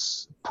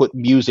sequence, put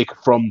music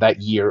from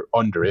that year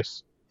under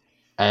it,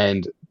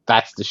 and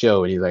that's the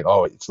show. And he's like,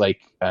 oh, it's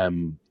like a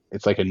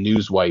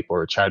Newswipe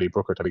or a Charlie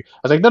Brooker type. I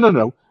was like,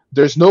 no.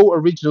 There's no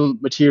original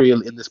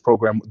material in this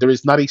program. There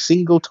is not a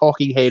single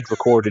talking head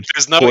recorded.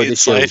 There's no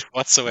insight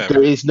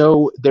whatsoever. It's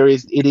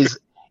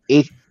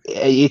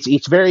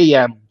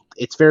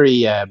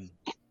very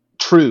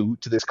true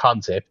to this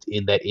concept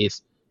in that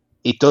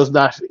it does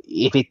not,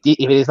 if it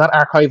is not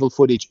archival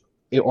footage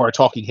or a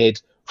talking head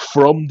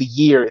from the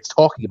year it's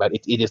talking about,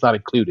 it is not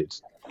included.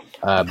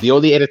 The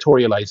only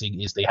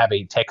editorializing is they have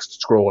a text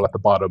scroll at the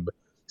bottom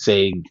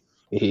saying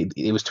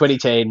it was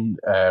 2010.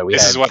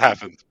 This is what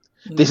happened.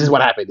 This is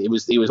what happened. It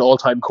was all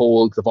time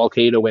cold. The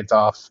volcano went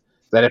off.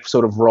 That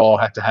episode of Raw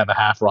had to have a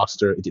half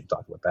roster. It didn't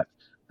talk about that.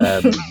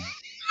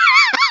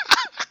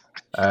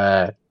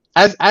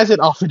 As it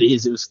often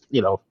is, it was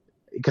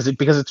because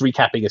it's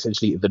recapping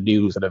essentially the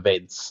news and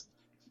events.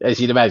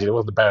 As you'd imagine, it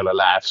wasn't a barrel of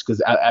laughs because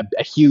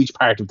a huge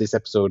part of this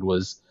episode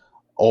was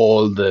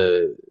all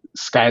the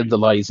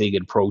scandalizing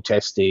and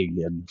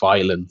protesting and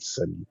violence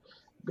and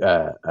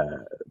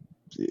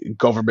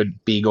government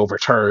being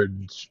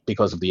overturned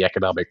because of the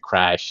economic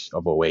crash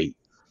of 2008.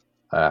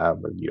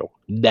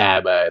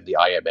 NAMA and the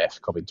IMF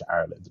coming to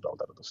Ireland and all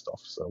that other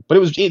stuff. So, but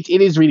it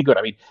is really good.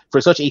 I mean, for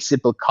such a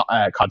simple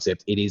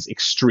concept, it is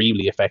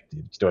extremely effective.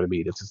 You know what I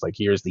mean? It's just like,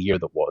 here's the year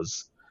that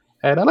was,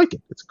 and I like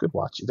it. It's a good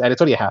watch, and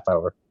it's only a half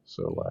hour.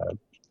 So,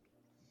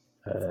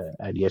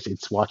 and yet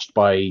it's watched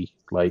by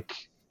like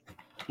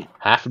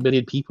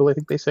 500,000 people. I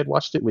think they said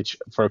watched it, which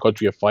for a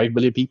country of 5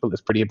 million people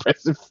is pretty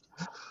impressive.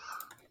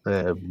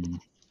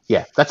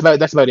 Yeah, that's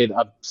about it.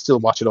 I'm still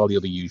watching all the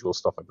other usual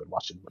stuff I've been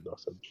watching, but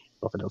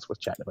nothing else worth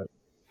chatting about.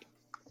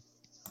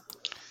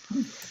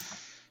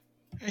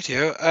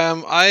 Rightio.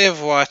 I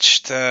have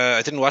watched.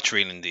 I didn't watch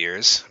Reel in the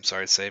Years. I'm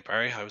sorry to say,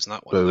 Barry. I was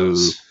not one of Boo.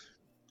 those.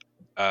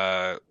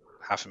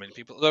 500,000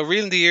 people. Though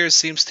Reel in the Years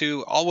seems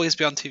to always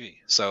be on TV.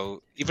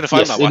 So even if I'm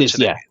Yes, not it watching is.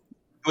 it, Yeah.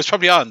 it was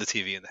probably on the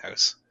TV in the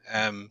house.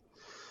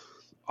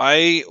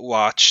 I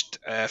watched,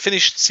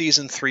 finished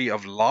season 3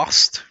 of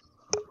Lost.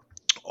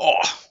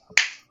 Oh,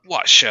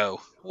 what a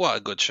show! What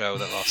a good show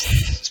that Lost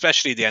is,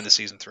 especially the end of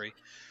season 3.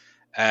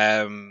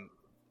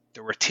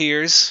 There were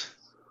tears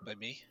by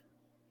me.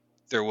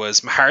 There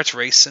was my heart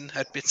racing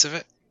at bits of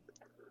it.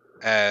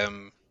 There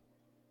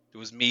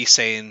was me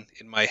saying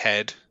in my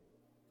head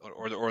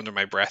or under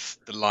my breath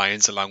the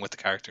lines along with the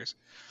characters.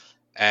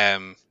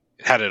 It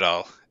had it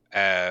all.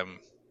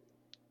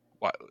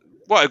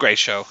 What a great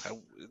show!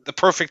 The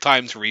perfect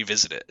time to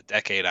revisit it a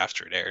decade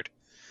after it aired.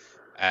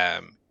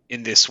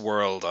 In this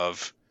world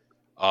of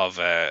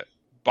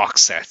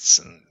box sets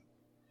and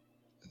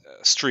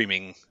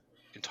streaming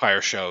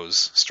entire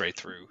shows straight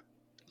through,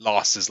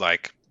 Lost is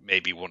like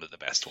maybe one of the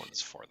best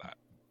ones for that.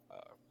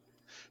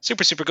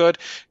 Super good,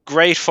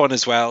 great fun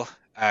as well.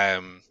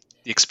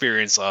 The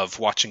experience of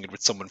watching it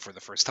with someone for the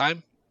first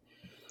time,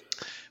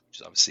 which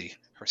is obviously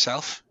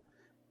herself.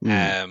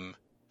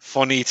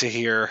 Funny to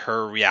hear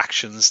her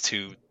reactions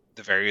to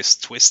the various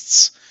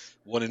twists.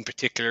 One in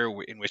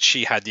particular in which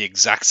she had the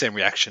exact same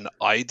reaction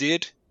I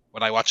did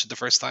when I watched it the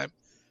first time,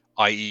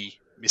 i.e.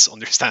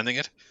 misunderstanding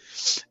it.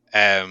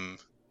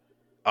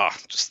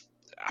 Just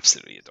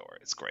absolutely adore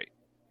it. It's great.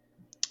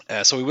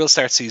 So we will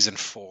start season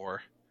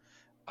 4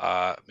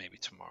 maybe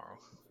tomorrow.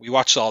 We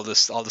watched all the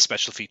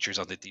special features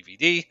on the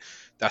DVD.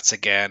 That's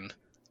again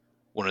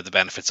one of the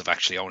benefits of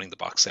actually owning the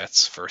box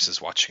sets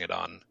versus watching it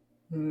on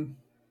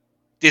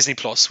Disney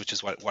Plus, which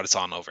is what it's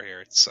on over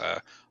here. It's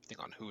I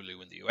think on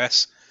Hulu in the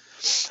US.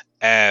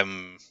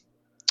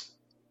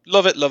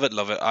 Love it.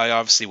 I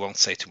obviously won't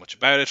say too much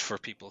about it for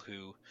people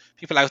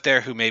out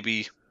there who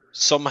maybe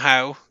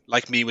somehow,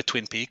 like me with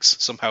Twin Peaks,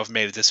 somehow have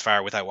made it this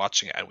far without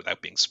watching it and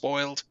without being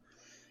spoiled.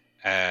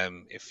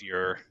 If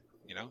you're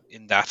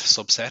in that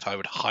subset, I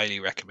would highly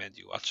recommend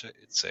you watch it.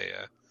 It's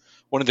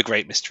one of the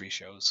great mystery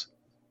shows,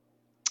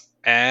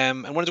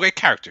 and one of the great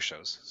character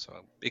shows. So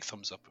big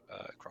thumbs up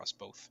across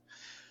both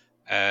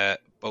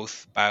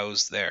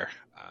bows there.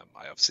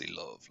 I obviously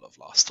love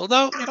Lost.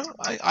 Although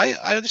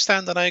I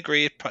understand and I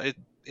agree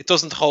it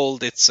doesn't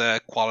hold its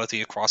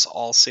quality across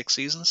all 6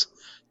 seasons.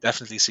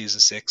 Definitely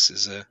season 6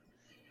 is a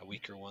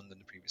weaker one than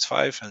the previous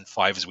 5, and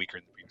 5 is weaker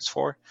than the previous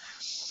 4.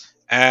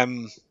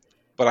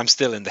 But I'm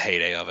still in the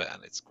heyday of it,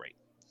 and it's great.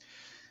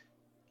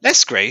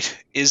 Less great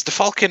is The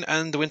Falcon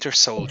and the Winter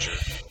Soldier.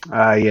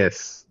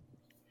 Yes.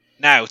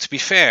 Now, to be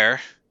fair,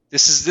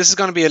 this is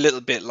going to be a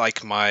little bit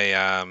like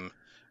my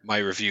my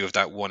review of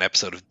that one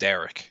episode of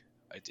Derek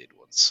I did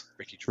once.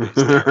 Ricky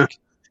Gervais' Derek.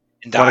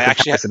 And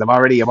I'm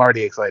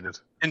already excited.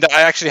 And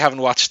I actually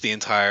haven't watched the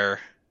entire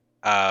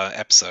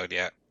episode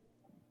yet.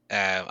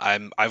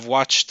 I've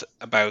watched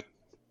about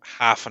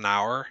half an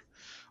hour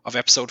of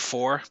episode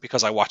 4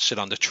 because I watched it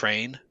on the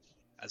train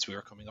as we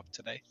were coming up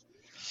today.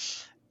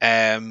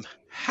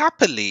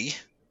 Happily,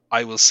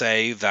 I will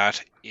say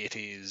that it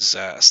is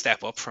a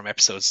step up from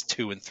episodes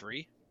 2 and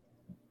 3.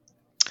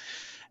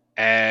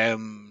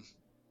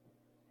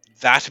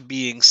 That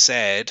being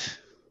said,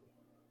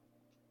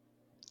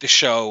 the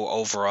show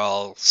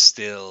overall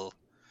still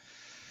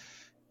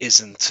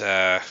isn't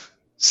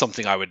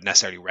something I would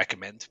necessarily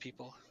recommend to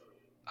people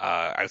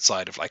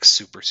outside of like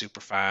super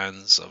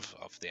fans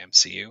of the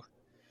MCU.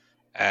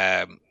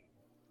 I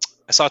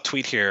saw a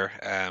tweet here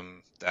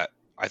that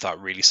I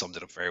thought really summed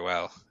it up very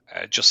well.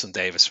 Justin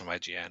Davis from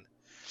IGN.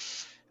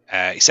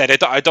 He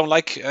said, I don't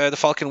like The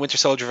Falcon Winter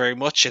Soldier very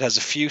much. It has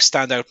a few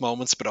standout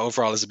moments, but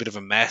overall is a bit of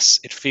a mess.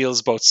 It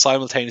feels both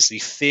simultaneously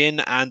thin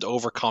and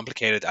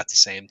overcomplicated at the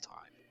same time.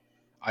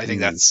 I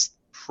think that's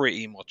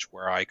pretty much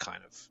where I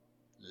kind of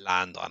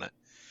land on it.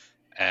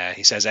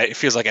 He says it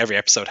feels like every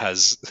episode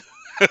has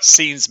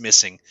scenes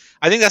missing.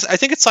 I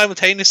think it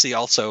simultaneously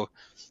also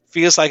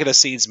feels like it has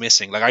scenes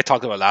missing. Like I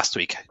talked about last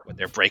week when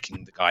they're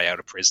breaking the guy out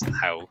of prison,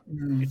 how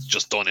it's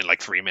just done in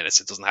like 3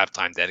 minutes. It doesn't have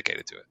time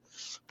dedicated to it.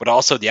 But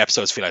also the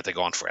episodes feel like they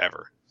go on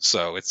forever.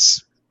 So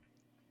it's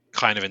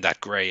kind of in that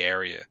gray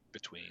area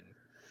between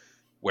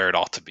where it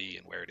ought to be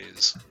and where it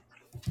is.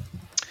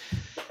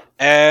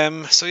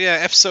 So yeah,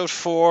 episode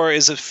 4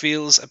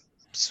 feels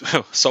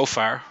so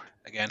far,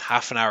 again,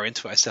 half an hour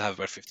into it, I still have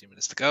about 15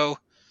 minutes to go.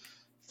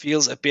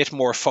 Feels a bit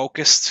more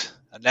focused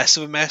and less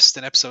of a mess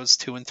than episodes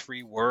 2 and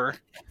 3 were.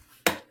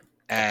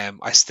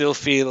 I still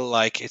feel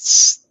like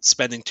it's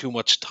spending too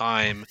much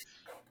time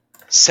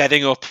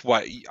setting up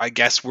what I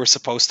guess we're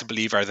supposed to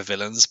believe are the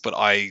villains, but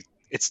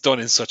it's done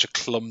in such a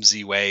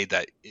clumsy way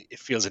that it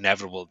feels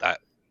inevitable that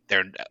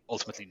they're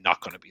ultimately not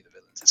going to be the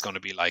villains. It's going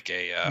to be like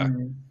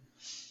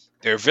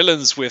they're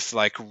villains with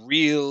like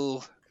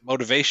real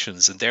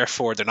motivations, and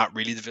therefore they're not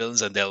really the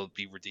villains, and they'll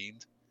be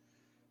redeemed.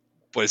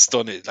 But it's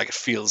done like it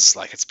feels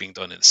like it's being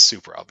done in a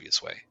super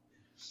obvious way.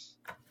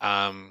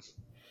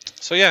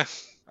 So yeah,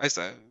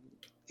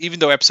 even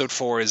though episode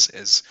 4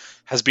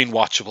 has been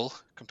watchable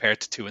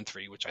compared to 2 and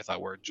 3, which I thought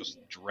were just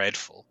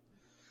dreadful.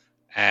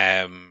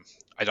 I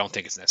don't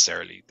think it's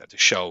necessarily that the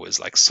show is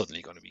like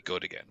suddenly going to be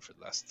good again for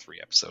the last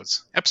 3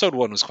 episodes. Episode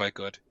 1 was quite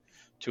good,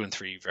 2 and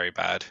 3 very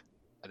bad,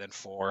 and then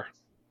 4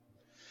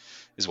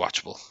 is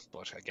watchable.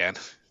 But again,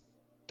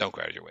 don't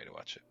go out of your way to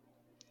watch it.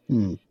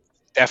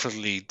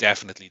 Definitely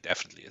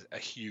a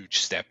huge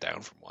step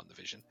down from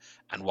WandaVision,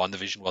 and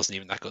WandaVision wasn't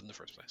even that good in the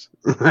first place.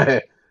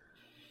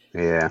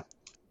 Yeah.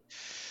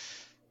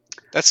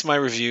 That's my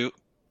review.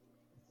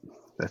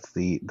 That's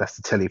the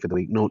telly for the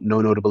week. No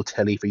notable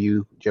telly for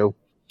you, Joe?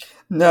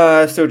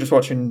 No, still just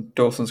watching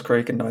Dawson's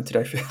Creek and 90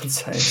 Day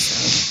Fiancé.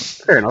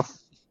 So Fair enough.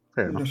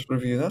 just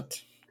review that.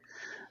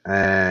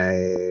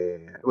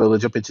 Well, we'll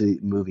jump into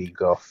movie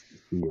guff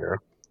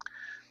here.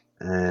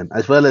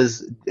 As well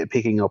as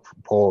picking up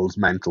Paul's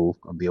mantle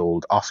of the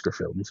old Oscar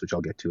films, which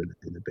I'll get to in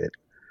a bit.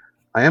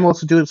 I am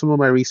also doing some of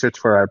my research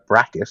for our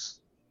bracket,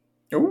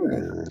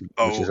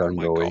 which is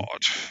ongoing. My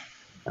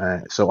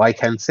God. So I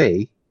can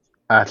say,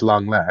 at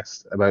long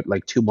last, about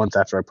like 2 months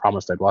after I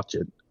promised I'd watch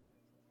it,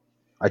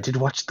 I did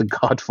watch The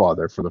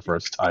Godfather for the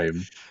first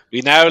time.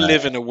 We now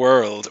live in a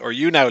world, or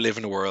you now live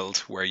in a world,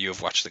 where you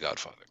have watched The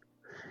Godfather.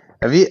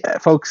 Have you,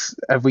 folks?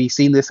 Have we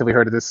seen this? Have we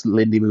heard of this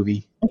Lindy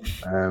movie?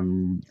 Getting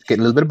a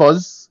little bit of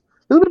buzz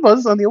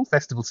on the old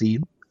festival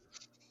scene.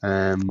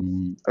 I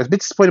was a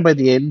bit disappointed by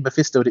the end.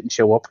 Mephisto didn't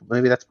show up.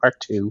 Maybe that's part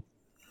 2.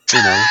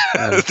 You know,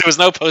 there was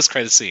no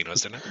post-credit scene,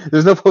 was there?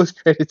 There's no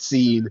post-credit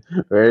scene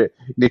where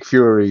Nick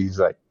Fury's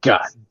like,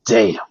 "God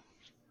damn,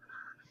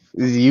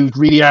 you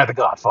really are the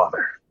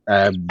Godfather."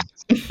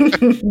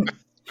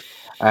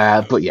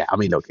 But yeah, I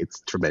mean, look, it's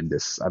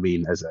tremendous. I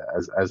mean, as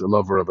a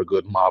lover of a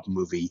good mob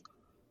movie,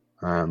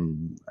 I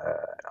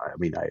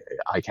mean,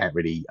 I can't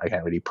really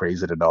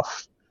praise it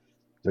enough.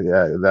 I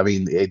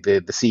mean,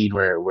 the scene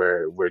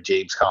where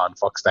James Caan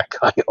fucks that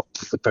guy up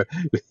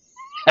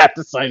at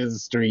the side of the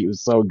street was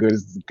so good.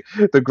 It's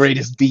the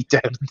greatest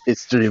beatdown in the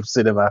history of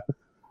cinema.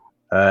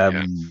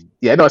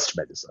 Yeah, no, it's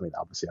tremendous. I mean,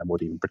 obviously, I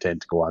won't even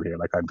pretend to go on here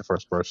like I'm the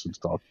first person to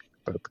talk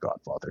about The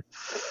Godfather.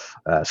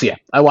 So yeah,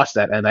 I watched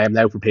that, and I am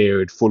now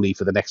prepared fully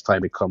for the next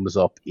time it comes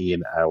up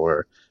in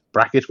our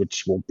bracket,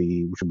 which will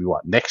be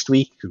what, next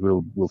week? Because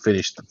we'll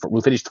finish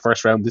the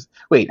first round.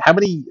 How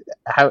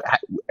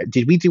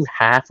did we do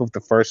half of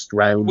the first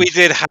round? We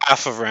did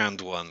half of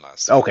round 1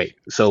 last time. Okay,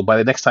 so by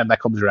the next time that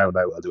comes around,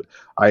 I'll do it.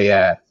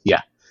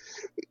 Yeah.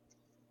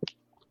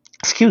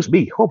 Excuse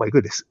me. Oh my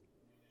goodness.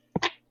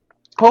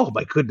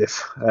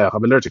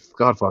 I'm allergic to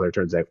Godfather, it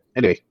turns out.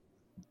 Anyway.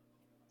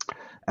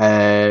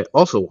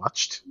 Also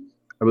watched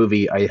a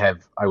movie I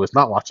was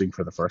not watching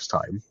for the first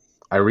time.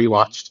 I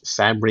rewatched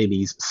Sam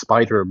Raimi's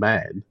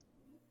Spider-Man,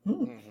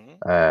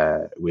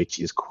 which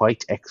is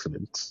quite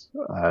excellent.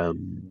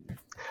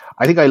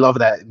 I think I love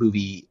that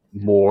movie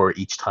more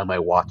each time I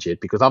watch it,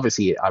 because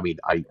obviously, I mean,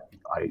 I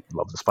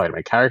love the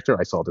Spider-Man character.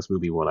 I saw this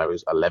movie when I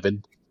was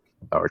 11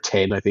 or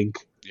 10, I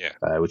think. Yeah.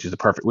 Which is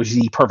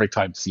the perfect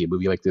time to see a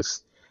movie like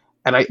this.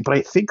 But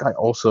I think I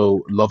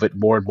also love it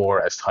more and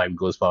more as time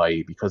goes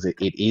by, because it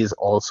is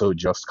also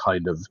just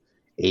kind of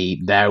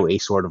a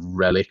sort of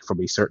relic from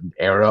a certain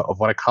era of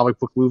what a comic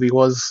book movie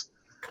was.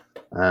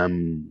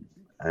 And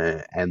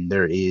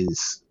there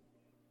is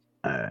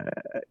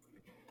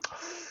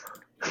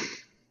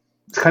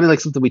it's kind of like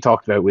something we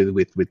talked about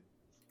with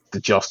the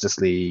Justice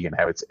League, and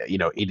how it's,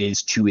 it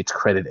is, to its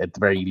credit, at the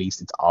very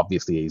least, it's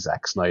obviously a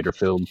Zack Snyder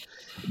film.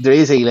 There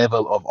is a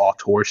level of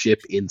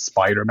authorship in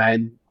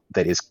Spider-Man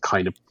that is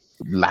kind of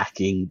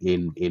lacking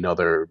in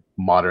other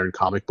modern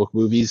comic book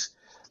movies.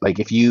 Like,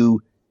 if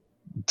you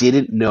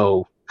didn't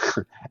know,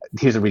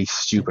 here's a really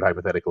stupid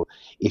hypothetical.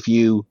 If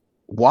you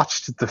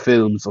watched the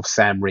films of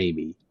Sam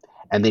Raimi,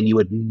 and then you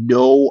had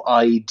no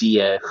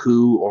idea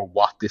who or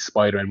what this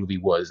Spider-Man movie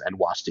was, and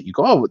watched it, you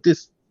go, "Oh,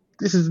 this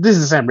is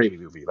a Sam Raimi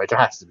movie. Like, it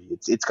has to be.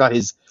 It's got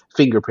his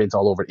fingerprints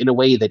all over it in a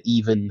way that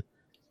even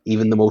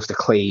the most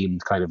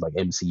acclaimed kind of like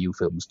MCU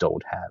films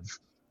don't have."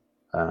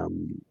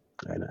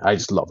 And I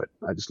just love it.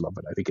 I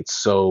think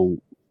it's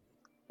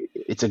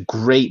a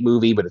great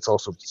movie, but it's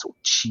also so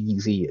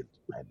cheesy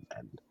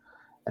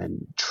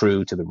and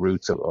true to the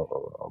roots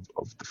of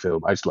the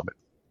film. I just love it.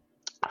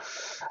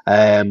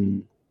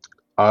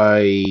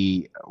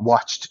 I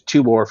watched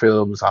 2 more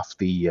films off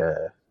the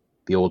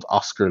old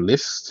Oscar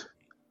list.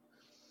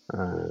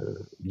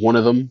 One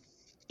of them,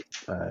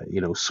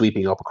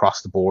 sweeping up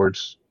across the board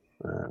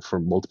for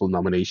multiple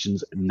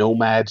nominations,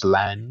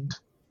 Nomadland,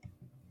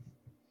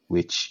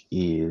 which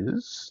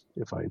is,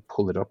 if I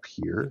pull it up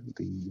here,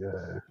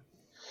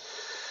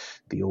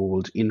 the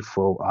old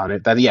info on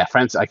it. I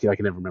can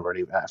never remember her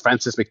name.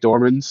 Frances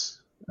McDormand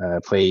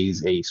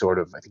plays a sort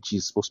of, I think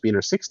she's supposed to be in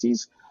her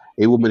 60s,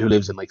 a woman who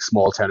lives in like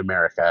small town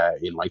America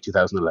in like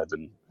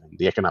 2011. And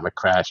the economic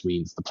crash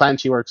means the plant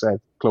she works at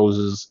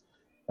closes,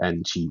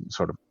 and she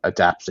sort of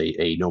adapts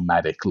a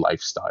nomadic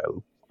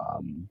lifestyle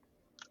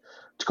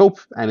to cope.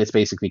 And it's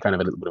basically kind of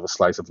a little bit of a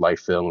slice of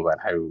life film about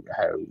how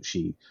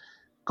she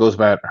goes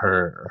about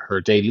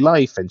her daily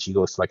life, and she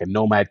goes to like a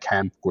nomad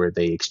camp where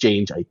they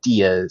exchange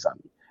ideas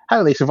on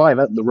how they survive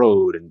out in the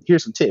road, and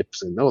here's some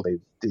tips, and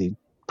they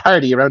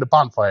party around a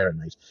bonfire at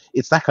night.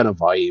 It's that kind of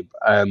vibe.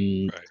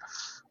 Right.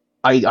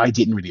 I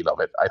didn't really love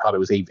it. I thought it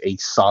was a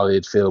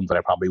solid film that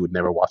I probably would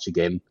never watch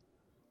again.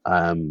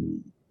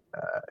 Um,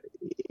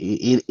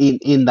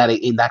 in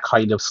that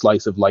kind of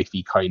slice of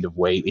lifey kind of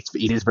way,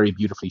 it is very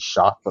beautifully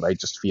shot, but I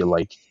just feel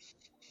like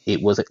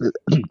it was a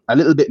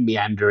little bit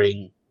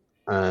meandering,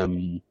 a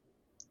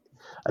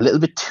little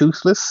bit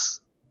toothless.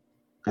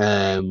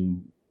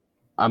 I'm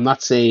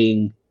not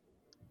saying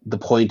the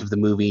point of the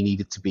movie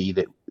needed to be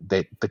that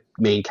the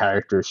main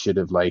character should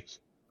have like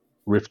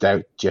ripped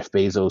out Jeff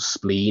Bezos'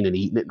 spleen and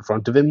eaten it in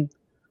front of him,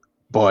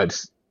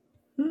 but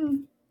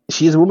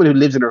she is a woman who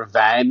lives in her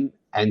van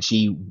and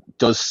she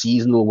does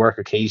seasonal work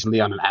occasionally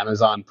on an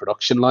Amazon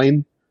production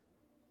line.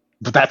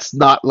 But that's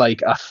not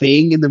like a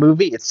thing in the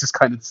movie. It's just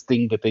kind of this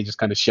thing that they just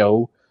kind of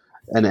show,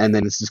 and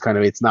then it's just kind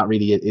of, it's not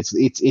really,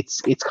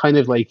 it's kind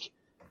of like,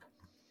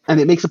 and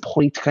it makes a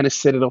point to kind of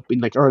set it up in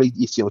like early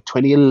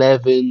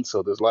 2011.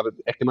 So there's a lot of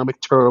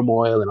economic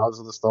turmoil and all this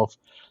other stuff,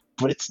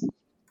 but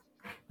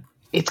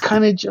it's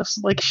kind of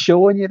just like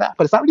showing you that,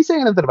 but it's not really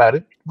saying anything about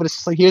it. But it's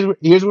just like,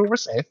 here's where we're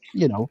set,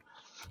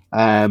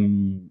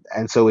 and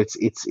so it's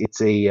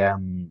a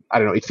I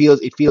don't know. It feels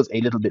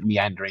a little bit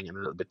meandering and a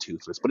little bit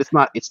toothless, but it's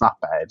not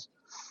bad.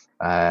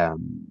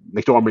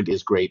 McDormand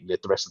is great, and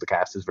the rest of the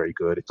cast is very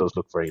good. It does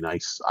look very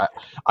nice.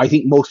 I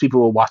think most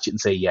people will watch it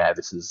and say, yeah,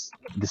 this is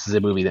a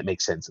movie that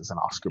makes sense as an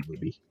Oscar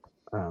movie.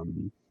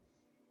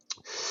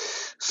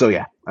 So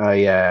yeah,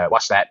 I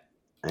watched that.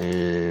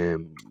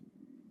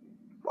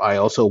 I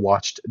also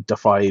watched Da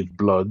 5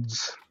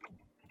 Bloods,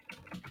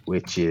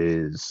 which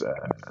is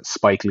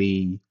Spike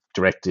Lee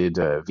directed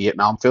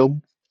Vietnam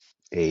film,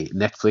 a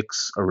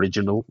Netflix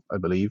original, I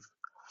believe.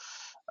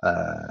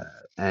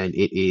 And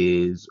it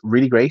is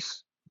really great.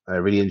 I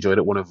really enjoyed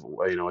it. One of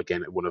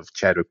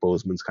Chadwick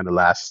Boseman's kind of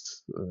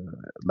last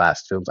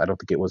films. I don't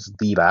think it was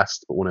the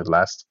last, but one of the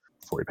last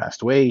before he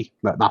passed away.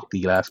 Not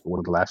the last, but one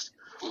of the last.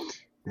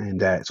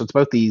 And so it's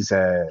about these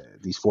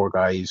four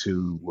guys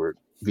who were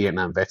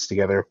Vietnam vets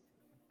together.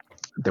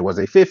 There was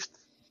a fifth.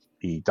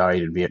 He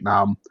died in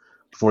Vietnam.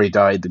 Before he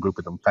died, the group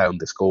of them found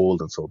this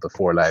gold, and so the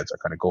four lads are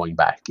kind of going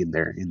back in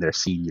their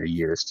senior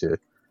years to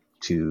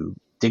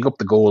dig up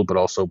the gold, but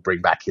also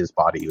bring back his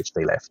body, which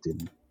they left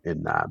in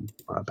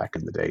back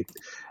in the day.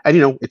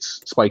 And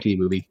it's Spike Lee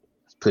movie,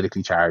 it's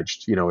politically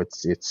charged.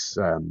 It's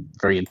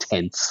very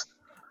intense,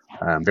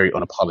 very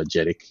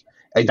unapologetic.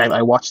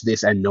 I watched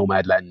this and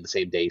Nomadland the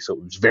same day, so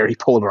it was very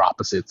polar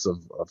opposites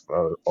of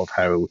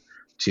how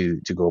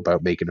to go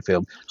about making a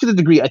film. To the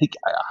degree, I think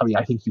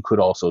you could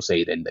also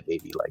say then that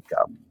maybe like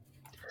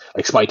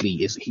Spike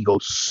Lee he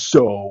goes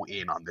so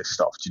in on this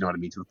stuff. Do you know what I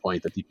mean? To the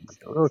point that people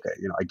go, okay,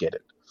 I get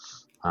it.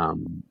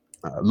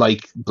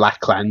 Like Black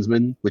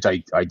Klansman, which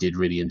I did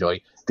really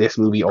enjoy. This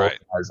movie also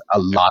has a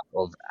lot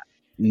of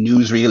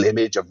newsreel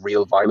image of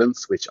real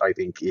violence, which I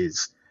think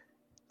is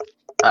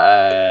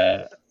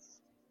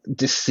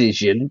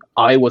decision.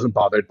 I wasn't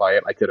bothered by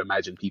it. I could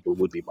imagine people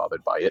would be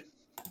bothered by it.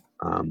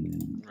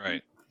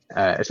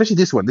 Especially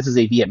this one. This is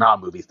a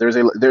Vietnam movie. There's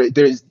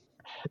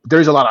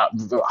a lot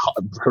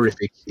of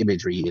horrific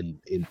imagery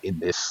in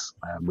this,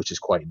 which is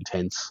quite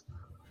intense.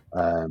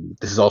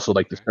 This is also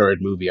like the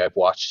third movie I've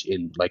watched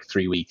in like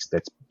 3 weeks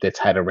that's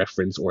had a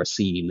reference or a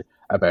scene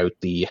about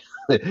the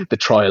the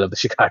trial of the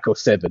Chicago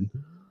 7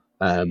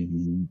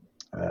 in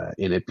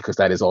it, because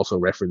that is also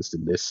referenced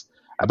in this.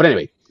 But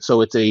anyway,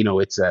 so it's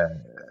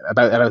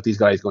about these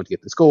guys going to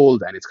get this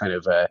gold, and it's kind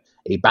of a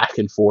back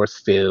and forth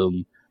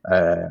film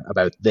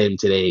about them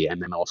today,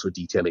 and then also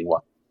detailing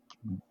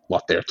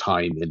what their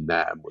time in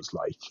was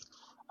like.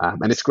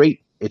 And it's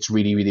great. It's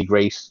really, really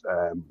great.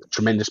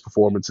 Tremendous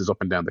performances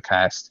up and down the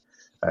cast.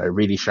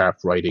 Really sharp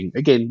writing.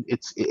 Again,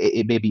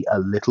 it may be a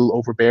little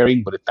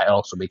overbearing, but that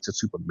also makes it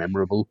super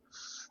memorable.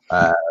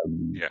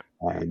 And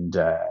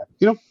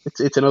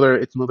it's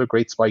another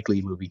great Spike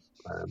Lee movie.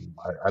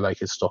 I like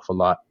his stuff a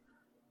lot.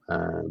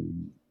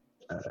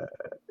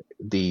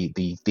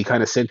 The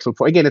kind of central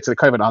point, again, it's a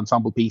kind of an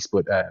ensemble piece,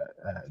 but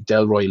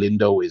Delroy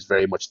Lindo is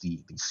very much the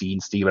scene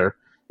stealer.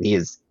 He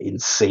is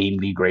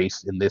insanely great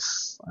in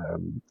this.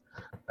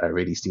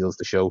 Really steals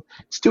the show.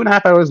 It's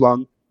 2.5 hours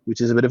long,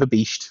 which is a bit of a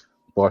beast,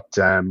 but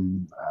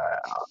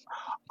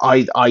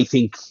I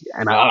think,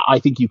 and I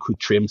think you could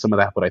trim some of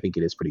that, but I think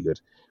it is pretty good.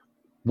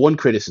 One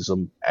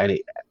criticism, and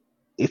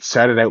it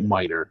started out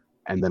minor,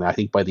 and then I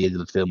think by the end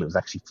of the film it was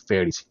actually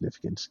fairly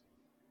significant.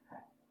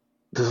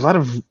 There's a lot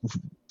of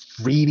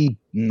really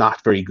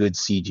not very good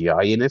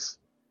CGI in it,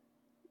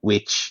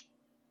 which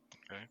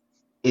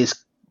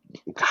is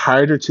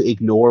harder to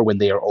ignore when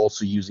they are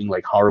also using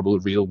like horrible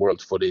real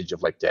world footage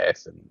of like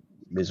death and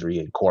misery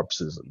and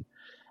corpses,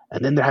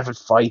 and then they're having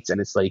fights,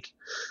 and it's like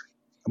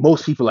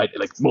most people hate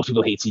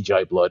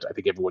CGI blood. I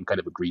think everyone kind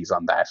of agrees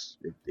on that.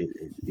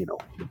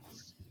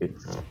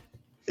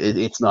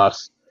 It's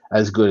not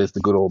as good as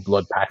the good old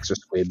blood packs or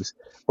squibs.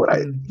 But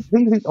the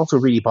thing that also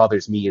really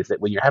bothers me is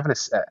that when you're having a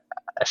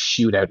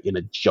shootout in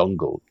a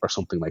jungle or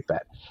something like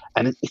that,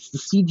 and it's the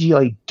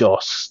CGI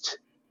dust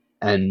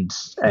and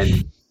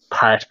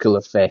particle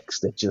effects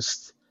that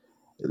just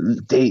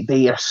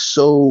they are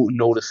so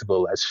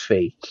noticeable as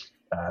fake.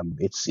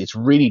 It's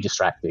really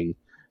distracting,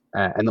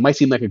 and it might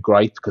seem like a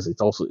gripe because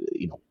it's also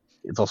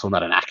it's also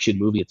not an action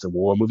movie; it's a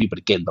war movie. But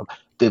again,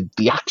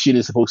 the action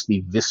is supposed to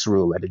be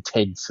visceral and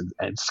intense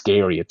and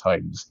scary at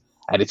times,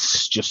 and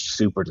it's just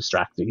super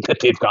distracting that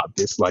they've got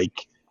this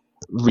like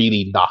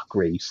really not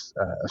great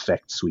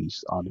effect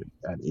suite on it,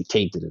 and it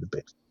tainted it a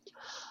bit.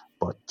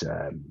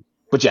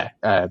 But yeah,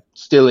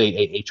 still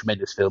a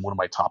tremendous film. One of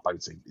my top, I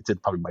would say, it's in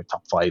probably my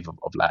top 5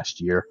 of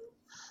last year.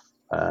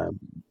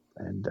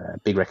 And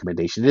big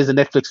recommendation. It is a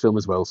Netflix film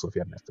as well, so if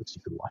you have Netflix,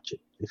 you can watch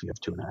it if you have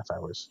 2.5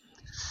 hours.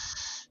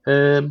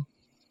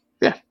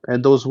 Yeah,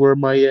 and those were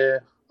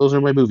my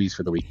movies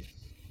for the week.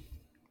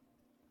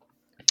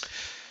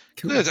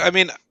 Good. I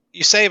mean,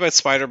 you say about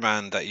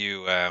Spider-Man that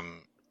you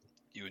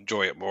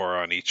enjoy it more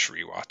on each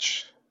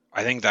rewatch.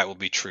 I think that will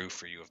be true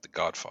for you of The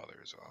Godfather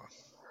as well.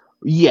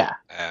 Yeah,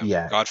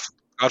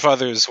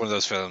 Godfather is one of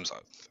those films.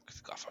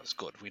 Godfather's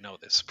good, we know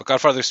this, but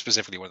Godfather is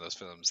specifically one of those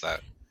films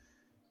that,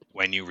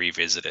 when you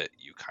revisit it,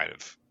 you kind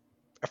of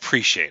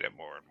appreciate it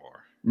more and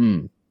more.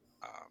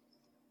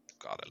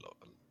 God, I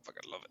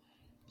fucking love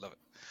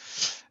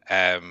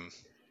it.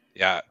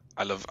 Yeah,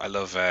 I love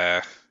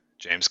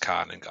James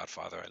Caan in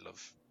Godfather. I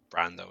love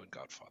Brando in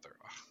Godfather.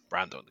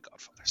 Brando in The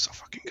Godfather, so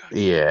fucking good.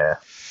 Yeah.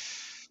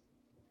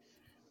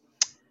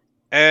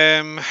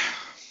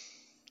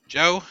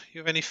 Joe, you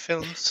have any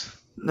films?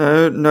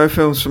 No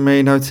films for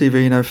me. No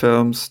TV, no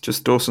films.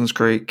 Just Dawson's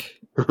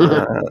Creek. 7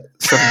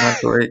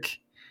 nights a week.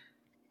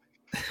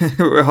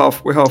 we're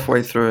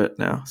halfway through it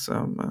now,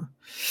 so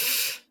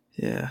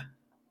yeah.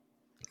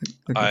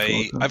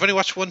 I've only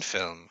watched one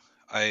film.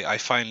 I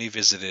finally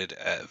visited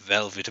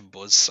Velvet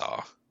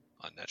Buzzsaw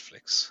on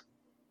Netflix.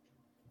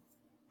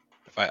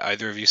 Have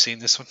either of you seen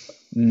this one?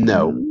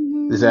 No.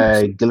 Is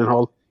that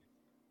Gyllenhaal?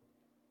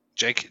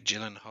 Jake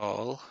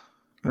Gyllenhaal.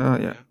 Oh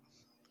yeah.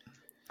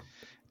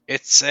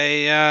 It's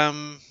I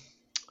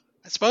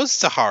suppose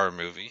it's a horror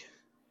movie.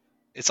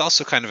 It's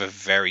also kind of a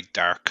very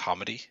dark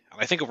comedy,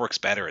 and I think it works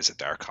better as a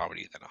dark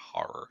comedy than a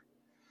horror.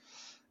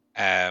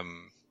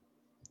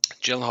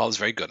 Gyllenhaal is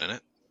very good in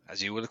it,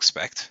 as you would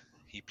expect.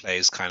 He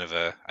plays kind of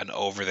an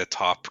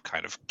over-the-top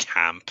kind of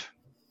camp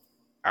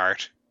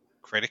art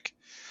critic.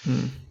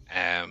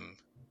 And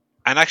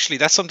actually,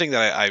 that's something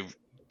that I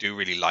do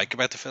really like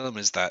about the film,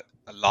 is that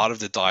a lot of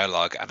the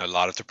dialogue and a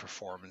lot of the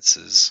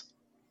performances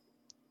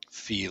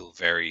feel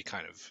very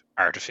kind of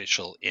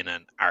artificial in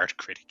an art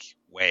critic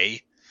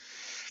way.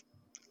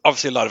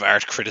 Obviously, a lot of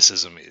art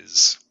criticism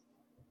is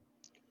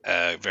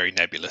very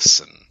nebulous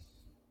and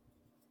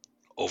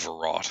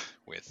overwrought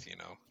with,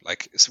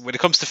 like when it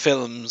comes to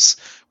films,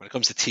 when it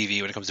comes to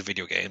TV, when it comes to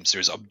video games,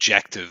 there's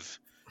objective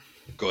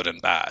good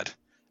and bad.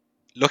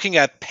 Looking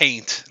at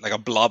paint, like a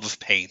blob of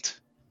paint,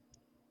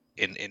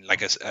 in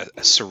like a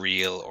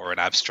surreal or an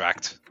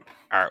abstract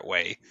art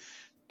way,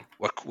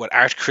 what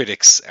art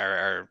critics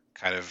are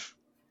kind of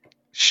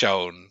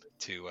shown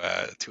to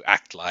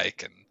act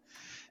like, and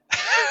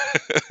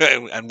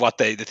and what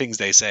the things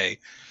they say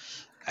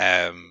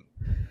are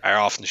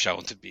often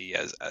shown to be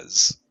as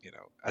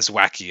as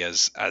wacky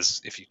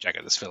as if you check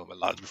out this film, a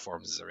lot of the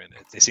performances are in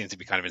it. They seem to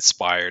be kind of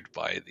inspired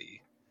by the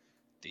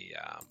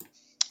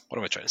what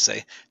am I trying to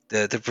say?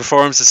 The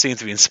performances seem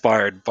to be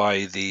inspired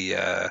by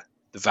the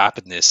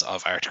vapidness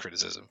of art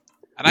criticism,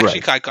 and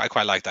actually, right. I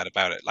quite like that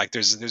about it. Like,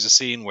 there's a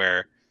scene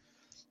where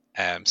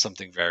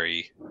something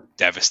very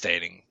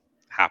devastating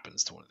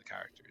happens to one of the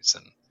characters,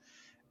 and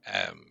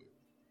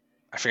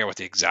I forget what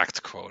the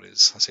exact quote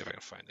is. I'll see if I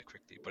can find it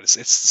quickly, but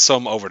it's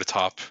some over the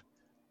top,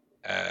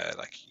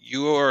 like,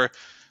 "You're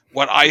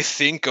what I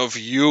think of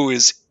you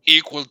is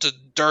equal to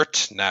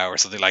dirt now," or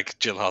something. Like,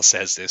 Gyllenhaal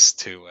says this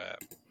to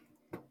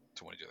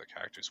one of the other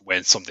characters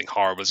when something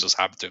horrible has just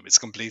happened to him. It's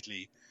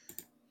completely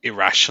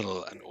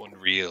irrational and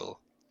unreal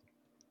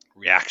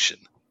reaction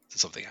to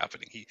something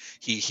happening.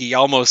 He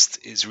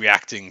almost is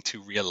reacting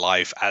to real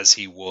life as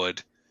he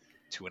would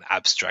to an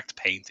abstract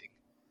painting.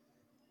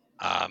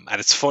 And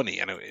it's funny,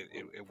 and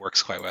it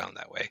works quite well in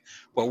that way.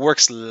 What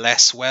works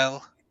less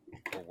well,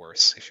 or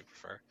worse, if you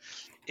prefer,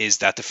 is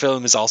that the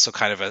film is also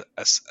kind of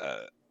a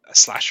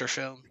slasher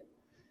film,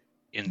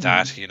 in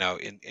that,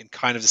 in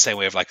kind of the same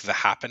way of like The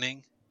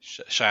Happening,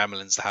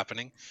 Shyamalan's The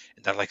Happening,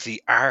 in that like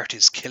the art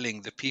is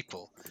killing the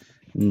people,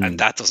 and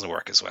that doesn't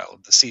work as well.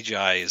 The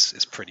CGI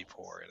is pretty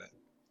poor in it.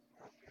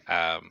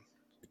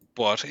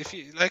 But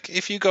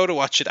if you go to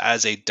watch it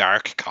as a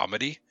dark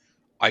comedy,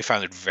 I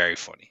found it very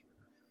funny.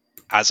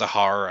 As a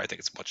horror, I think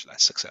it's much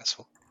less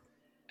successful.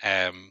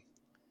 I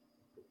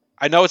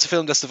know it's a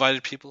film that's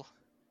divided people.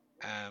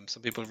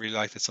 Some people really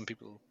liked it, some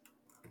people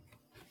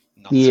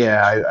not.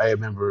 Yeah, I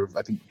remember.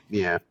 I think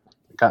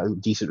got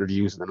decent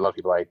reviews, and then a lot of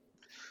people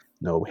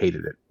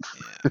hated it.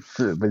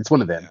 Yeah. But it's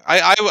one of them.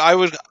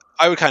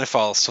 I would kind of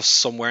fall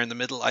somewhere in the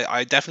middle.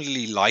 I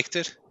definitely liked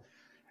it.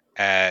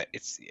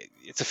 It's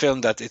a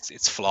film that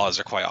its flaws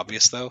are quite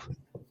obvious though.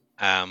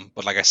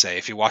 But like I say,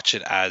 if you watch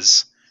it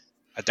as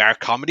a dark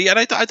comedy, and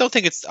I don't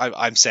think it's.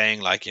 I'm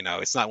saying like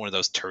it's not one of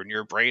those turn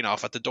your brain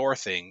off at the door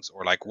things,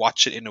 or like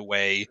watch it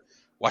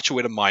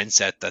with a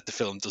mindset that the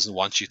film doesn't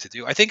want you to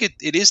do. I think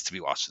it is to be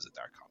watched as a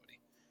dark comedy,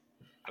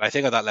 and I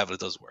think at that level it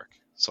does work.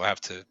 So I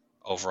have to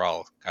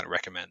overall kind of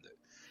recommend it,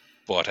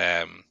 but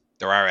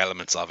there are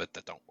elements of it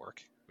that don't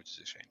work, which is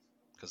a shame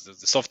because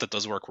the stuff that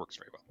does works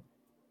very well.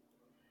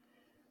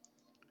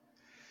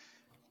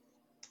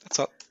 That's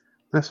all.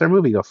 That's our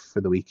movie off for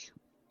the week.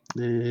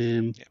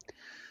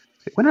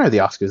 When are the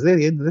Oscars? Are they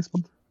the end of this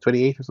month?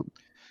 28 or something?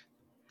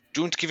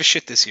 Don't give a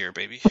shit this year,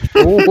 baby. Take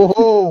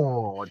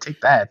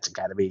that,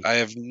 Academy. I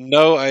have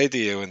no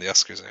idea when the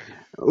Oscars are.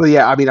 Well,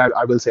 yeah, I mean,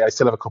 I will say I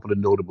still have a couple of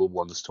notable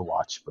ones to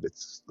watch, but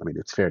it's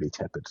fairly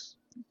tepid,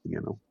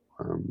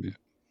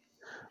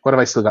 What have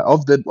I still got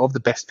of the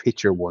Best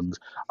Picture ones?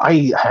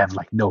 I have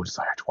like no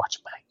desire to watch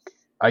Mank.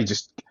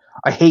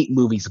 I hate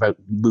movies about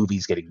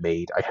movies getting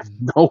made. I have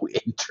no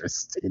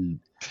interest in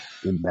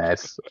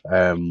that.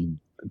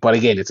 But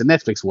again, it's a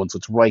Netflix one, so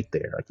it's right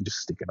there. I can just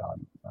stick it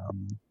on.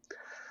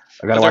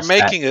 They're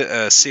making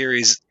a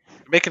series,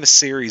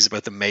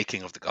 about the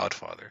making of The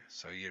Godfather,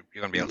 so you're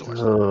gonna be able to watch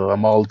that.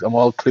 I'm all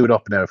clued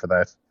up now for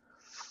that.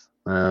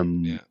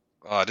 Yeah.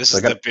 Oh, this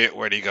is the bit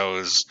where he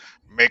goes,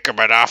 "Make him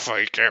an offer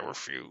he can't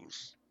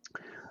refuse."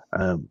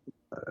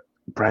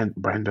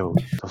 Brando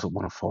doesn't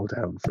want to fall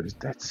down for his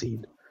death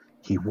scene.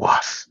 He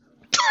was.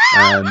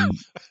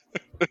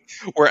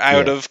 We're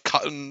out of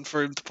cotton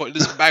for him to put in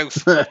his mouth.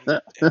 So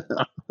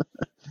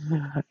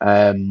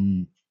I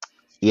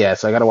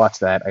gotta watch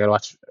that. I gotta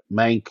watch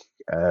Mank,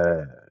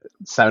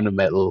 Sound of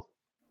Metal.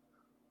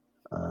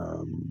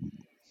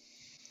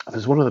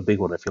 There's one other big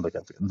one I feel like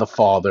The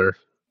Father.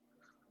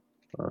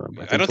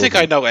 I don't think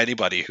I know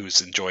anybody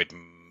who's enjoyed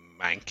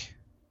Mank.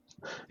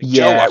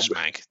 Yeah, Joe watched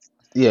Mank.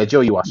 Yeah,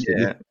 Joe, you watched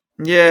it.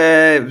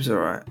 Yeah, it was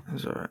alright.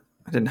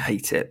 I didn't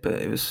hate it, but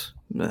it was.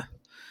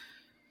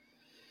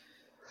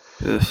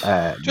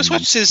 Just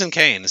watch Citizen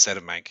Kane instead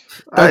of Mank.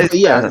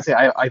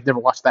 I've never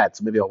watched that,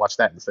 so maybe I'll watch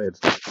that instead.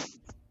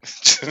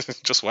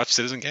 Just watch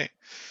Citizen Kane.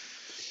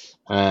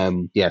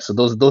 So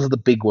those are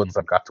the big ones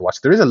I've got to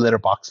watch. There is a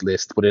letterbox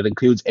list, but it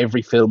includes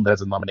every film that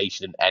has a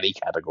nomination in any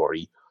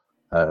category.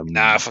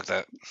 Nah, fuck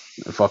that.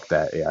 Fuck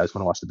that. Yeah, I just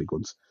want to watch the big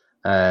ones.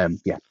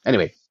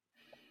 Anyway,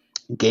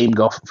 game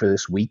golf for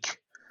this week.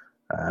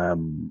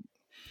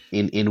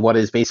 In what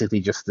is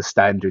basically just the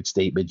standard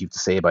statement you have to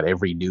say about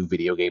every new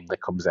video game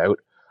that comes out.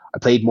 I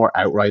played more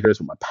Outriders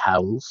with my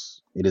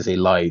pals. It is a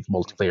live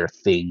multiplayer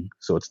thing,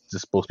 so it's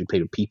just supposed to be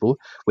played with people.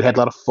 We had a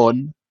lot of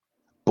fun,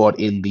 but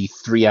in the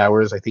 3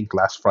 hours, I think,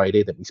 last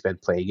Friday that we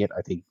spent playing it,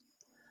 I think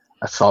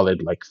a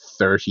solid like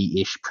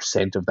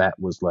 30-ish% of that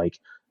was like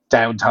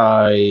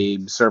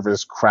downtime,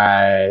 servers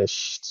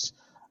crashed,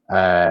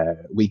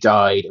 we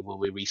died, and when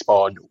we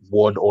respawned,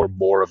 one or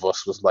more of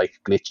us was like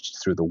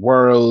glitched through the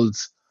world.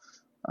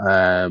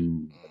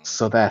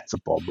 So that's a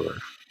bummer.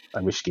 I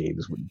wish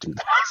games wouldn't do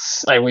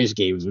that. I wish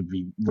games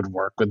would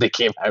work when they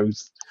came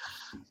out.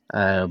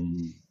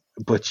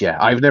 But yeah,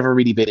 I've never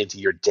really been into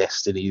your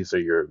Destinies or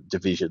your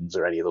Divisions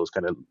or any of those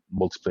kind of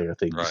multiplayer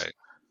things. Right.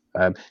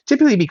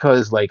 Typically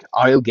because like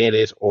I'll get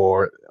it,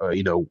 or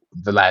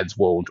the lads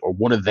won't, or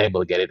one of them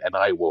will get it and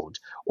I won't,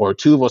 or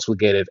two of us will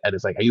get it and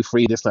it's like, are you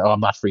free this night? Oh, I'm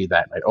not free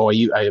that night. Oh,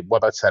 what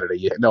about Saturday?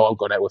 Yeah, no, I'm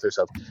going out with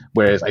herself.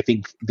 Whereas I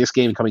think this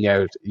game coming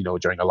out,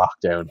 during a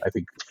lockdown, I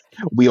think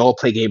we all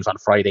play games on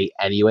Friday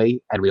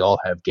anyway, and we all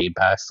have Game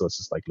Pass, so it's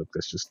just like, look,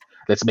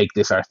 let's make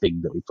this our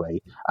thing that we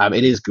play.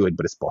 It is good,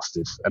 but it's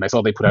busted, and I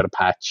saw they put out a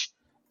patch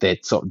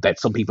that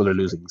some people are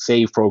losing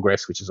save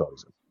progress, which is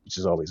always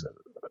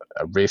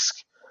a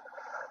risk.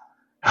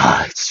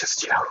 It's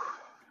just,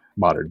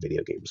 modern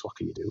video games. What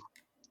can you do?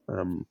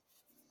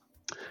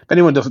 If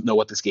anyone doesn't know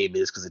what this game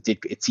is, because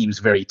it seems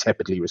very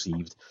tepidly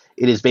received,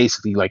 it is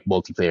basically like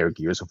multiplayer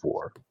Gears of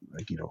War.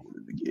 Like,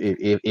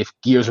 if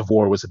Gears of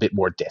War was a bit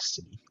more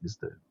Destiny, is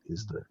the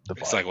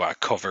It's like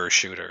what, cover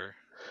shooter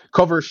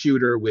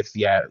with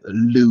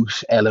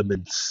loot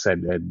elements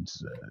and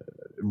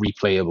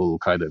replayable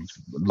kind of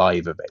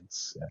live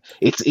events.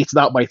 It's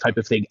not my type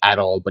of thing at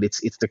all, but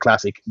it's the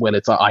classic. Well,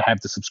 I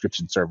have the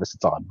subscription service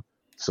it's on.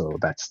 So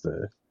that's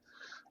the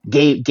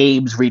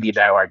games really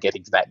now are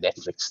getting to that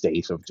Netflix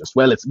state of just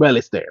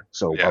it's there.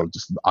 So yeah.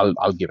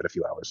 I'll give it a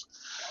few hours.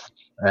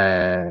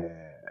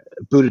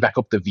 Booted back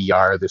up the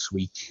VR this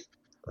week,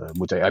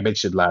 which I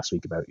mentioned last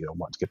week about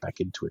wanting to get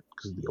back into it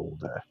because of the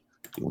old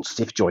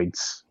stiff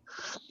joints.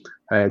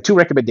 2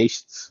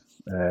 recommendations.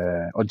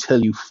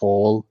 Until You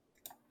Fall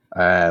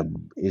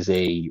is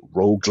a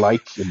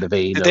roguelike in the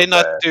vein. Did they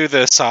not do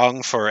the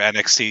song for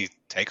NXT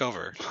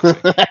TakeOver?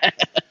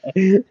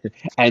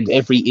 And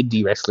every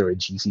indie wrestler in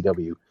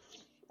GCW.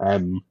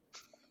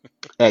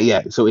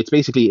 So it's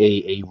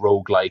basically a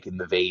roguelike in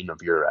the vein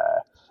of your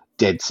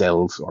Dead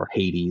Cells or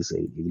Hades,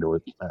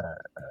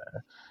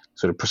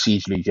 sort of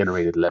procedurally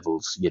generated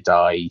levels. You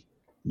die,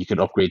 you can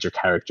upgrade your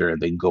character and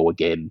then go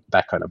again,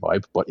 that kind of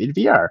vibe, but in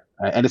VR.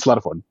 And it's a lot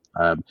of fun.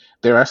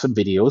 There are some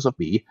videos of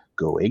me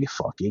going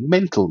fucking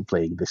mental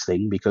playing this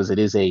thing because it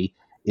is a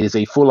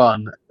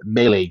full-on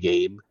melee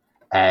game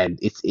And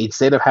it's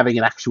instead of having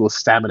an actual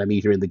stamina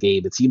meter in the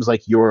game, it seems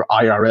like your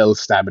IRL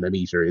stamina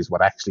meter is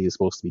what actually is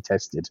supposed to be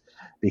tested.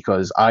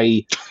 Because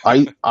I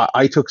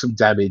took some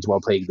damage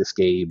while playing this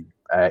game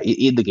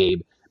in the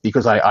game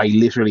because I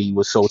literally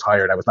was so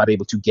tired I was not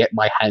able to get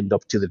my hand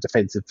up to the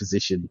defensive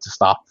position to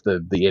stop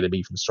the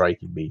enemy from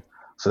striking me.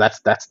 So that's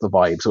the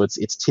vibe. So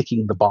it's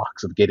ticking the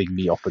box of getting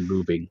me up and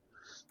moving.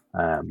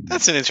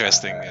 That's an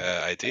interesting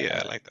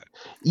idea. I like that.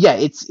 Yeah,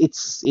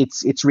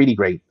 it's really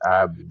great.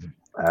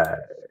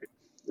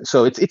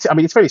 So it's I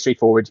mean it's very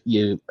straightforward.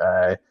 You've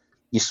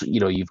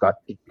got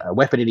a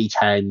weapon in each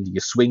hand. You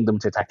swing them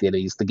to attack the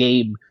enemies. The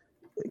game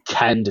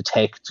can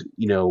detect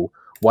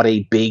what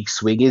a big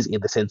swing is,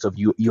 in the sense of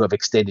you have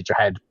extended your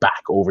hand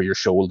back over your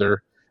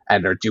shoulder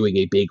and are doing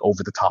a big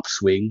over the top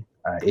swing.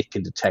 It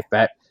can detect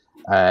that.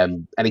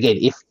 And again,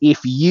 if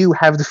you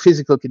have the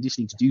physical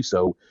conditioning to do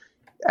so,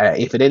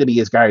 if an enemy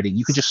is guarding,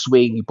 you can just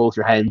swing both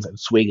your hands and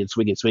swing and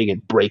swing and swing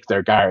and break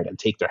their guard and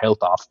take their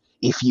health off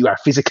if you are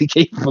physically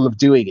capable of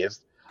doing it.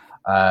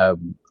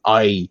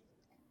 I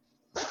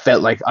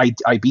felt like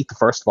I beat the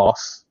first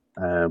boss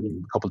a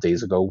couple of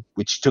days ago,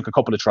 which took a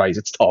couple of tries.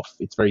 It's tough.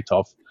 It's very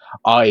tough.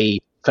 I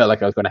felt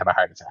like I was going to have a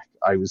heart attack.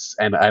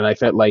 And I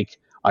felt like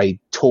I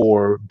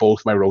tore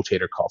both my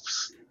rotator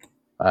cuffs.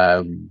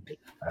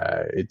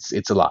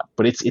 It's a lot,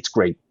 but it's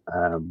great.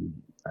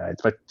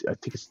 It's about, I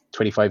think it's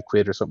 25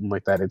 quid or something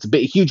like that. It's a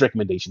huge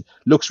recommendation.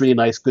 Looks really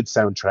nice, good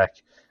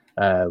soundtrack.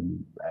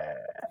 And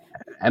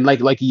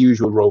like a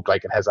usual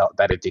roguelike, it has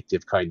that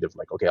addictive kind of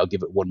like, okay, I'll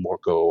give it one more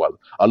go.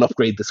 I'll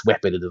upgrade this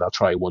weapon and then I'll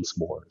try once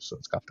more. So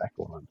it's got that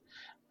going on.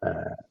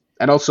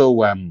 And also,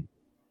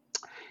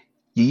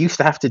 you used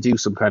to have to do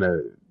some kind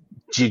of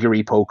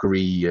jiggery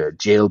pokery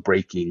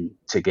jailbreaking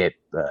to get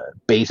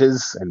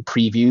betas and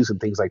previews and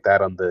things like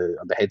that on the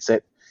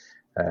headset.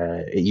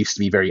 It used to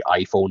be very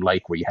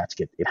iPhone-like, where it had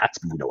to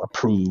be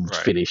approved,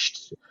 right,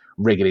 finished,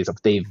 regulated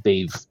stuff.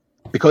 They've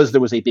because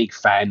there was a big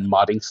fan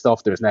modding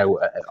stuff. There's now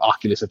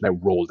Oculus has now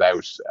rolled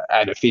out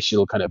an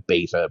official kind of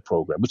beta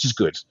program, which is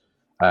good.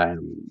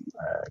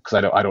 Because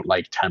I don't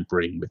like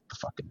tampering with the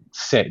fucking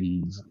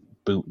settings and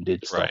boot and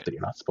did stuff, right, that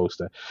you're not supposed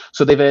to.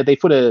 So they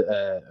put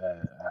a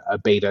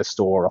beta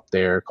store up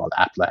there called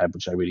App Lab,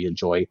 which I really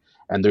enjoy.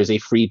 And there's a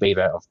free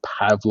beta of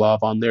Pavlov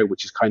on there,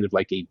 which is kind of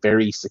like a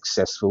very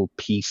successful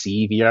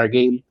PC VR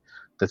game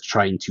that's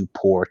trying to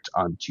port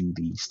onto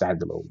the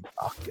standalone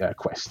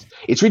Quest.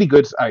 It's really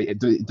good.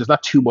 There's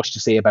not too much to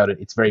say about it.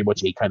 It's very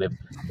much a kind of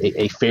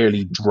a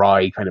fairly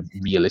dry, kind of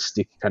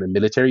realistic kind of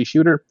military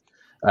shooter.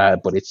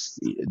 But it's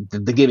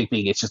the gimmick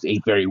being it's just a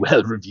very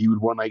well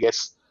reviewed one, I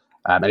guess.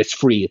 And it's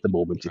free at the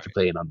moment if you're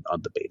playing on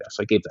the beta.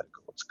 So I gave that a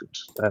go. It's good.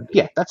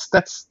 Yeah, that's.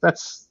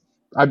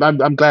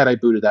 I'm glad I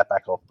booted that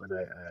back up,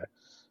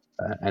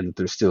 and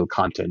there's still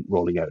content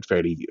rolling out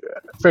fairly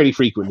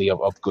frequently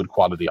of good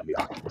quality on the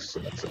Oculus. So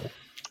that's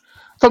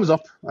thumbs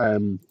up.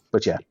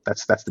 But yeah,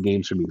 that's the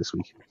games for me this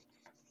week.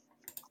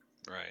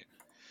 Right.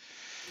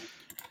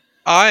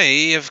 I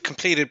have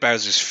completed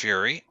Bowser's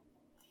Fury.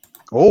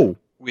 Oh.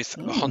 With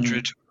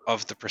 100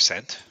 of the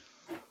 %.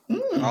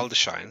 All the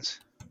shines.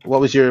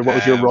 What was your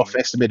rough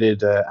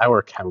estimated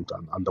hour count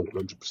on the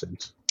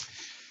 100%?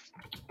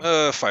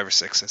 5 or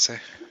 6, I'd say.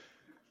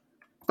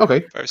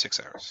 Okay. 5 or 6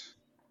 hours.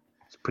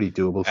 It's pretty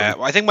doable.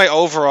 I think my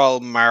overall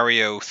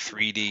Mario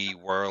 3D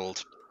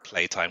World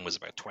playtime was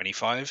about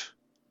 25.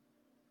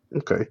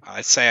 Okay.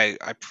 I'd say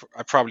I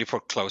probably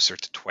put closer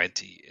to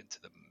 20 into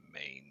the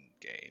main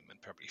game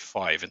and probably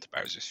 5 into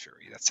Bowser's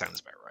Fury. That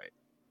sounds about right.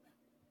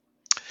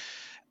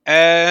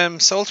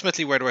 So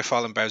ultimately, where do I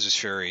fall in Bowser's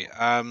Fury?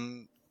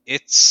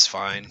 It's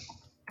fine.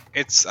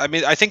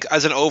 I think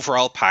as an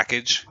overall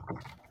package,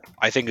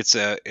 I think it's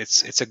a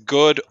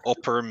good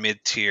upper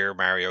mid-tier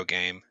Mario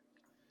game.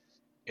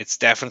 It's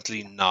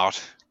definitely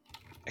not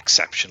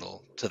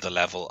exceptional to the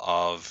level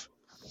of,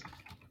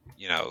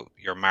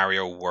 your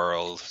Mario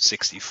World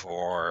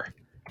 64,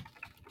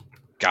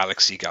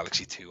 Galaxy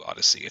 2,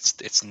 Odyssey.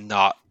 It's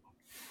not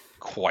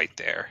quite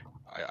there.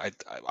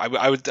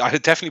 I would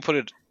definitely put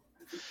it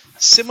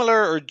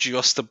similar or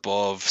just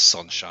above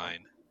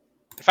Sunshine.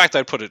 In fact,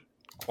 I'd put it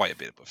quite a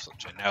bit above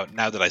Sunshine.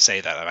 Now that I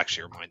say that, I'm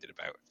actually reminded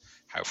about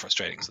how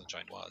frustrating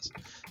Sunshine was.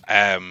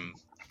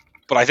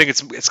 But I think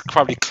it's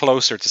probably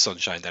closer to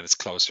Sunshine than it's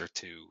closer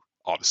to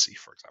Odyssey,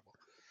 for example.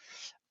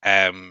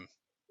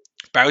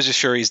 Bowser's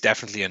Fury is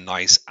definitely a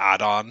nice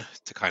add-on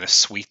to kind of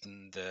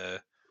sweeten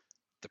the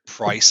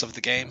price of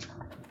the game.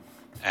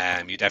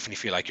 You definitely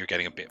feel like you're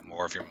getting a bit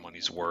more of your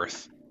money's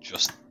worth,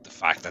 just the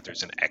fact that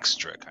there's an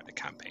extra kind of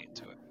campaign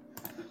to it.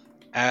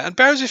 And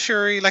Bowser's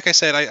Fury, like I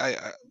said,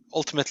 I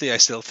ultimately I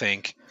still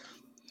think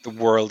the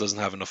world doesn't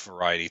have enough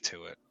variety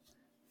to it.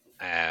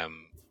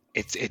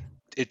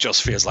 It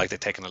just feels like they've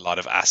taken a lot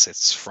of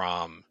assets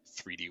from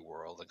 3D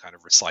World and kind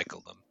of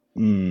recycled them.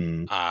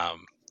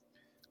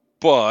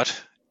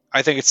 But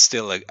I think it's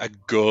still a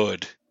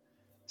good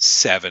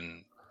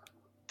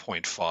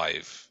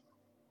 7.5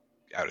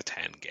 out of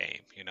 10 game.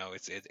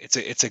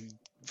 It's a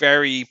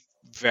very,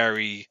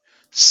 very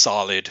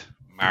solid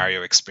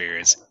Mario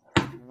experience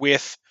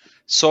with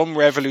some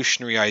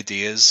revolutionary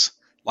ideas,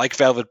 like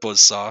Velvet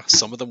Buzzsaw.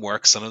 Some of them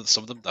work, some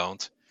of them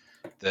don't.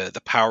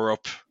 The power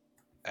up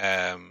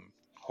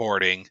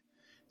hoarding,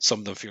 some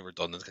of them feel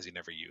redundant because you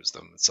never use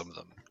them, and some of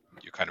them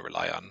you kind of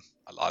rely on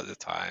a lot of the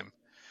time.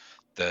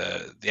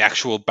 The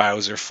actual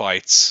Bowser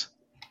fights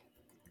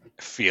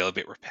feel a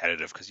bit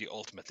repetitive because you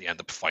ultimately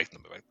end up fighting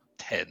them about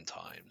 10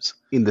 times.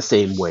 In the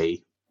same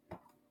way.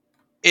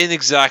 In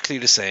exactly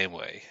the same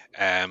way.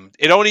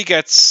 It only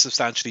gets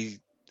substantially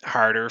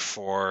harder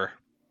for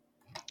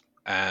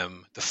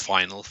the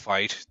final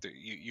fight.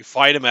 You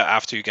fight him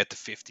after you get the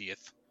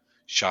 50th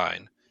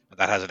shine, and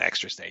that has an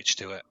extra stage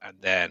to it. And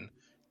then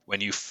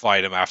when you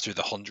fight him after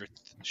the 100th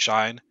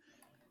shine,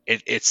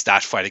 it's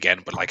that fight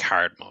again, but like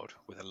hard mode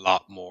with a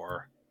lot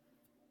more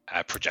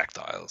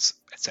projectiles,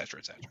 etc.,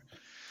 etc.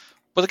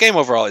 But the game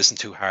overall isn't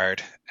too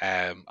hard.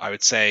 I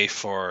would say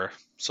for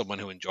someone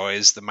who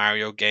enjoys the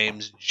Mario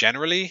games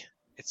generally,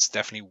 it's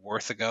definitely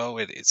worth a go.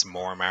 It's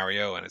more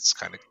Mario, and it's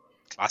kind of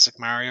classic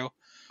Mario,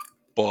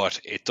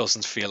 but it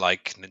doesn't feel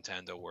like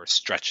Nintendo were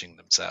stretching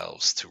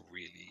themselves to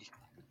really,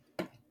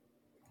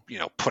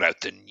 put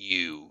out the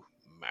new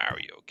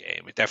Mario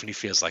game. It definitely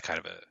feels like kind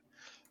of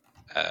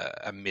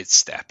a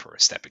mid-step or a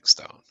stepping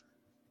stone.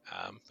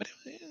 But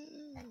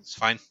it's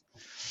fine.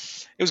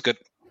 It was good.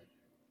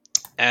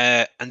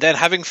 And then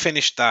having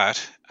finished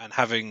that and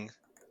having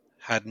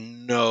had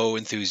no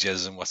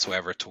enthusiasm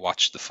whatsoever to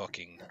watch the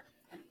fucking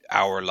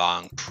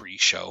hour-long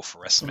pre-show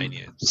for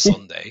WrestleMania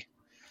Sunday,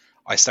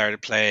 I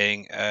started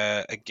playing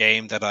a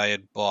game that I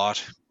had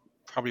bought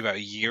probably about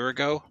a year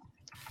ago.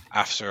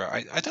 After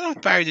I don't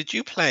know, Barry, did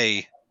you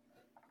play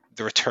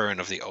The Return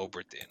of the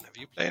OBRA DINN? Have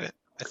you played it?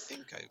 I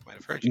think I might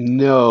have heard you.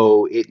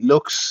 No, it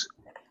looks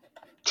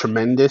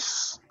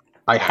tremendous.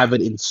 I have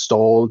it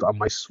installed on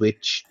my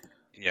Switch.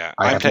 Yeah,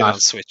 I'm playing on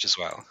Switch as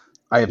well.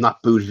 I have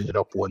not booted it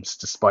up once,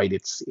 despite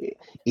its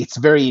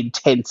very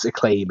intense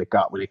acclaim it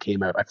got when it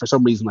came out. For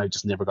some reason, I've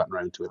just never gotten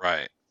around to it.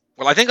 Right.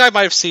 Well, I think I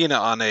might have seen it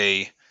on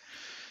a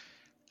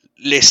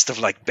list of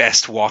like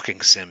best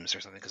walking sims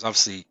or something, because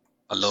obviously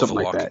I love something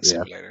a walking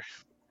simulator.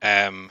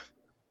 I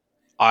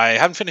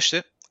haven't finished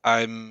it.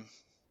 I'm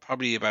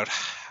probably about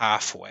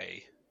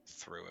halfway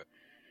through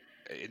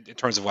it in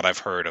terms of what I've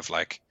heard of,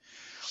 like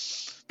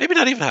maybe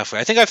not even halfway.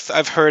 I think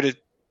I've heard it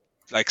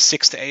like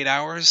 6 to 8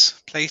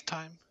 hours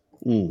playtime.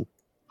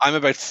 I'm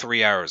about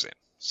 3 hours in,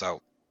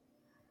 so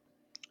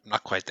I'm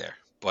not quite there.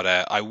 But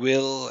I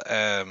will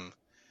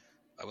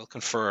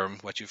confirm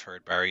what you've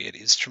heard, Barry. It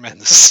is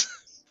tremendous.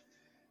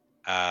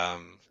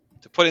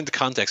 To put into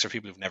context for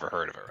people who've never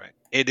heard of it, right?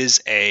 It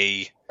is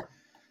a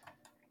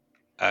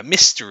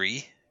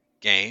mystery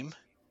game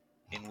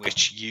in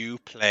which you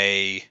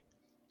play,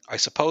 I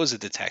suppose, a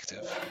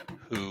detective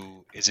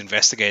who is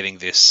investigating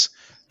this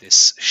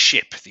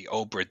ship, the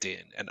OBRA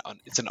DINN, and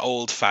it's an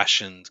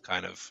old-fashioned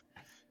kind of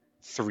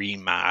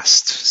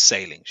 3-mast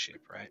sailing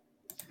ship, right?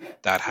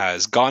 That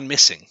has gone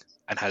missing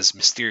and has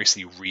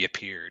mysteriously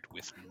reappeared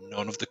with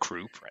none of the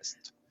crew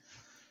present.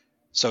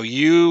 So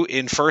you,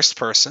 in first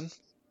person,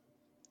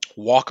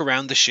 walk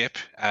around the ship.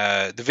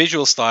 The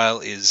visual style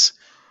is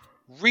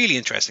really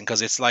interesting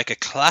because it's like a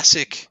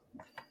classic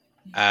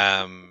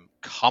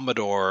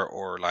Commodore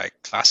or like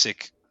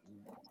classic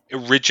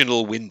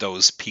original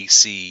Windows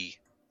PC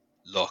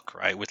look,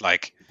 right? With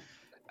like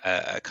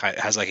it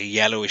has like a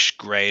yellowish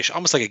grayish,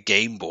 almost like a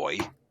Game Boy.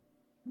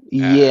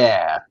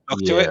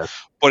 Look to it,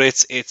 but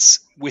it's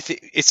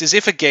as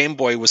if a Game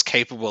Boy was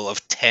capable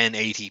of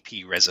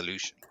 1080p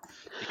resolution,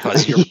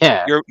 because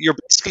you're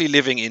basically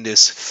living in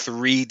this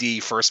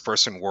 3D first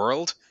person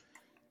world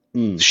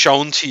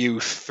shown to you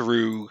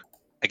through,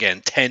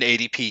 again,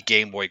 1080p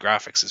Game Boy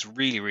graphics. Is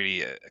really,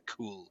 really a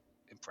cool,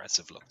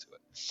 impressive look to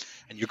it.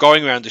 And you're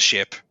going around the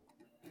ship,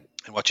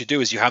 and what you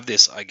do is you have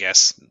this, I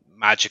guess,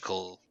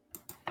 magical,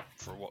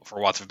 for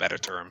want of a better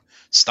term,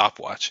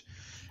 stopwatch,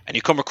 and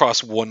you come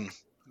across one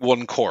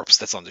corpse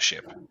that's on the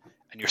ship,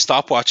 and your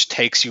stopwatch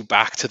takes you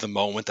back to the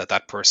moment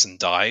that person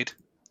died,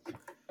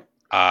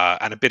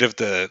 and a bit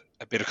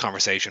of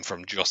conversation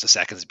from just the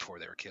seconds before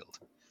they were killed,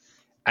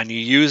 and you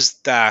use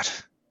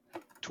that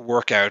to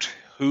work out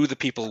who the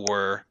people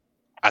were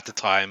at the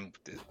time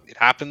it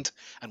happened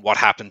and what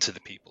happened to the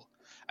people.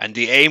 And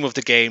the aim of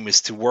the game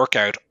is to work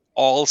out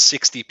all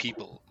 60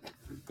 people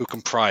who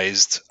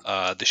comprised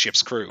the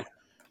ship's crew,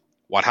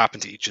 what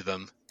happened to each of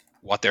them,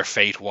 what their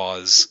fate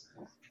was,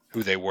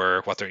 who they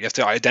were, you have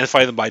to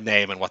identify them by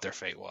name and what their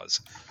fate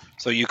was.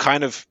 So you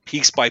kind of,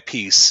 piece by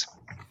piece,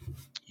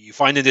 you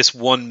find in this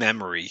one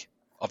memory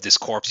of this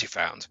corpse you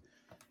found,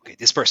 okay,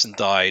 this person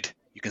died,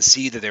 you can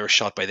see that they were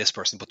shot by this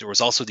person, but there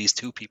was also these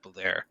 2 people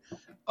there.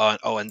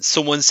 And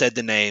someone said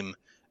the name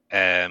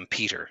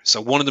Peter. So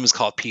one of them is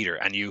called Peter,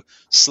 and you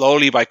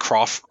slowly, by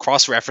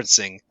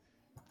cross-referencing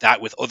that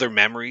with other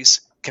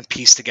memories, can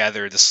piece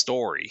together the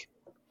story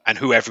and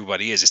who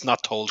everybody is. It's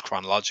not told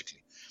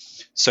chronologically.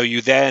 So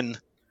you then,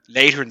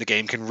 later in the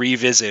game, can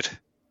revisit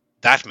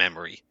that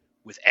memory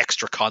with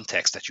extra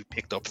context that you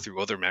picked up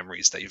through other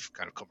memories that you've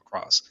kind of come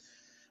across.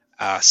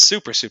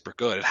 Super, super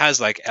good. It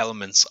has like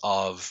elements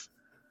of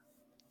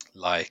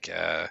like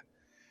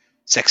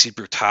sexy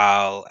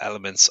brutal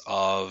elements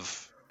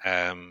of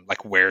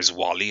like Where's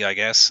Wally, I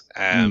guess.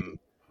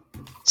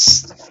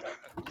 It's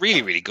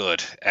really, really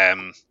good.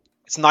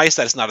 It's nice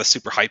that it's not a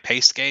super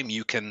high-paced game.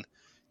 You can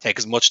take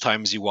as much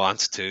time as you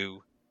want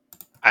to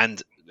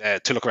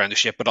look around the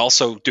ship, but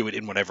also do it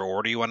in whatever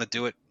order you want to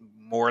do it,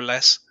 more or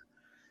less.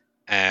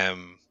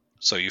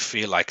 So you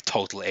feel like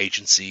total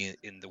agency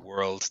in the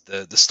world.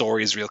 The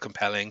story is real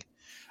compelling.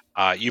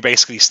 You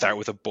basically start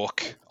with a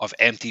book of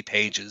empty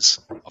pages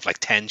of like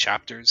 10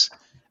 chapters,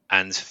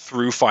 and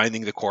through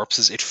finding the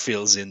corpses, it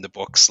fills in the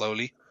book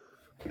slowly.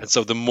 And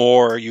so the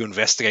more you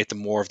investigate, the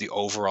more of the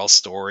overall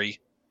story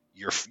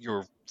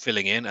you're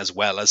filling in, as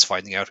well as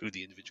finding out who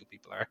the individual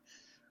people are.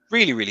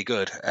 Really, really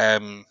good.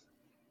 I'm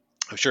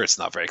sure it's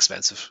not very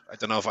expensive. I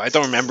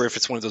don't remember if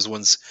it's one of those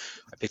ones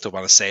I picked up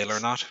on a sale or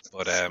not.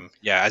 But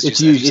yeah, as you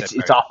said,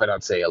 it's often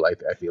on sale. I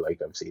feel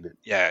like I've seen it.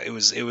 Yeah, it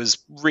was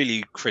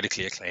really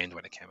critically acclaimed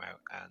when it came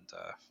out, and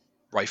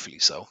rightfully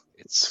so.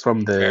 It's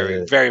from the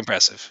very, very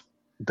impressive.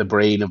 The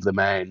brain of the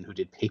man who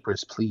did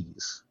Papers,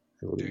 Please.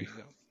 There you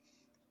go.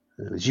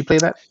 Did you play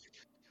that?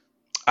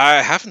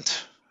 I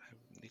haven't.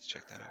 I need to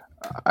check that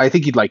out. I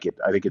think you'd like it.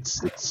 I think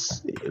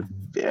it's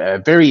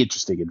very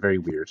interesting and very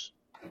weird.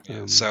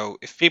 Yeah, so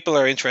if people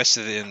are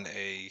interested in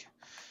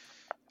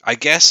I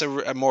guess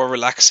a more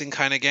relaxing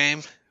kind of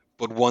game,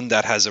 but one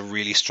that has a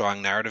really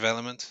strong narrative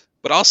element,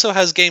 but also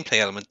has gameplay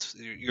element.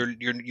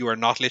 You are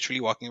not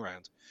literally walking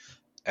around.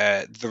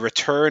 The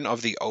Return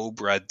of the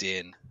OBRA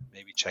DINN.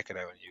 Maybe check it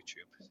out on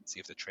YouTube. See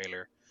if the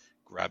trailer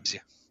grabs you.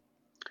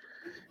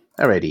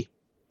 Alrighty.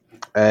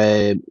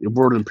 We're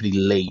running pretty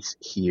late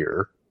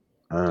here.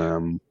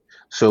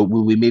 So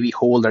will we maybe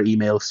hold our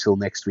emails till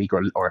next week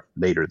or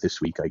later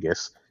this week, I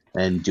guess,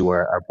 and do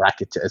our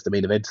bracket as the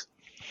main event?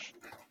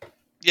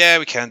 Yeah,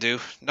 we can do.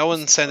 No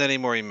one send any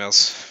more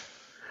emails.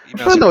 If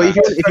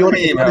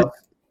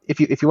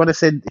you want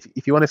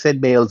to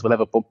send mails, we'll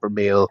have a bumper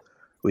mail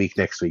week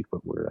next week,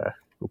 but we're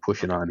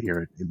pushing on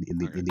here in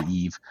the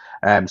eve.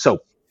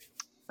 So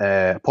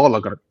Paul,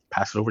 I'm going to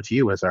pass it over to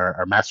you as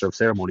our master of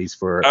ceremonies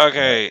for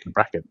the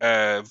bracket.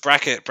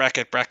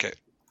 Bracket.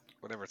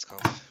 Whatever it's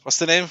called. What's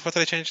the name? What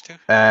did I change to?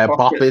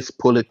 Bop it,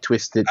 pull it,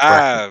 twist it,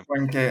 bracket.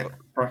 Bracket.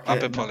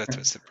 Bop it, pull it,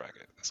 twist it,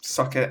 bracket.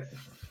 Suck it.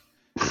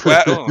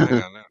 Well,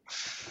 hang on now.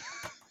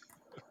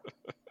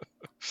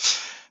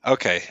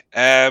 Okay.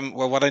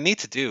 Well, what I need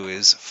to do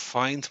is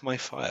find my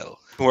file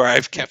where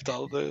I've kept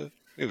all the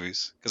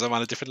movies because I'm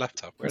on a different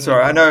laptop.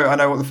 Sorry, I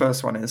know what the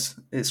first one is.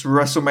 It's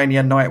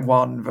WrestleMania Night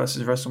 1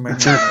 versus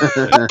WrestleMania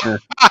Night 2.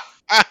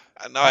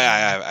 No, I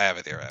have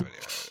it here.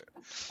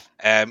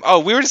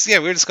 We were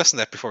discussing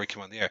that before we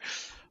came on the air.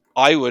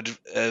 I would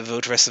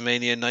vote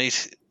WrestleMania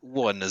Night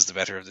 1 as the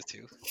better of the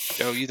two.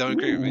 Joe, you don't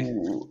agree with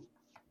me?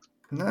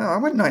 No, I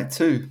went Night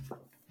 2.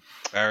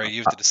 Barry,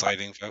 you have the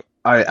deciding vote.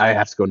 I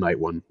have to go Night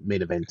 1.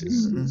 Main event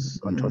is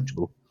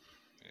untouchable.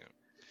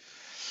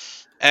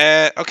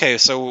 Yeah. Okay,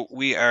 so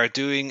we are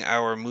doing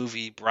our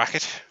movie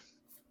bracket.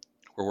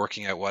 We're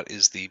working out what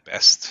is the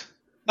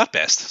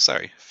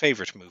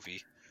favorite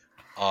movie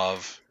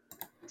of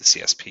the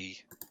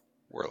CSP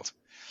world.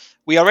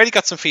 We already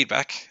got some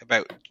feedback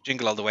about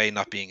Jingle All the Way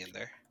not being in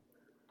there.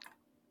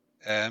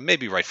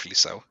 Maybe rightfully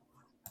so.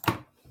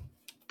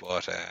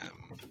 But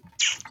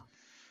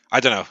I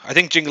don't know. I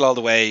think Jingle All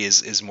the Way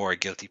is more a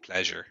guilty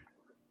pleasure.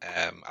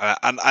 And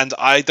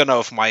I don't know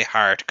if my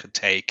heart could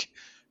take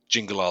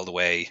Jingle All the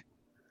Way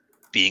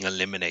being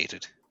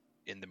eliminated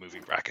in the movie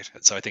bracket.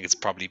 And so I think it's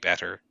probably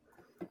better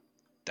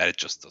that it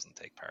just doesn't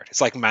take part.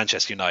 It's like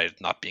Manchester United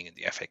not being in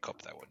the FA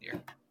Cup that one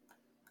year.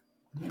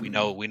 We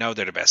know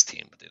they're the best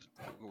team, but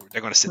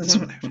they're going to sit this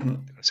one out.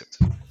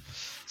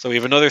 So we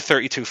have another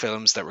 32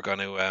 films that we're going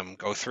to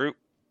go through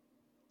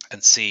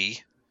and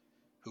see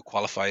who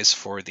qualifies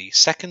for the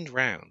second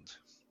round.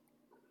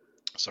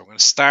 So we're going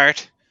to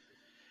start.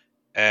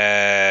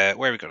 Where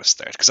are we going to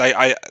start? Because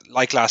I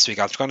like last week,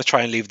 I'm going to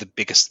try and leave the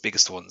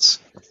biggest ones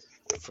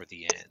for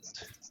the end.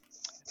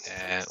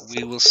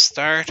 We will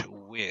start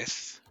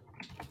with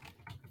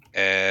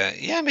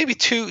maybe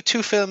two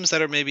films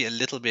that are maybe a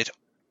little bit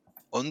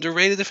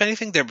underrated, if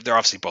anything. They're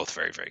obviously both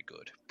very, very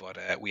good. But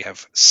we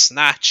have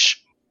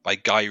Snatch by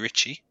Guy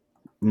Ritchie.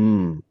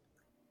 And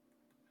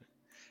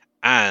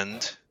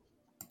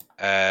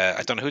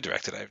I don't know who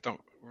directed it. I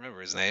don't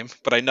remember his name.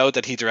 But I know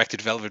that he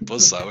directed Velvet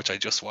Buzzsaw, which I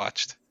just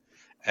watched.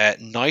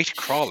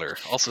 Nightcrawler,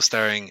 also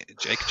starring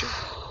Jake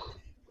Gyllenhaal.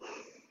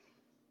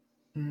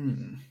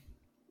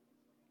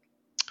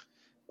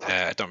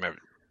 I don't remember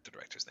the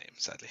director's name,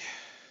 sadly.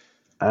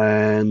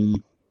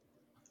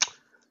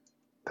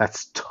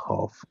 That's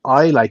tough.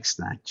 I like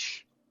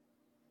Snatch.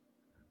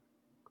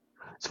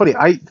 It's funny.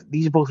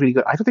 These are both really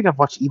good. I don't think I've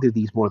watched either of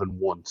these more than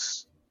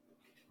once.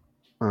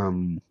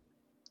 Dan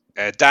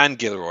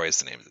Gilroy is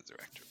the name of the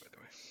director, by the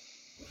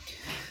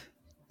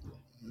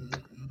way.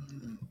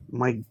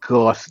 My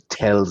gut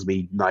tells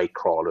me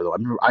Nightcrawler, though.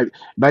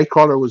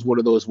 Nightcrawler was one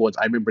of those ones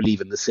I remember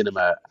leaving the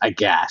cinema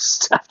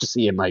aghast after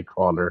seeing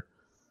Nightcrawler.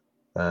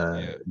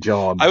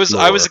 John, I was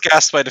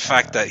aghast by the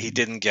fact that he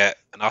didn't get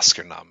an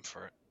Oscar nom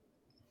for it.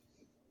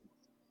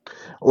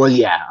 Well,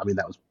 yeah, I mean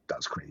that was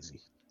crazy.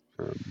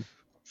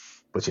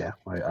 But yeah,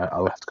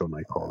 I'll have to go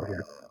Nightcrawler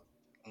here.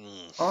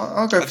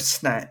 I'll go for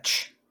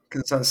Snatch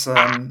because that's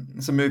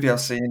it's a movie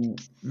I've seen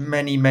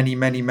many, many,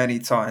 many, many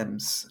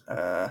times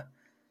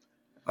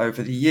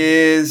over the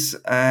years,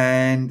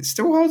 and it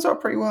still holds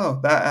up pretty well.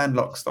 That and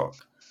Lock, Stock.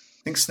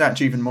 I think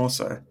Snatch even more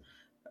so.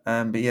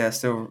 But yeah,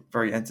 still a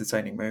very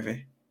entertaining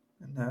movie.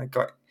 And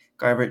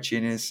Guy Ritchie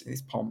in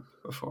his pomp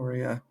before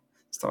he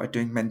started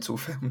doing mental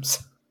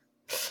films.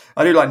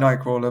 I do like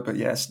Nightcrawler, but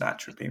yeah,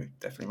 Snatch would be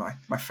definitely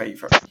my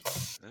favourite.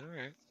 All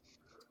right.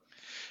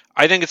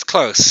 I think it's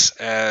close.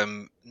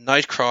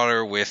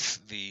 Nightcrawler with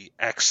the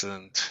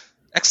excellent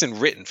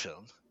written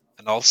film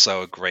and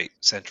also a great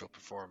central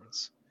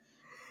performance.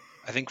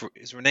 I think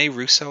is Renee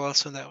Russo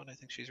also in that one. I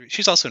think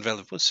she's also in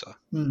Velvet Buzzsaw.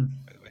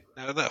 By the way,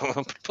 now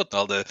I'm putting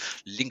all the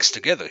links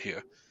together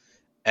here.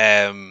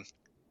 I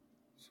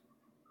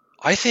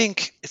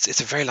think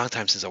it's a very long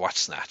time since I watched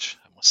Snatch,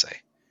 I must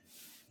say,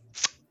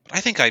 but I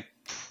think I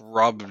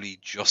probably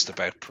just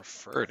about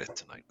preferred it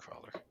to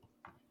Nightcrawler.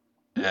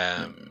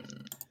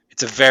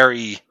 It's a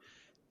very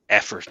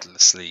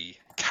effortlessly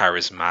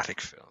charismatic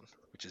film,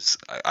 which is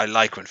I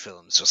like when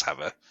films just have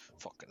a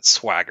fucking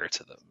swagger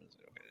to them.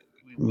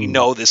 We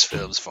know this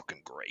film's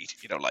fucking great.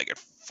 If you don't like it,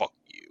 fuck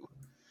you.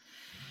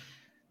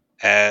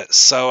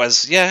 So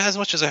as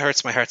much as it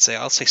hurts my heart to say,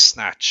 I'll say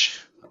Snatch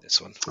on this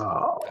one.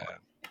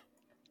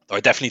 Though I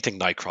definitely think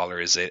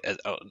Nightcrawler is an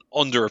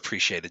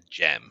underappreciated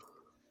gem.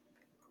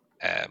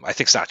 I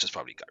think Snatch is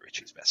probably Guy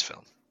Ritchie's best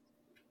film.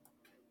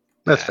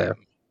 That's fair.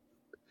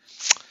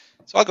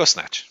 So I'll go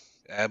Snatch,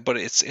 but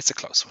it's a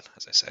close one,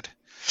 as I said.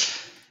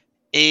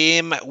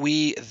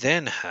 We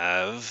then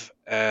have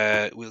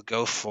we'll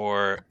go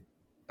for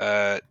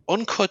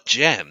Uncut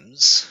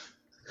Gems,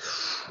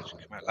 which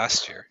came out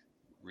last year.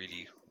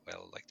 Really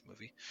well liked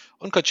movie.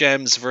 Uncut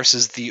Gems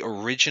versus the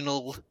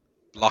original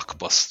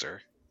blockbuster,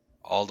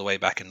 all the way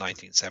back in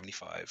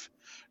 1975,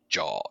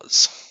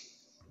 Jaws.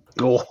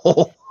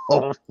 I'll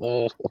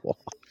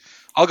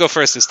go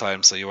first this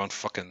time, so you won't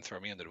fucking throw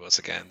me under the bus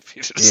again for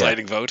your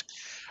deciding vote.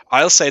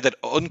 I'll say that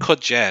Uncut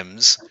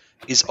Gems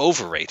is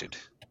overrated,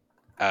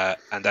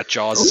 and that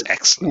Jaws is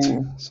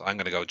excellent. So I'm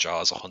going to go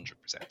Jaws 100% on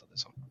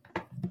this one.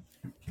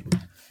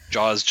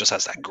 Jaws just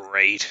has that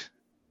great,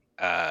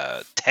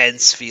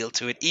 tense feel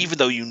to it, even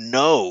though you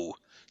know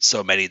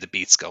so many of the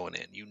beats going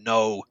in. You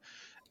know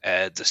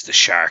the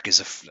shark is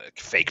a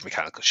fake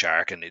mechanical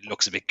shark, and it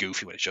looks a bit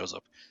goofy when it shows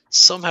up.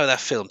 Somehow that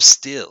film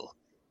still,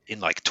 in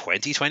like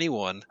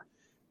 2021,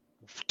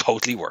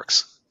 totally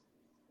works.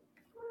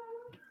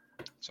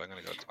 So I'm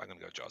gonna go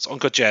Jaws.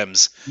 Uncut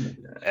Gems.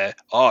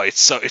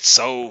 It's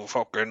so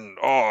fucking.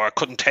 I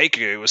couldn't take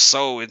it. It was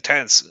so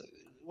intense. It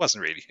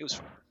wasn't really. It was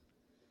fun.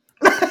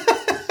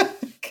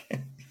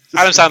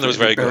 Adam Sandler was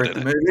very good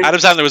in it.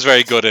 Adam Sandler was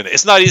very good in it.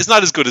 It's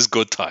not as good as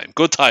Good Time.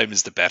 Good Time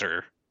is the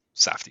better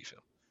Safdie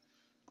film.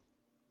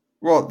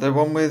 What, the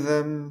one with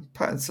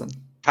Pattinson?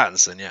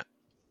 Pattinson, yeah.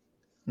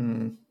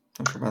 I'm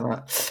sure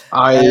about that.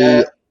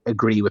 I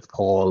agree with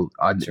Paul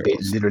on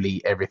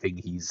literally everything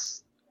he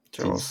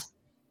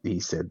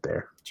said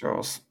there.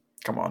 Jaws,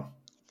 come on.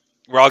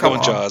 We're all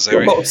going Jaws,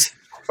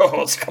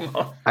 Jaws, come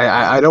on.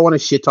 I don't want to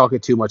shit talk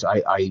it too much.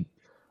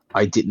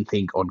 I didn't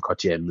think Uncut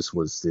Gems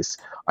was this.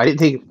 I didn't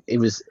think it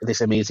was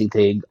this amazing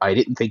thing. I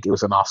didn't think it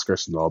was an Oscar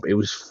snub. It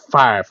was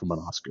far from an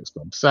Oscar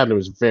snub. Sadler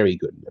was very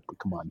good in it, but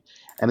come on.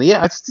 And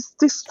yeah, it's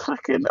this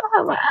fucking.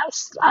 I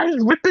was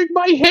ripping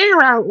my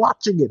hair out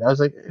watching it. I was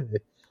like,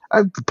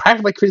 part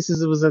of my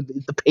criticism was that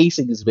the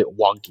pacing is a bit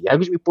wonky. How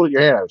could you be pulling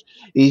your hair out?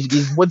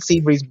 He's one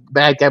scene where he's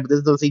bad guy, but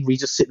there's another scene where he's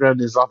just sitting around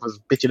in his office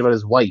bitching about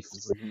his wife.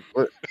 It's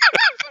like,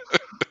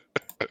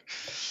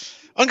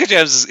 Uncut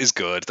Gems is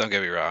good, don't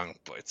get me wrong,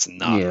 but it's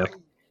not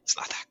it's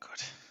not that good.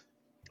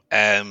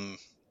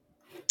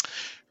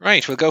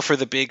 Right, we'll go for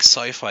the big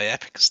sci-fi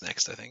epics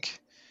next, I think.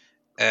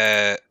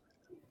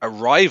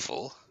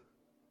 Arrival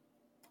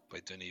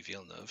by Denis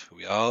Villeneuve, who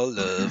we all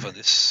love on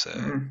this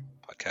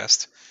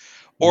podcast.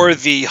 Or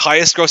the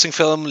highest grossing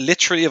film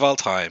literally of all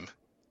time,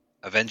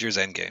 Avengers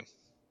Endgame.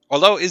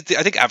 Although I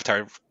think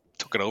Avatar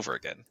took it over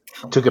again.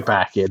 Took it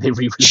back, yeah. They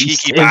re-released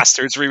Cheeky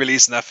bastards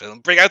re-releasing that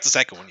film. Bring out the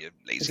second one, you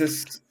lazy.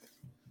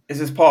 Is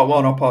this part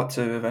 1 or part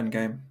 2 of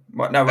Endgame?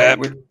 No,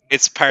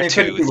 it's part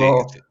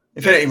 2.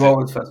 Infinity War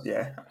was first,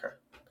 yeah.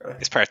 Okay.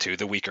 It's part 2,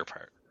 the weaker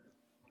part.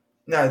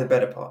 No, the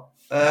better part.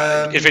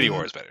 Infinity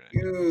War is better.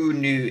 You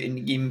knew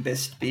Endgame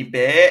best,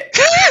 baby.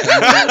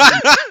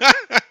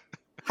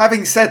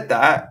 Having said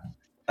that,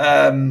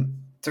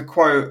 to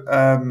quote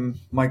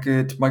my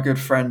good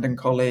friend and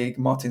colleague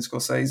Martin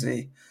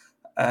Scorsese,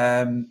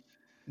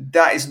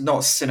 that is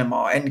not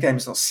cinema. Endgame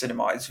is not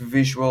cinema. It's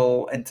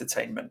visual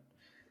entertainment.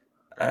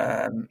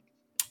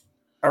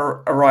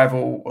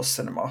 Arrival was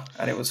cinema,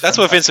 and it was. That's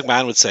what Vince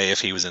McMahon would say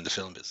if he was in the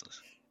film business.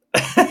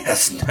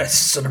 That's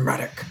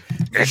cinematic.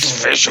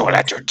 It's visual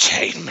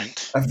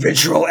entertainment. A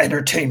visual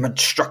entertainment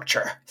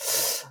structure.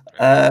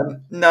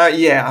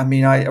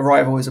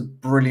 Arrival is a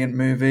brilliant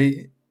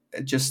movie.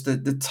 just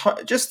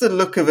just the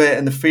look of it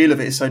and the feel of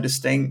it is so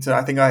distinct.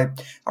 I think I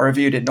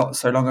reviewed it not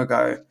so long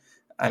ago,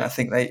 and I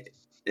think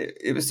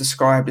it was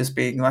described as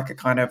being like a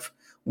kind of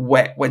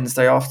wet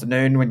Wednesday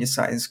afternoon when you're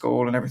sat in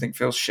school and everything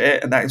feels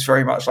shit, and that is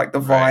very much like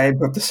the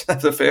vibe of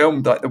the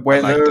film, like the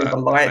weather, the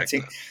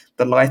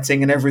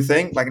lighting, and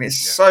everything. Like, and it's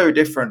so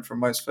different from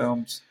most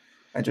films,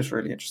 and just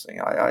really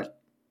interesting. I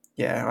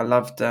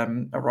loved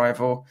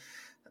Arrival,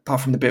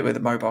 apart from the bit with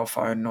the mobile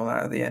phone and all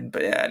that at the end.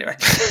 But yeah, anyway,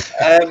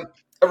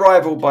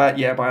 Arrival by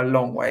a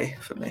long way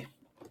for me.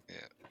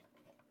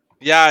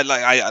 Yeah,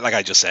 like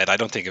I just said, I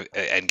don't think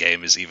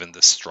Endgame is even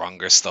the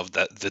strongest of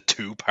the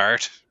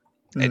two-part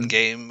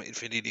Endgame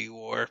Infinity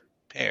War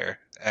pair.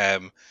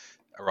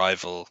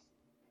 Arrival,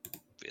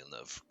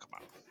 Villeneuve, come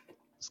on,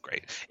 it's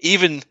great.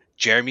 Even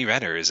Jeremy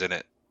Renner is in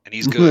it, and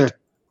he's good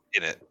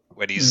in it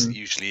when he's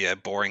usually a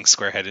boring,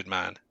 square-headed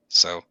man.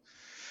 So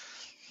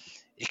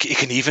you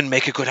can even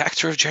make a good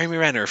actor of Jeremy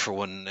Renner for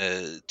one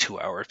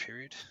 2-hour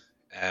period.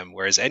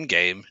 Whereas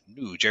Endgame,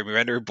 no, Jeremy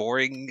Renner,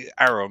 boring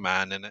Arrow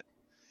man in it.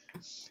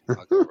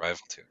 I'll go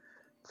Arrival too.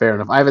 Fair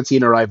enough. I haven't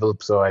seen Arrival,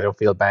 so I don't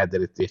feel bad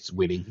that it's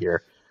winning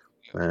here.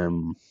 I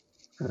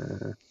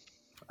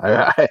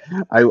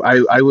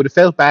would have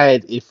felt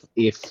bad if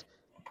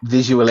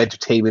visual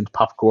entertainment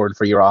popcorn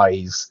for your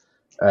eyes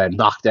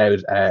knocked out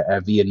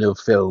a Villeneuve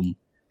film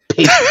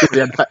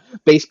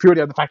based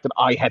purely on the fact that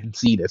I hadn't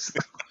seen it.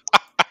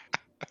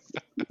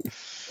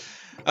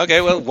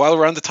 Okay, well, while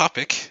we're on the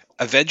topic,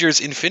 Avengers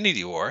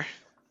Infinity War,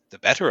 the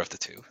better of the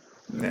two,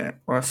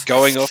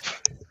 going up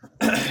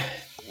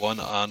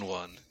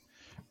 1-on-1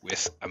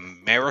 with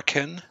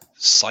American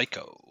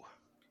Psycho.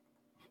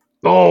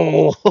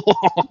 Oh,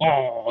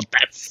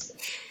 that's...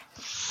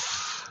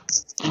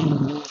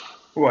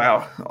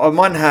 Wow. On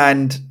one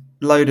hand,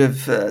 load of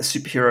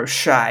superhero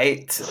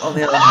shite. On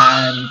the other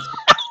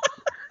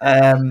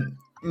hand,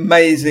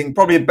 amazing,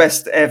 probably the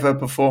best ever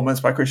performance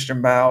by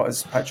Christian Bale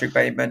as Patrick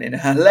Bateman in a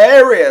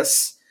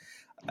hilarious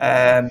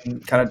kind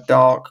of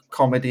dark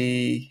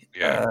comedy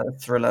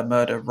thriller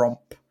murder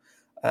romp.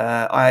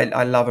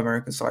 I love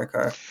American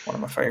Psycho, one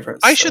of my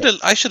favorites. I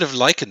should have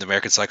likened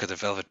American Psycho to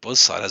Velvet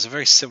Buzzsaw. It has a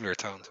very similar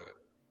tone to it.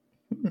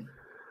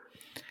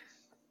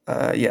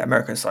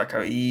 American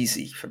Psycho,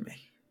 easy for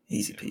me,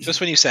 easy peasy. Just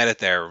when you said it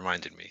there, it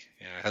reminded me.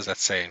 Yeah, it has that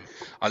same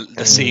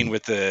the scene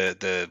with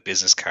the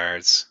business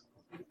cards.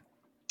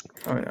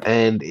 Oh, yeah.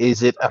 And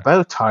is it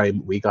about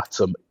time we got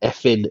some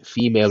effing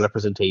female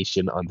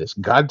representation on this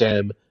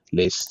goddamn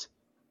list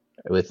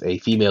with a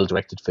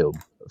female-directed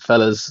film?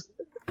 Fellas,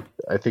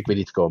 I think we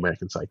need to go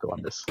American Psycho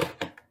on this.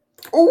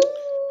 Oh,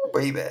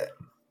 baby.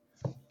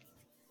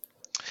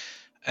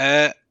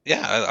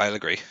 I'll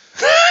agree.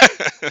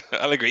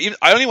 I'll agree.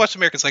 I only watched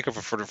American Psycho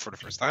for the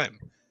first time.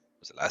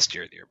 Was it last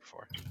year or the year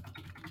before?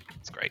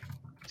 It's great.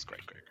 It's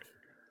great.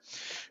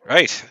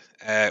 Right.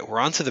 We're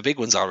on to the big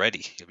ones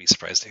already. You'll be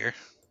surprised to hear.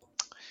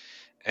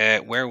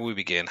 Where will we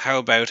begin? How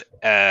about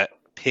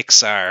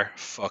Pixar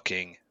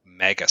fucking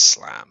Mega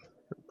Slam?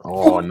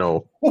 Oh,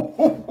 no.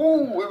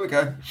 Where we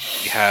go?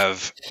 We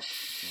have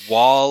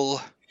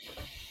Wall-E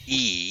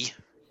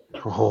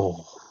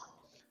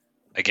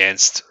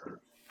against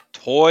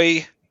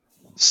Toy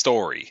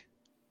Story.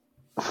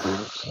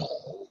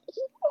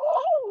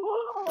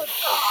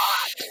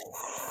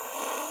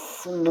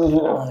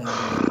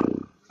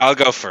 I'll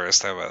go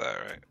first. How about that,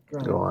 right?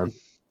 Go on.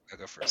 I'll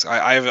go first.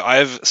 I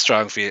have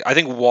strong feeling. I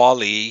think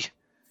Wall-E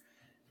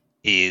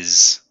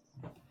is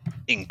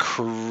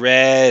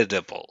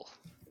incredible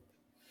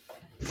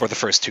for the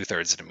first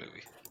 2/3 of the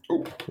movie.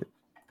 Ooh.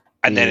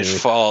 And then it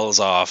falls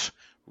off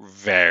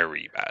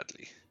very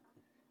badly.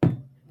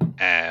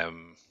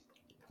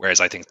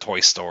 Whereas I think Toy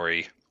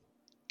Story,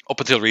 up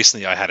until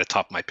recently, I had it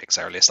top my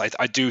Pixar list.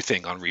 I do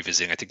think on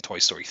revisiting, I think Toy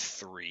Story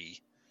 3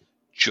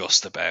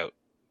 just about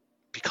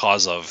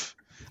because of,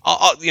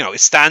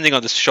 it's standing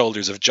on the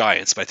shoulders of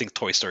giants, but I think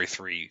Toy Story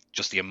 3,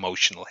 just the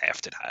emotional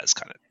heft it has,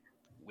 kind of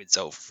wins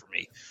over for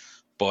me.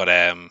 But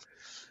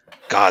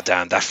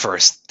goddamn, the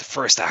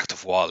first act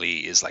of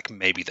Wall-E is like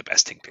maybe the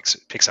best thing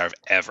Pixar have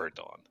ever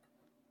done.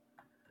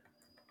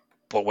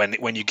 But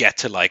when you get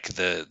to like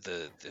the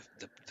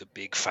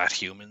big fat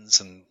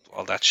humans and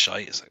all that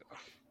shite, it's like. Oh.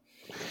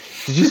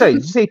 Did you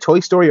say Toy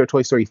Story or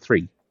Toy Story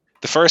 3?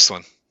 The first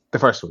one. The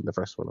first one.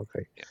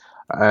 Okay.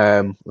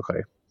 Yeah.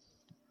 Okay.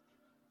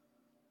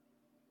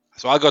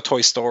 So I'll go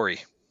Toy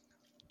Story.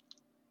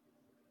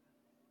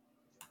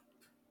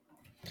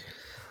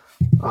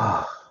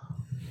 I'm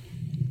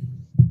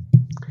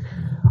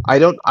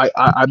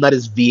not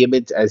as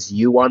vehement as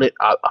you on it,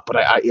 but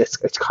it's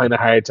kind of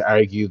hard to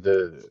argue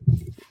the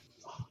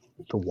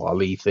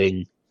Wall-E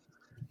thing.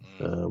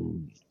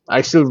 I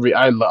like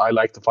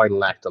the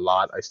final act a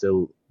lot. I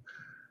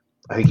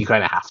think you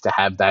kind of have to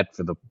have that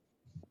for the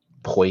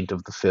point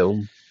of the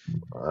film,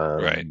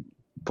 right?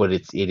 But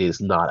it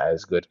is not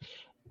as good.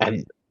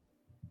 And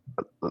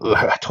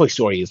Toy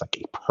Story is like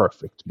a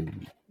perfect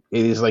movie.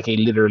 It is like a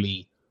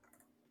literally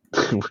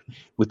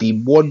with the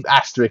one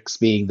asterisk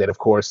being that, of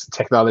course,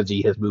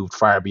 technology has moved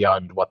far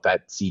beyond what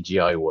that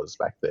CGI was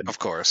back then. Of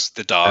course,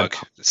 the Um, dog,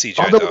 the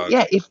CGI although, dog.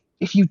 yeah,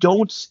 if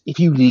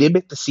you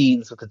limit the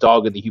scenes with the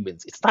dog and the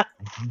humans, it's not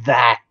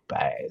that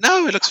bad.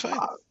 No, it looks fine.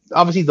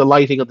 Obviously, the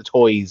lighting of the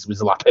toys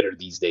was a lot better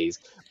these days,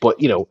 but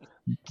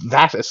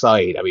that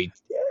aside, I mean,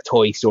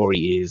 Toy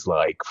Story is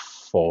like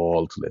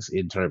faultless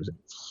in terms of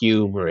its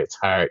humor, its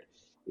heart,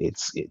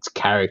 its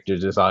character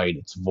design,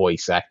 its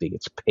voice acting,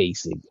 its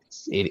pacing.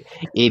 It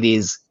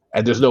is,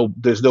 and there's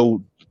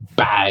no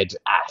bad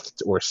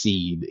act or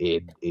scene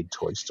in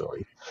Toy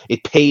Story.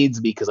 It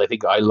pains me because I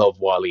think I love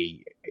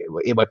Wally.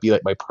 It might be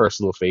like my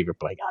personal favorite,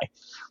 but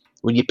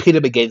when you pit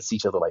them against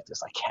each other like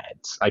this,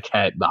 I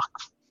can't knock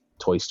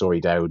Toy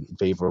Story down in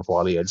favor of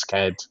Wally. I just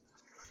can't.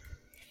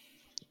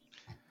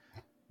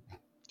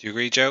 Do you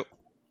agree, Joe?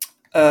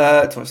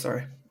 Toy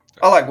Story.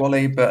 I like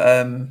Wally,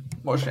 but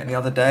watched it the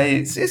other day.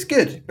 It's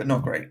good, but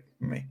not great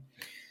for me.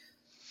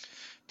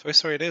 Toy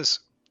Story it is.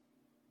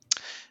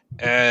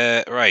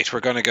 Right, we're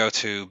going to go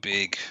to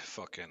big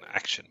fucking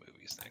action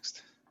movies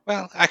next.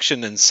 Well,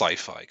 action and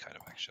sci-fi kind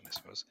of action, I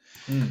suppose.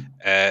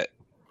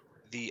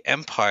 The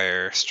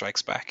Empire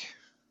Strikes Back.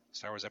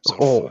 Star Wars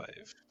Episode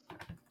 5.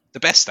 The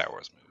best Star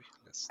Wars movie.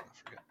 Let's not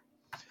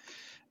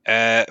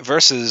forget.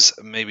 Versus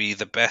maybe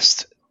the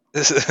best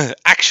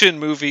action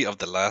movie of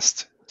the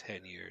last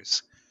 10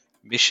 years.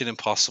 Mission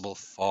Impossible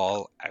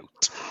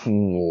Fallout.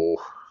 Ooh.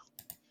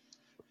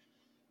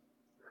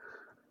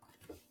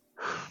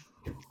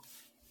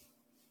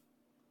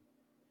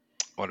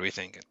 What are we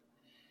thinking?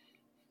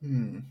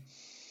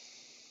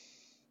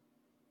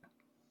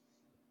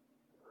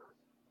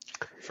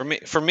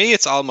 For me,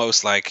 it's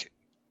almost like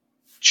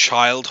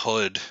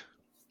childhood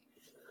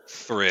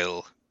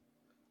thrill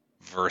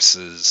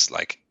versus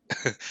like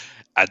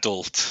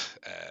adult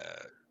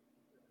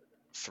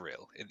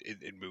thrill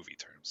in movie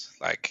terms.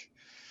 Like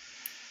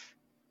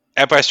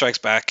Empire Strikes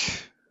Back,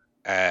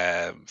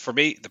 for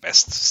me, the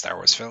best Star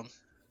Wars film.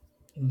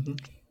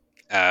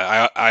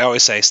 I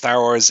always say Star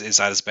Wars is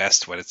at its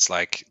best when it's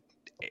like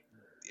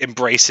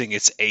embracing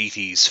its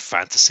 80s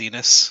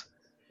fantasyness,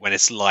 when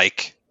it's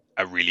like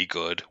a really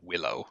good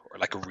Willow or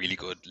like a really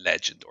good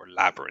Legend or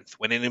Labyrinth.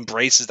 When it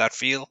embraces that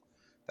feel,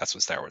 that's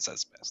when Star Wars is at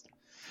its best.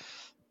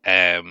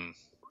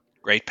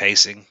 Great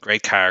pacing,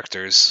 great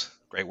characters,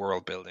 great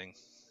world building.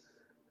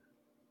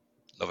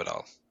 Love it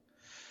all.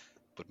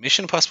 But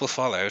Mission Impossible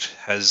Fallout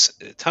has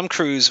Tom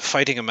Cruise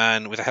fighting a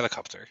man with a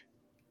helicopter.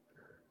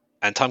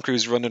 And Tom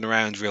Cruise running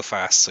around real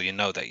fast, so you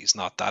know that he's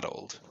not that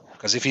old.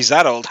 Because if he's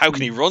that old, how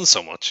can he run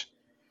so much?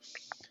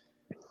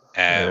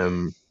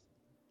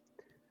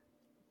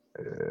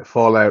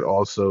 Fallout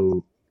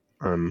also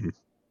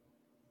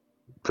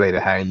played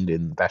a hand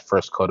in that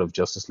first cut of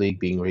Justice League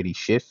being really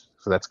shit,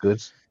 so that's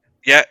good.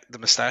 Yeah, the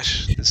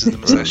mustache. This is the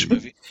mustache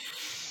movie.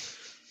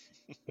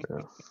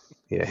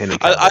 Yeah,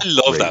 I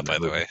love that, by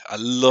the way. I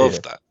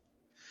love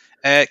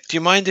that. Do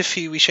you mind if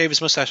we shave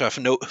his mustache off?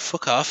 No,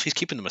 fuck off. He's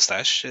keeping the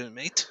mustache,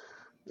 mate.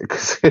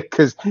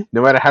 Because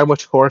no matter how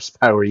much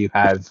horsepower you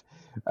have,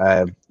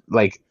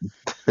 like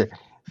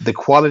the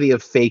quality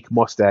of fake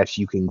mustache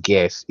you can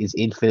get is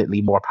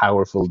infinitely more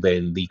powerful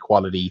than the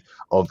quality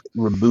of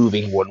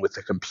removing one with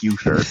a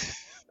computer.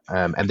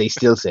 And they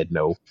still said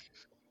no.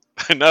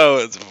 I know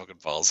it's fucking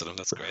balls in them.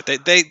 That's great.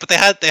 They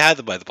had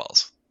them by the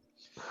balls,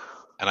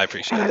 and I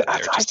appreciate it.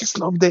 I just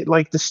loved it.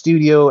 Like the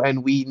studio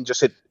and Whedon just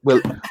said,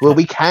 "Well,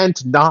 we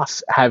can't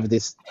not have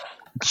this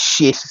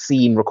shit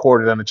scene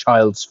recorded on a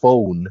child's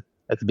phone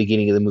at the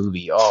beginning of the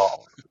movie."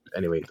 Oh,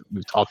 anyway,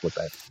 we've talked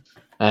about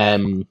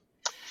that.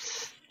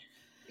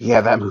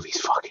 Yeah, that movie's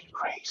fucking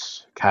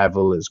great.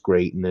 Cavill is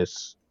great in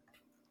it.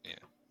 Yeah.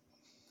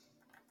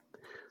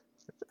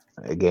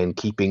 Again,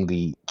 keeping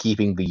the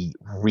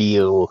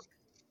real,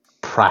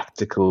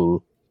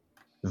 practical,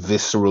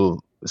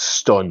 visceral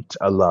stunt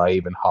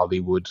alive in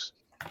Hollywood.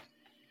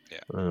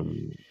 Yeah.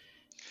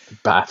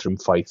 Bathroom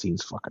fight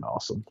scene's fucking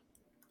awesome.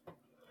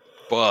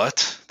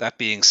 But that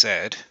being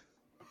said,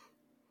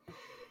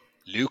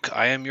 Luke,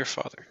 I am your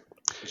father,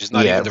 which is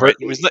not even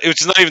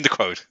which is not even the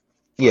quote.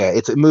 Yeah,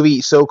 it's a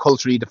movie so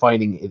culturally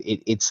defining.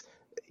 It's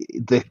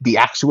the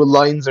actual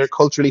lines are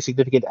culturally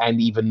significant, and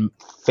even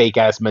fake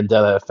ass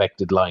Mandela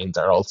affected lines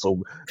are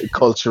also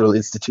cultural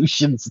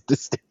institutions at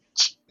this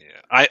stage.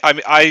 Yeah,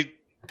 I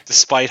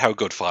despite how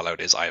good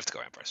Fallout is, I have to go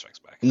Empire Strikes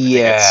Back.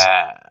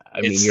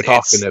 I mean, you're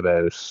talking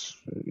about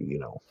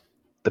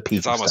the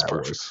peak of Star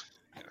Wars.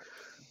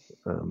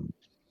 Yeah.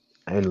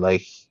 And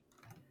like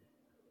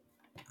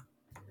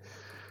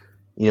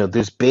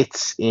there's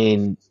bits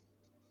in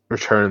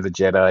Return of the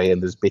Jedi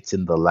and there's bits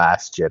in The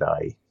Last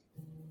Jedi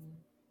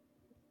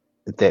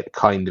that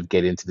kind of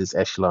get into this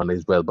echelon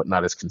as well, but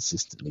not as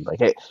consistently.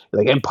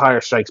 Like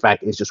Empire Strikes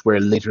Back is just where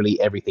literally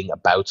everything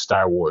about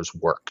Star Wars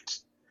worked.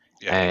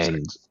 Yeah, and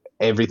exactly.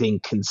 Everything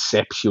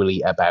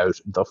conceptually about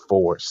the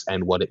Force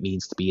and what it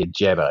means to be a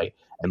Jedi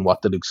and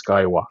what the Luke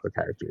Skywalker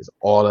character is.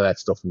 All of that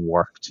stuff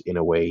worked in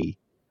a way.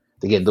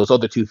 Again, those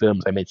other two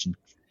films I mentioned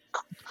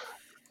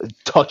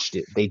touched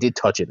it. They did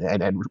touch it,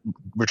 and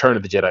Return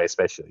of the Jedi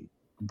especially.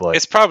 But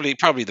It's probably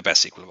the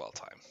best sequel of all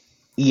time.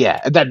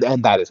 yeah, and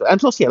that is, and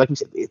plus, yeah, like we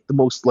said, it's the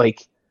most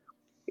like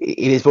it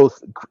is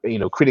both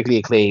critically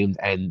acclaimed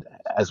and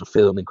as a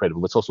film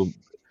incredible. It's also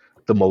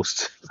the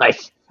most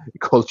like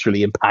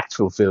culturally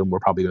impactful film we're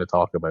probably going to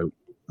talk about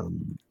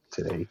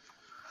today.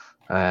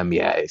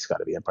 Yeah, it's got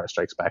to be Empire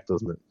Strikes Back,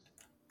 doesn't it?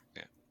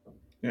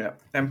 Yeah,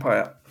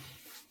 Empire.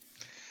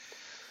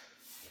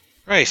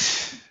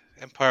 Right,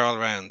 Empire all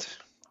around.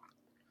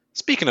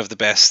 Speaking of the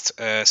best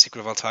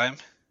sequel of all time,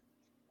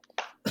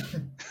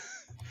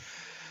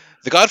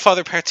 The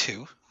Godfather Part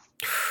 2,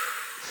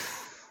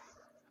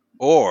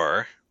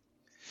 or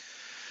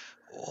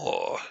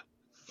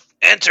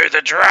Enter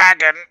the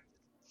Dragon.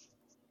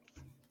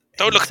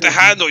 Don't look at the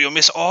hand or you'll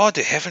miss all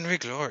the heavenly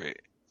glory.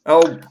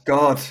 Oh,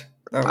 God.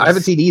 I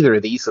haven't seen either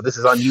of these, so this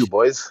is on you,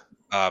 boys.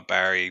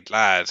 Barry,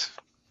 lad.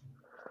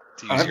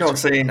 I haven't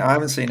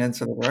seen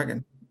Enter the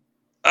Dragon.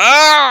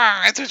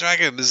 Enter the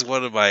Dragon is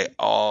one of my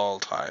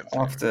all-time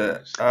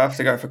favorites. I have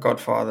to go for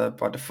Godfather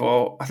by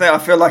default. I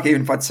feel like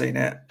even if I'd seen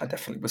it, I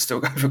definitely would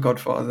still go for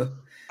Godfather.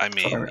 I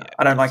mean,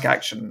 I don't like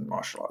action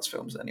martial arts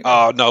films anyway.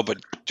 Oh no, but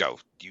Joe,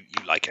 you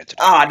like Enter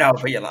the Dragon. No,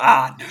 but you're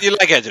like, no. You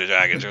like Enter the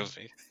Dragon, trust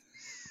me.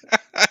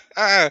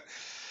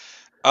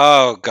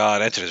 Oh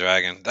God, Enter the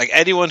Dragon! Like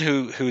anyone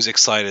who's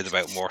excited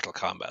about Mortal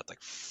Kombat,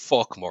 like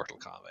fuck Mortal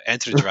Kombat.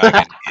 Enter the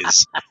Dragon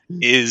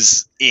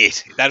is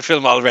it. That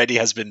film already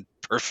has been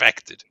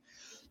perfected.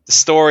 The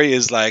story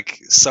is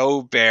like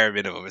so bare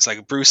minimum. It's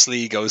like Bruce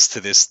Lee goes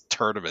to this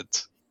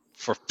tournament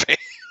for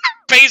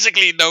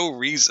basically no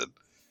reason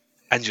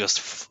and just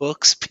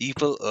fucks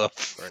people up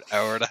for an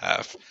hour and a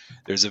half.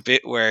 There's a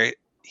bit where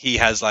he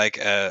has like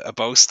a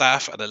bow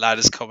staff and a lad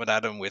is coming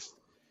at him with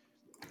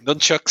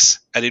nunchucks,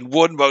 and in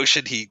one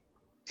motion he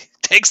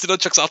takes the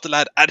nunchucks off the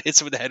lad and hits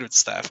him in the head with the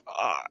staff.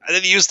 And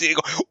then he used to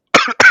go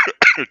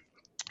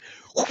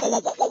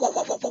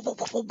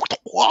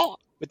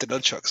with the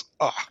nunchucks.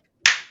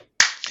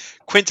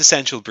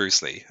 Quintessential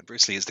Bruce Lee. And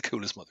Bruce Lee is the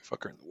coolest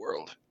motherfucker in the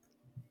world.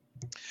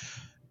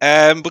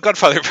 But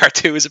Godfather Part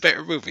 2 is a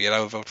better movie, and I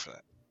would vote for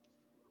that.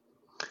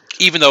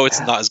 Even though it's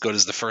not as good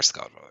as the first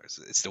Godfather.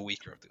 It's the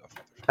weaker of the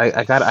Godfather.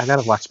 I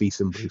gotta watch me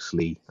some Bruce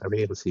Lee. I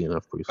really haven't seen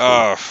enough Bruce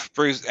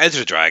Lee. Enter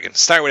the Dragon.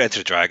 Start with Enter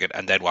the Dragon,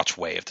 and then watch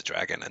Way of the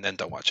Dragon, and then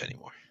don't watch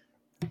anymore.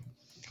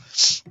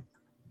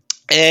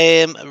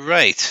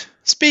 Right.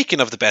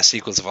 Speaking of the best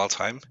sequels of all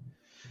time,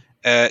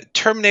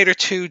 Terminator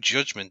 2: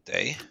 Judgment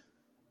Day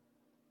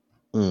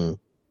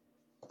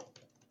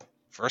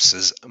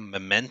versus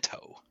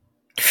Memento.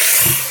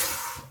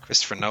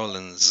 Christopher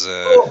Nolan's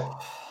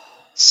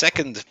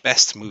second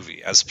best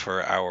movie as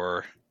per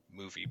our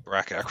movie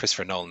bracket, our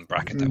Christopher Nolan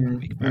bracket that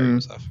week. Barry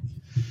was off.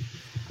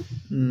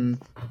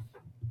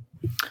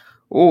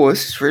 Oh,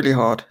 this is really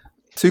hard.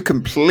 Two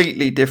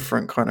completely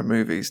different kind of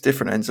movies,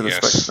 different ends of the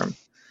spectrum.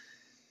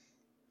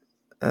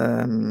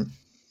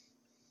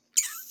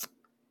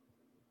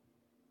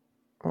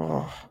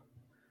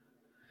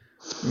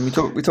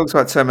 We talked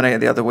about Terminator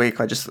the other week.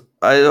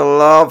 I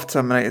love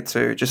Terminator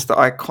 2. Just all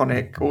the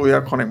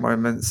iconic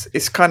moments.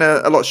 It's kind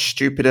of a lot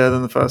stupider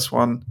than the first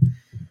one.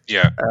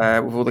 Yeah.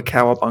 With all the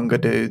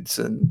cowabunga dudes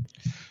and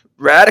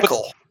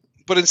radical.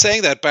 But in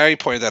saying that, Barry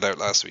pointed that out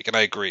last week, and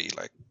I agree.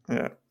 Like,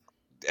 yeah.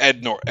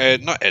 not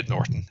Ed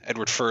Norton,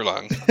 Edward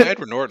Furlong.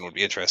 Edward Norton would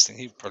be interesting.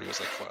 He probably was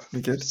like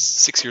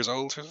 6 years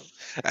old or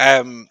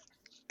something.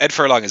 Ed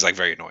Furlong is like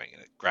very annoying,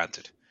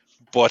 granted.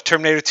 But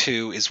Terminator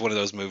 2 is one of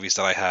those movies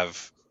that I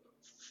have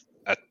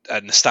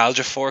a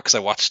nostalgia for because I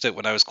watched it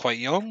when I was quite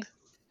young.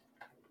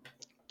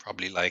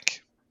 Probably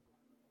like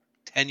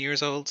 10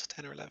 years old,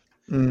 10 or 11.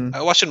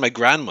 I watched it in my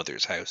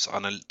grandmother's house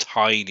on a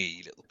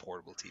tiny little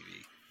portable TV.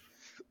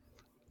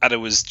 And it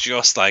was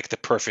just like the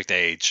perfect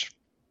age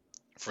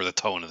for the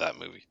tone of that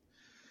movie.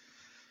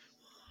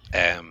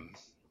 And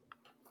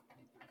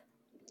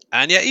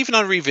yeah, even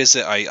on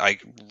revisit, I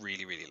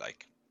really, really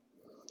like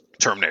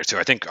Terminator 2.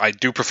 I think I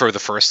do prefer the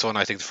first one.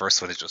 I think the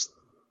first one is just,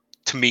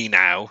 to me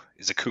now,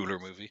 is a cooler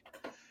movie.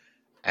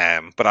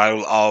 But I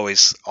will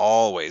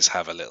always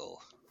have a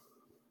little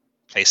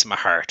place in my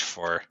heart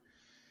for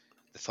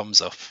the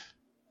thumbs up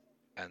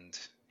and,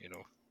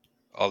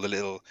 all the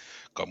little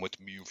come with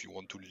me if you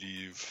want to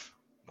leave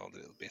and all the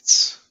little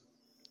bits.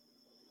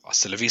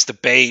 Hasta la vista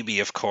baby,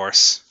 of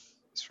course,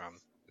 is from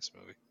this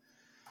movie.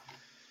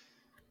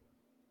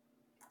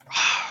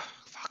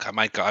 Fuck, I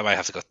might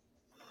have to go.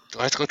 Do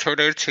I have to go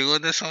Terminator 2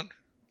 on this one?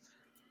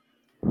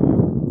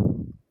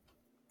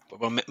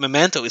 But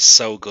Memento is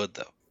so good,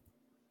 though.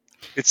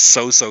 It's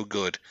so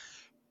good.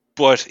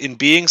 But in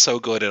being so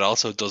good, it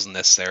also doesn't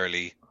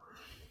necessarily...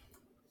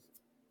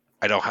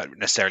 I don't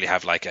necessarily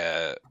have like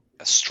a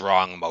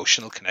strong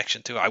emotional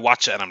connection to it. I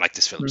watch it and I'm like,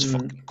 this film is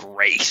fucking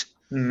great.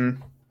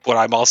 But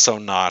I'm also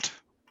not...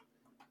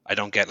 I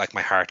don't get like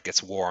my heart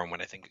gets warm when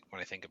I think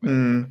about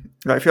it.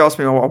 Like if you ask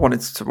me what I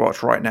wanted to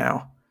watch right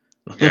now,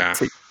 yeah,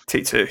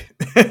 T2.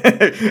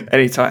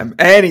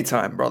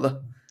 anytime,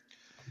 brother.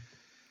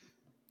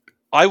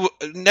 I would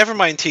never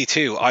mind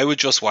T2. I would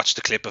just watch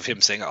the clip of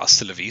him saying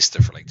 "Hasta la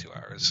vista" for like 2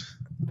 hours,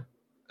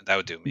 and that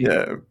would do me.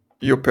 Yeah,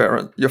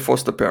 your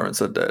foster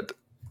parents are dead.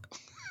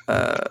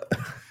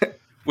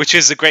 Which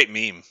is a great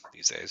meme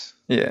these days.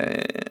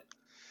 Yeah.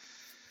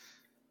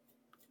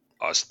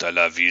 Hasta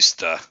la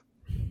vista,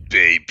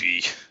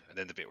 baby. And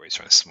then the bit where he's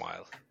trying to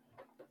smile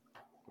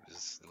with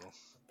his little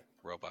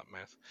robot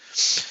mouth.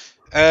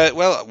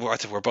 Well,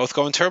 we're both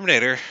going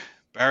Terminator.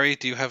 Barry,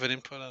 do you have an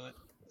input on it?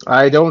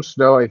 I don't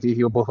know. If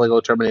you both want to go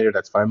Terminator,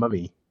 that's fine by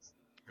me.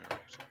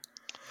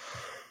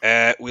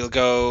 We'll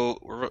go.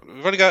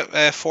 We've only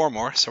got 4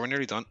 more, so we're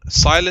nearly done.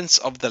 Silence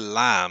of the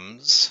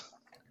Lambs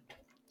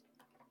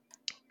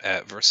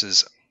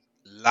versus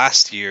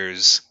last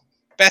year's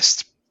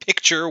Best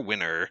Picture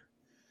winner,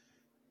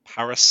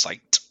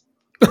 Parasite.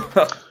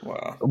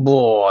 Wow.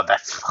 Whoa,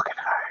 that's fucking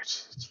hard.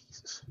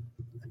 Jesus.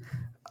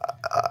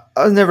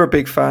 I was never a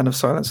big fan of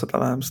Silence of the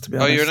Lambs, to be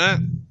honest. Oh, you're not?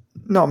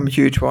 Not a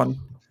huge one.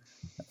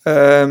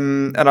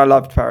 And I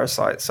loved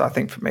Parasite, so I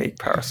think for me,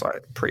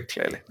 Parasite pretty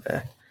clearly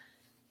there.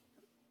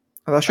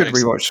 I should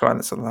rewatch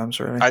Silence of the Lambs,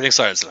 really. I think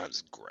Silence of the Lambs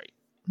is great.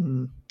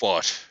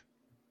 But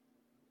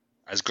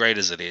as great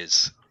as it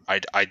is,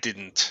 I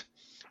didn't...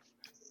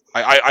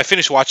 I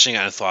finished watching it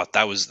and thought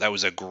that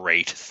was a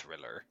great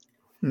thriller.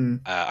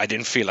 I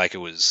didn't feel like it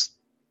was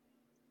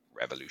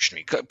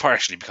revolutionary,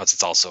 partially because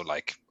it's also,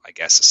 like, I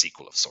guess, a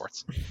sequel of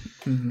sorts.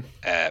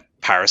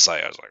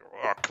 Parasite, I was like,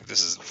 fuck,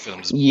 this is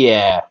film's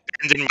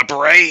bending my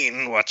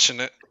brain watching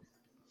it.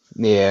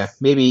 Yeah,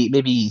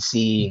 maybe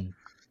seeing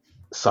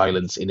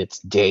Silence in its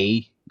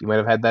day, you might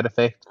have had that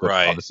effect. But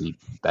obviously,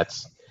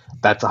 that's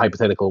a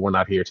hypothetical we're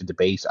not here to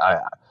debate.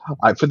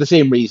 I for the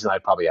same reason,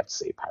 I'd probably have to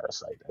say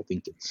Parasite. I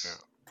think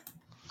it's...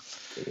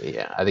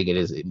 Yeah, I think it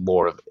is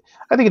more of...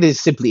 I think it is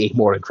simply a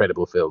more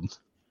incredible film.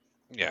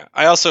 Yeah,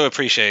 I also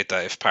appreciate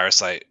that if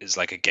Parasite is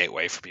like a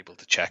gateway for people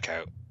to check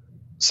out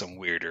some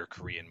weirder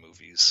Korean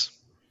movies,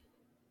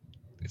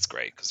 it's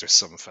great because there's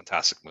some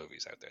fantastic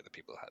movies out there that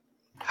people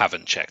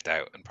haven't checked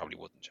out and probably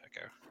wouldn't check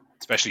out,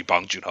 especially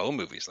Bong Joon-ho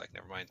movies. Like,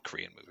 never mind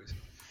Korean movies.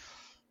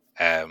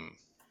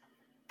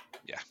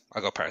 Yeah,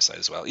 I'll go Parasite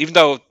as well. Even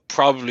though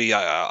probably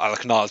I'll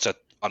acknowledge that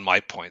on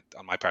my part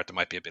there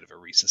might be a bit of a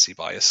recency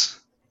bias,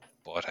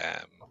 but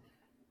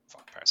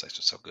Parasite's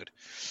just so good.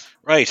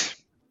 Right.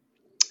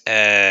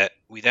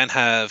 We then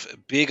have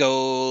big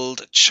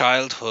old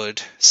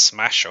childhood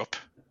smash up,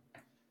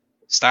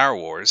 Star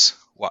Wars.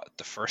 What,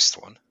 the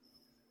first one,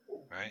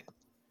 right?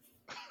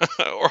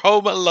 Or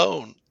Home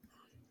Alone?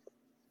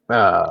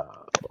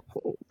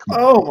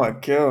 Oh my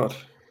god!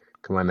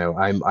 Come on now,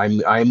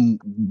 I'm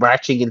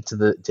marching into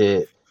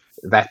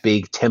that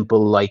big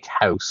temple-like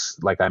house,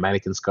 like I'm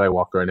Anakin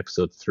Skywalker in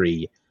Episode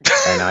 3,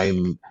 and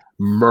I'm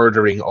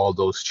murdering all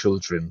those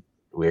children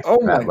with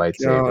that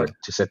lightsaber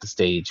to set the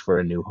stage for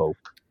A New Hope.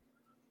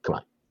 Come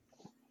on.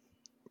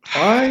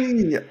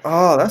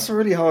 That's a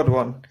really hard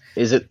one.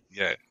 Is it?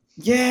 Yeah.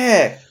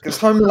 Yeah, because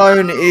Home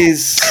Alone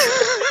is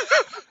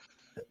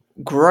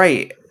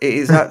great. It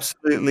is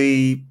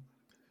absolutely...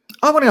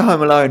 I want to go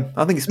Home Alone.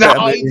 I think it's better.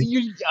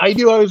 I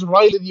knew I was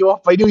riling you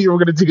up. I knew you were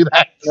going to do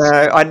that.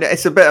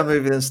 It's a better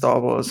movie than Star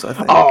Wars, I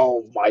think.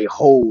 Oh, my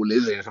hole,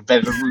 is it? A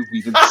better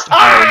movie than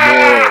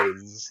Star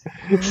Wars.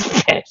 This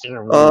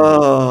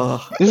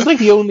is like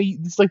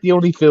the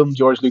only film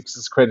George Lucas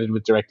is credited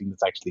with directing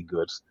that's actually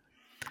good.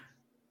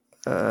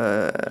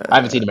 I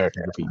haven't seen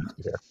American Graffiti, to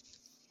be fair.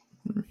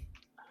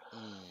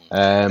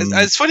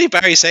 It's funny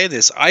Barry saying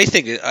this. I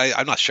think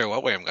I'm not sure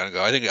what way I'm going to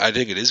go. I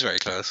think it is very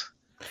close.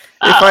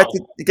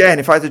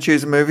 If I had to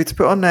choose a movie to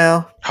put on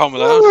now, Home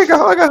Alone. I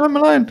go Home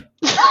Alone.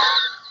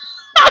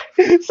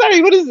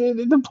 Sorry, what is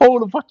it? The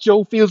poll of what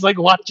Joe feels like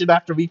watching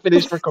after we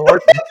finish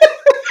recording?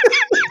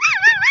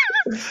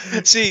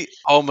 See,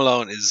 Home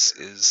Alone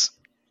is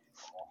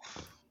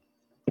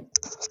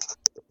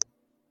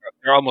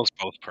they're almost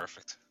both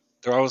perfect.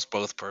 They're almost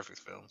both perfect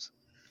films.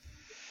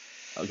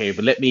 Okay,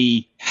 but let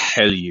me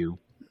tell you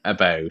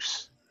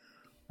about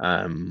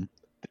a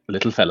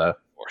little fella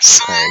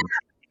called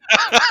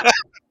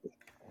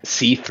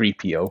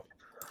C-3PO.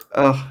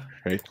 Oh,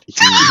 right.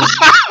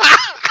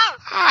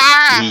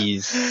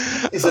 He's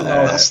a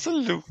knob. That's the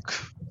Luke.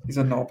 He's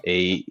a knob.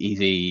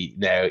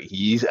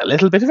 He's a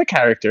little bit of a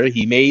character.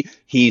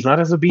 He's not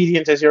as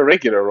obedient as your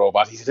regular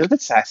robot. He's a little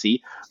bit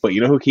sassy, but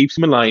you know who keeps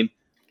him in line?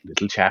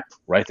 Little chap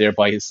right there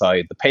by his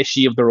side, the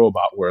Pesci of the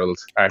robot world,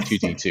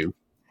 R2D2.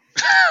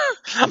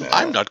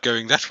 I'm not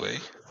going that way.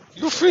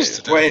 You're free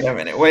to do. Wait a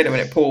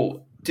minute,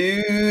 Paul. Do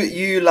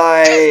you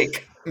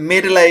like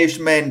middle-aged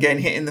men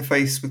getting hit in the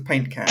face with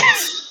paint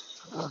cans?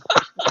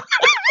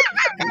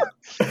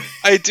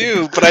 I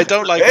do, but I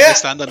don't like when they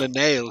stand on a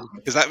nail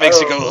because that makes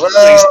you go,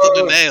 they stood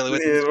on a nail.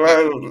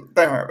 Don't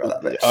worry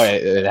about that. All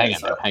right,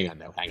 hang on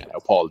now,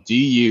 Paul. Do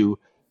you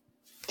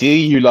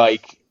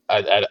like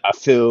a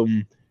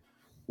film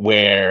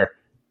where,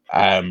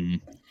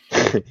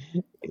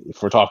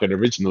 if we're talking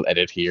original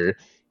edit here,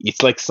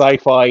 it's like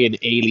sci-fi and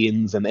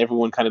aliens and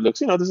everyone kind of looks,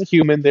 there's a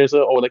human, there's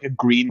like a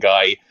green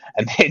guy,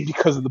 and then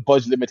because of the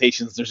budget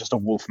limitations, there's just a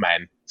wolf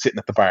man sitting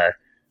at the bar.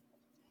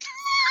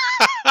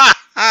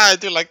 I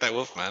do like that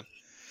wolf man.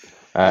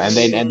 And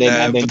then but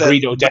then,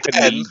 Greedo but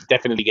then,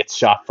 definitely gets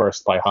shot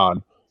first by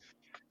Han.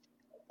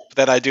 but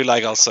then I do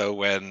like also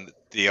when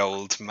the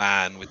old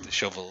man with the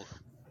shovel,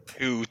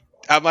 who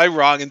am I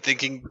wrong in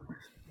thinking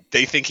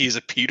they think he's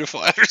a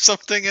pedophile or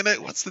something in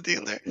it? What's the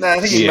deal there? No, I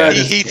think he Yeah.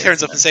 murders He kids,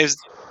 turns up man. and saves.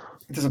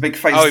 There's a big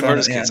face Oh, he turn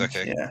murders at the kids. end.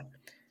 Okay. Yeah.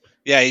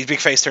 Yeah, he's big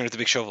face turn with the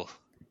big shovel.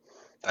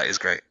 That is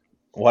great.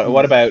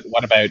 What about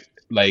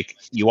like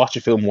you watch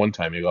a film one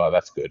time, you go, oh,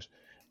 that's good,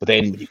 but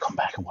then when you come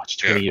back and watch it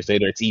 20 years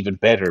later, it's even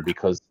better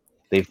because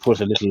they've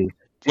put a little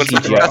Well,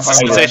 talking CGI about that's the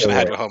Home pilot sensation I Alone.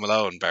 had for with it. Home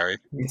Alone, Barry.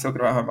 You're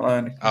talking about Home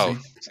Alone. Oh.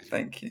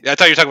 Thank you. Yeah, I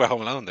thought you were talking about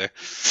Home Alone there.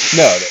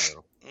 No.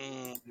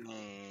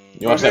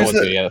 You watched that Who's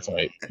one too, yeah, that's all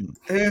right.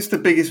 Who's the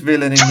biggest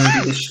villain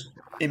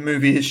in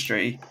movie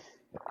history?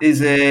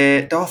 Is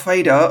it Darth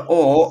Vader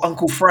or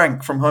Uncle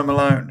Frank from Home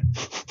Alone?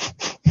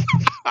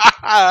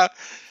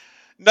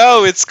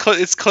 No, it's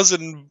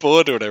cousin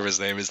Bud or whatever his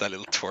name is. That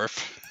little twerp.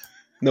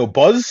 No,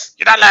 Buzz?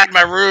 You're not allowed in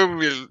my room,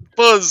 you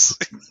Buzz.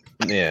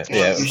 Yeah.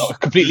 You're A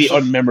completely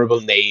such-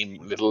 unmemorable name,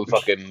 little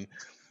fucking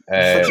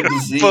Such a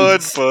disease.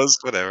 Bud, Buzz,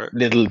 whatever.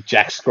 little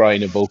Jack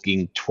Scrine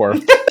evoking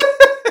twerp.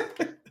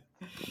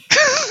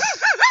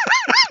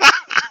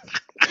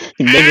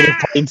 Negative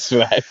points for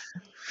that.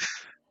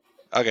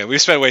 Okay,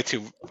 we've spent way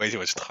too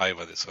much time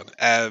on this one.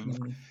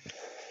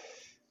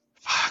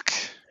 Fuck.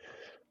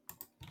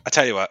 I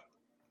tell you what,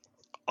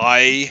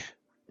 I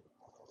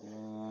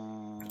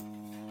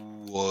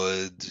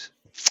would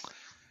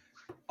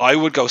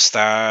go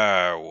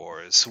Star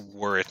Wars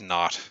were it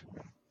not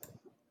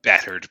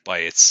bettered by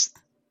its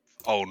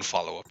own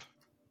follow-up.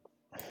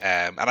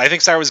 And I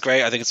think Star Wars is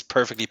great. I think it's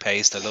perfectly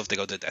paced. I love to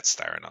go to Death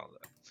Star and all that.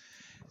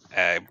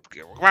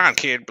 Come on,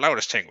 kid, blow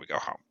this thing. We go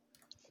home.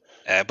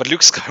 But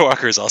Luke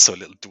Skywalker is also a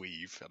little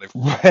dweeb, and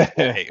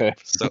I hate him.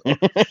 So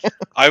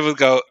I will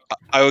go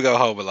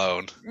Home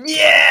Alone.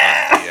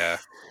 Yeah.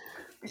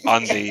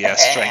 On the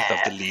strength of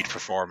the lead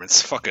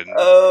performance. Fucking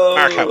Oh,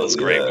 Mark Hamill's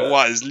great, yeah. but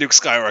what is Luke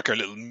Skywalker,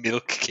 little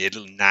milk kid,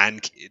 little nan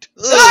kid?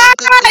 Yeah.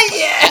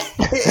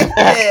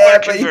 Yeah,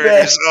 but he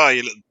Burgers. Oh,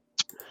 you little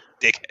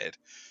dickhead.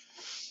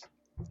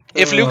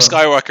 If Luke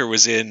Skywalker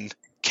was in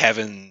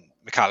Kevin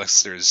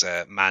McAllister's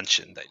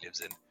mansion that he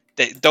lives in,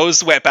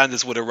 those wet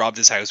bandits would have robbed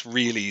his house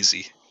real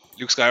easy.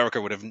 Luke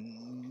Skywalker would have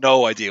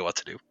no idea what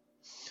to do.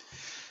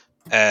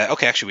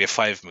 Okay, actually, we have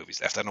 5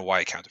 movies left. I don't know why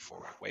I counted 4.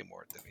 Way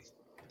more than me.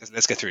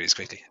 Let's get through these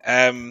quickly.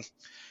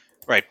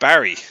 Right,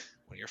 Barry,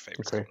 one of your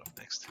favorites coming up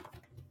next.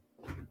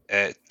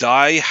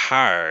 Die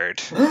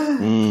Hard.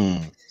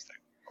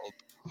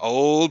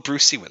 Old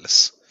Brucey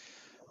Willis.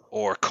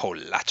 Or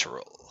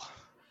Collateral.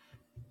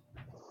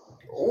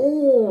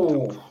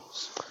 Oh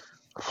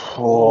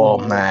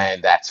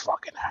man, that's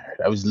fucking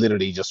hard. I was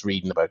literally just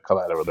reading about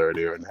Collateral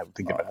earlier and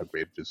thinking about how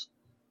great it is.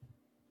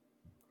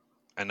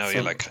 I know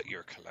you like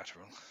your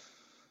Collateral. I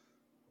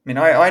mean,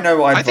 I know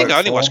what I think I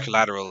only for. watched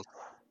Collateral.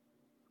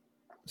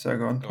 So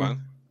go on. Go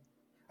on.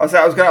 I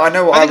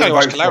know what I would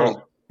watched vote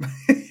Collateral. for.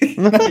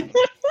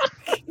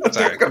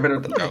 Sorry. Go.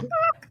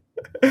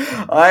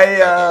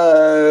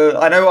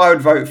 I know what I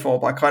would vote for,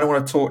 but I kind of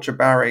want to torture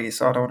Barry,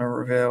 so I don't want to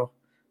reveal.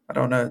 I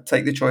don't want to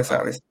take the choice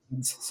out of his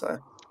hands. So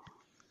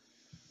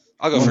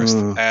I'll go first.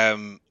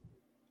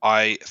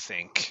 I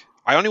think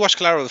I only watched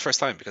Collateral the first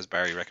time because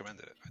Barry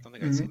recommended it. I don't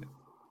think I'd seen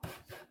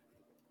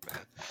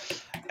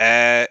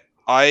it.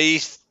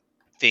 I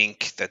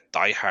think that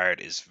Die Hard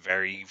is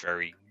very,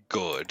 very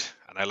good,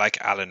 and I like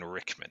Alan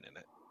Rickman in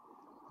it.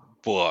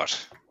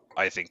 But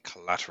I think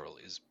Collateral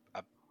is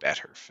a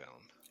better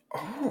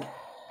film.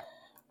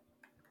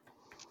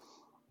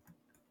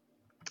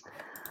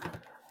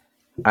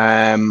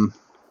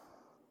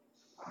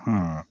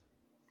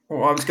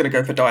 Well, I was going to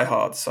go for Die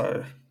Hard,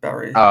 so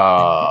Barry,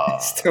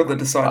 still the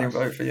deciding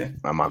vote for you.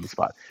 I'm on the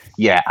spot.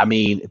 Yeah, I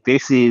mean,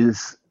 this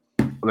is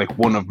like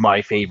one of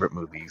my favorite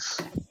movies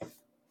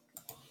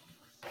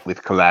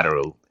with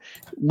Collateral,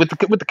 with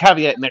the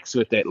caveat next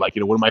to it that, like, you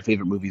know, one of my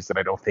favorite movies that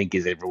I don't think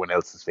is everyone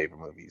else's favorite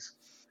movies.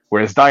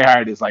 Whereas Die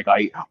Hard is like,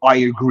 I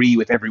agree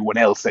with everyone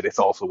else that it's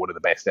also one of the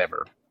best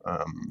ever.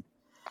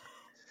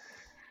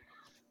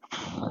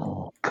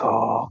 Oh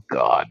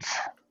God.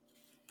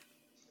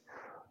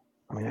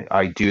 I mean,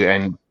 I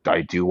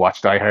do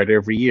watch Die Hard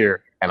every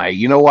year, and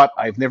you know what?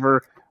 I've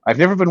never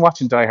been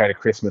watching Die Hard at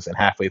Christmas and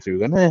halfway through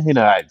going, you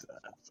know, I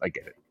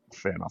get it.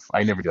 Fair enough.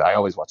 I never do. I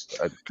always watch it.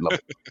 I love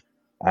it.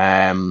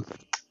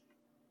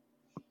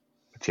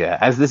 But yeah,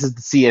 as this is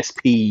the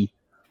CSP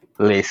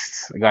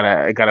list,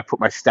 I gotta put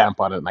my stamp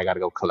on it, and I gotta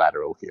go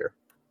Collateral here.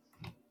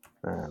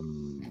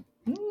 Collateral.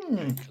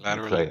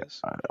 I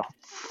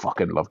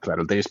fucking love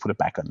Collateral. They just put it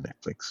back on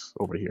Netflix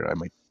over here. I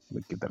might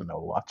give that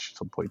another watch at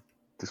some point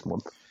this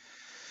month.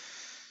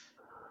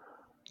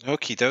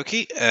 Okie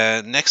dokie.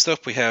 Next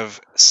up, we have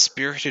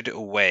Spirited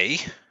Away,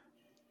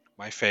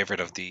 my favorite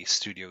of the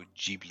Studio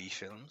Ghibli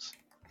films,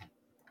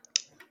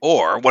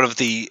 or one of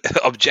the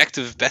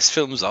objective best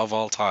films of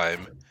all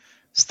time,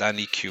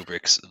 Stanley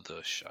Kubrick's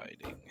The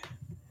Shining.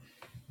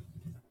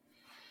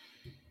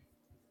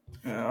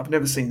 I've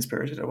never seen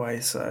Spirited Away,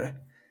 so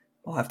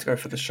I'll have to go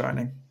for The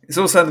Shining. It's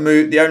also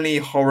the only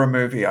horror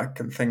movie I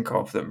can think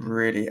of that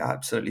really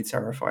absolutely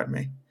terrified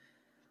me.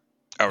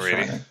 Oh,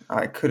 really? Shining.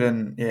 I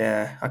couldn't.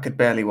 Yeah, I could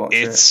barely watch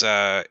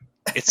it.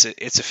 It's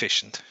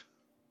efficient.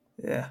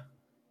 Yeah.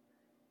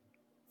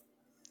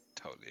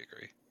 Totally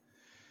agree.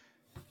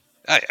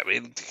 I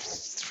mean,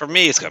 for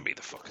me, it's gotta be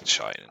The fucking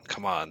Shining.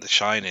 Come on, The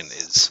Shining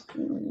is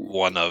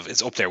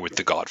it's up there with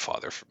The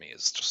Godfather for me.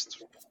 It's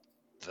just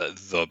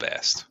the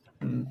best.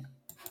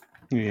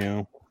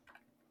 Yeah.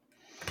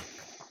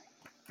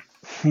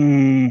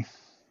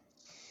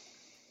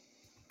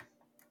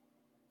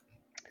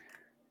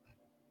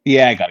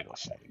 Yeah, I gotta go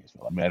Shining as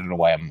well. I mean, I don't know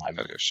why I'm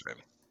Gotta go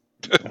Shining.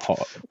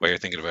 hot. While you're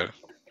thinking about it.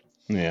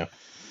 Yeah.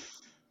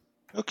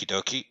 Okie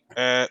dokie.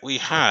 We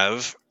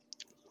have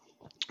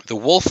The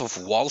Wolf of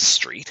Wall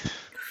Street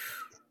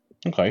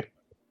Okay.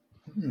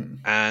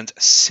 and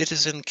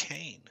Citizen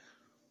Kane.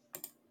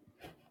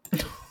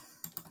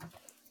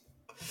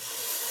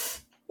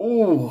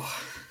 Oh,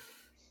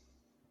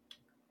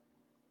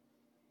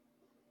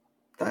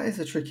 that is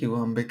a tricky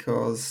one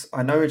because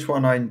I know which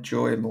one I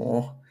enjoy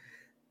more,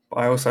 but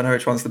I also know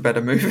which one's the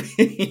better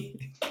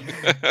movie.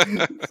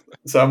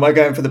 So am I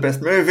going for the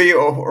best movie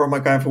or am I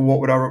going for what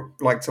would I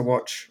like to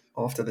watch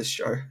after this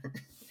show?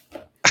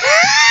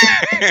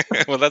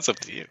 Well, that's up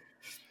to you.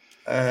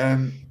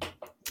 I'm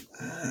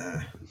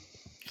gonna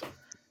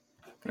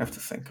have to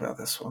think about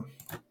this one.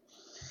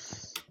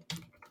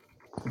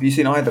 Have you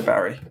seen either,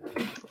 Barry?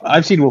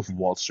 I've seen Wolf of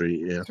Wall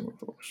Street, yeah.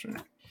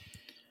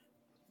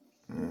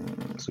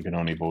 So we can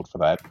only vote for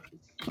that.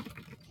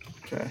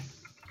 Okay.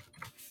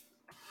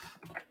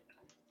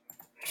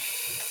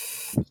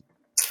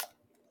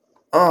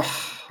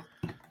 Oh,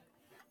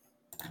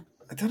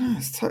 I don't know.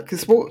 It's tough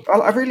because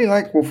I really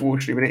like Wolf of Wall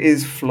Street, but it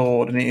is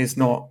flawed and it is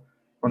not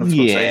one of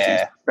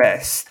Scorsese's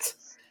best.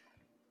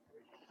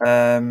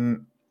 But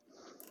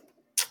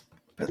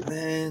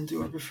then,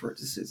 do I prefer it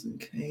to Citizen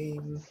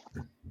Kane?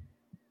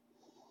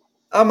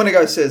 I'm gonna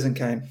go Citizen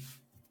Kane.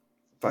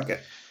 Fuck it.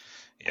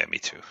 Yeah, me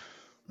too.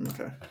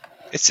 Okay.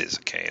 It's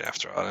Citizen Kane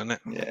after all, isn't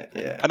it?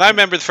 Yeah. And I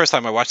remember the first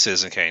time I watched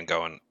Citizen Kane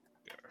going,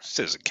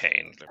 Citizen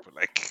Kane,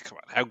 like, come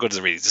on, how good is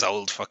it really? This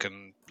old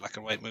fucking black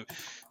and white movie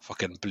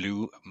fucking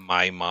blew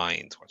my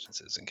mind watching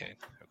Citizen Kane.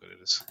 How good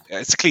it is. Yeah,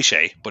 it's a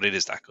cliche, but it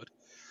is that good.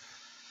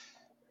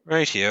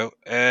 Rightio.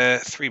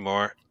 3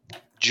 more.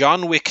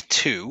 John Wick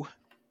 2.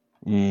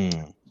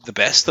 The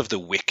best of the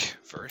Wick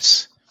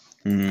verse.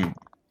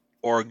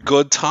 Or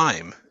Good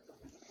Time.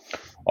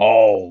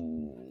 Oh.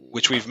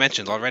 Which we've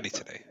mentioned already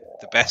today.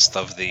 The best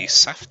of the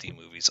Safdie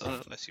movies,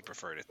 unless you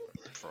preferred it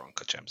for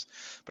Uncut Gems.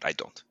 But I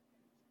don't.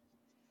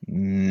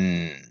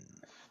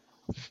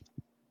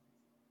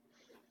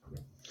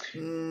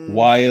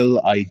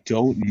 While I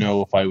don't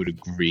know if I would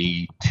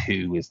agree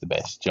 2 is the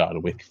best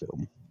John Wick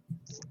film.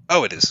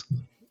 Oh, it is.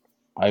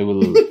 I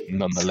will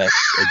nonetheless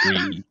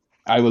agree.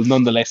 I will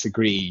nonetheless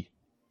agree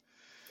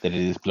that it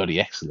is bloody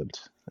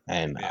excellent.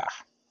 And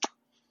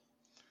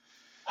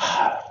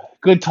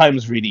Good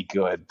Time's really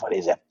good, but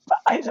is it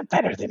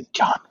better than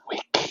John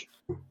Wick?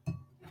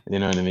 You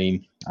know what I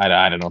mean?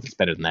 I don't know if it's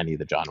better than any of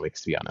the John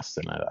Wicks, to be honest.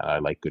 And I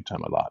like Good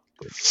Time a lot,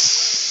 but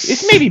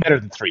it's maybe better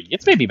than 3.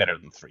 It's maybe better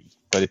than 3,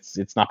 but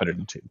it's not better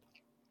than 2.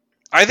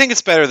 I think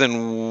it's better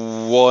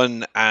than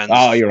 1 and.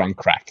 Oh, you're on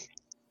crack.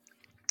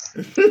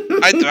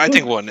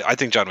 I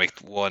think John Wick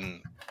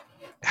 1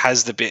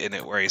 has the bit in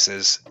it where he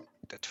says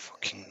that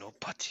fucking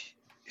nobody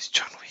is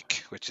John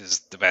Wick, which is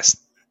the best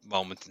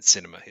moment in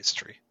cinema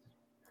history.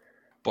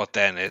 But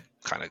then it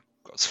kind of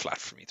goes flat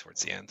for me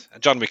towards the end.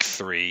 And John Wick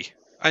 3,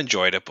 I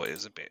enjoyed it, but it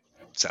was a bit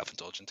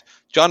self-indulgent.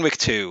 John Wick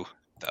 2,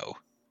 though,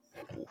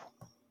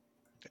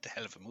 it's a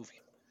hell of a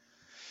movie.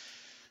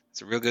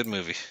 It's a real good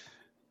movie.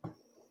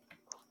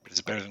 But is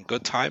it better than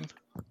Good Time?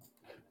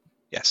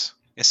 Yes.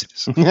 Yes, it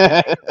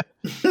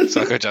is.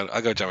 So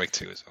I'll go John Wick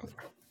 2 as well.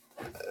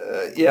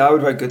 Yeah, I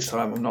would rate Good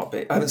Time.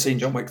 I haven't seen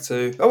John Wick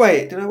 2. Oh,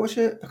 wait, did I watch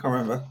it? I can't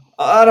remember.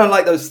 I don't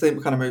like those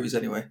kind of movies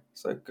anyway.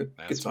 So good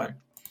time.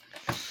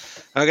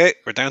 Okay,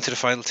 we're down to the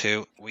final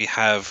 2. We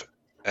have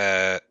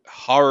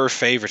horror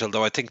favorite,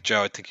 although I think you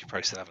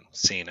probably still haven't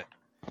seen it.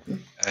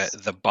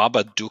 The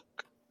Babadook.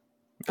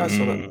 I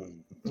saw that.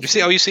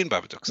 You've seen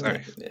Babadook,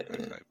 sorry. Yeah.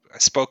 I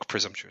spoke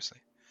presumptuously.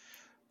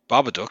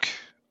 Babadook,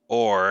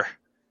 or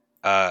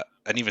an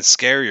even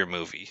scarier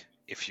movie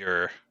if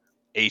you're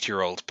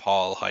 8-year-old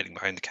Paul hiding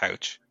behind the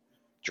couch.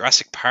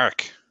 Jurassic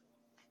Park.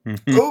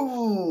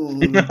 Oh.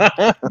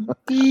 I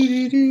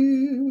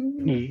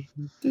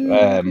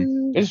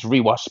just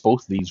rewatched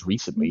both of these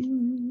recently.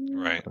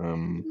 Right.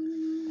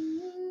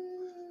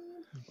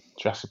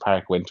 Jurassic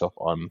Park went up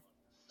on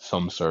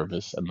some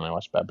service, and then I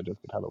watched Babadook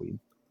at Halloween.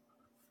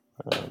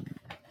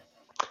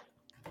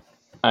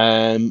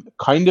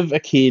 Kind of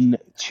akin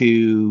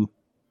to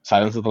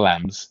Silence of the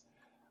Lambs.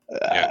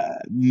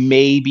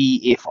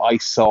 Maybe if I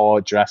saw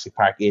Jurassic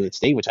Park in its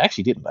day, which I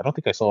actually didn't. I don't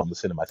think I saw it in the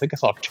cinema. I think I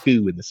saw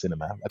 2 in the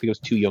cinema. I think I was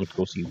too young to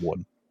go see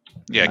 1.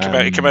 Yeah, it came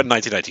out in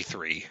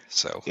 1993.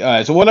 So so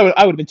I would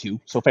have been 2.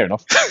 So fair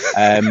enough.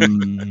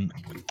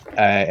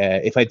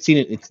 If I'd seen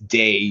it in its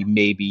day,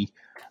 maybe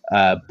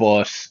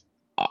But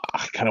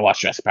I kind of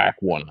watched Jurassic Park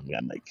 1 and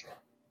I'm like,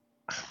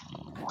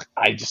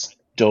 I just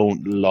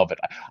don't love it.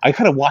 I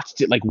kind of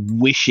watched it like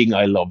wishing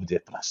I loved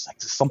it, but I was like,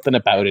 there's something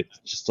about it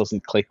that just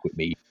doesn't click with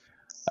me.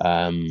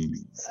 And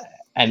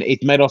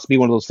it might also be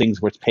one of those things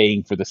where it's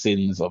paying for the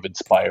sins of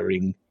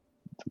inspiring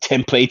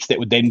templates that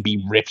would then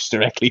be ripped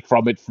directly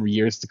from it for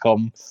years to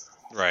come.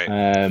 Right.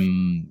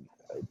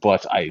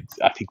 But I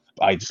think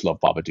I just love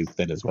Babadook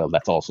then as well.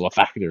 That's also a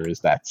factor,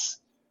 is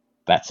that's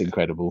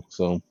incredible.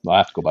 So I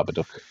have to go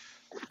Babadook.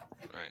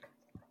 Right.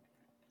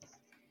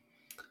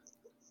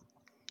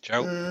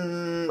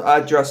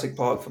 Joe? Jurassic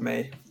Park for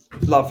me.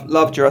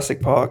 Love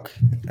Jurassic Park.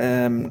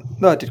 No,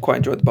 I did quite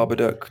enjoy the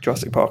Babadook.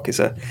 Jurassic Park is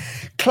a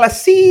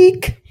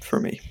classic for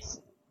me.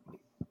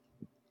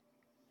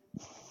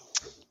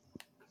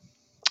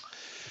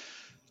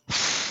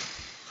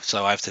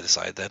 So I have to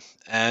decide then.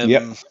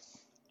 Yep.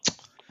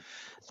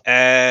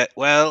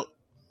 Well,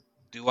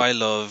 do I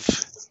love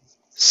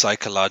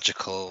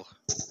psychological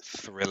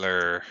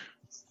thriller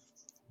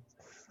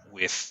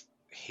with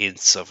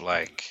hints of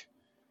like,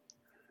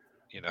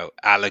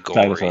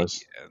 allegory?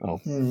 Dinosaurs.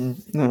 No.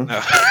 No.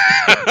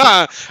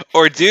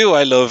 Or do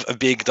I love a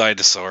big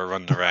dinosaur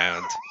running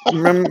around?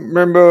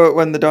 Remember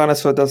when the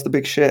dinosaur does the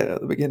big shit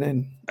at the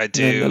beginning? I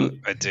do.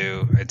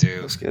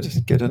 That's good. It's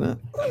good, isn't it?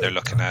 And they're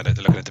looking at it.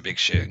 They're looking at the big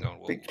shit and going,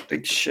 whoa,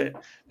 Big shit.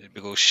 the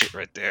big old shit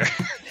right there.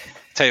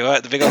 Tell you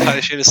what, the big old pile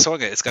of shit is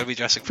swung it. It's got to be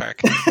Jurassic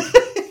Park.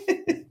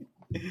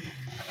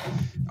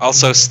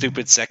 Also,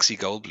 stupid, sexy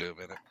Goldblum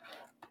in it.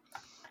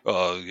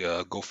 Oh,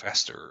 yeah, go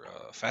faster,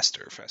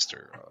 faster.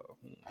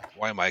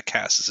 Why am I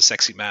cast as a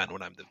sexy man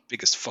when I'm the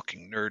biggest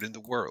fucking nerd in the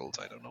world?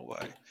 I don't know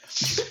why.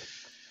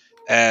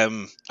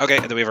 Okay,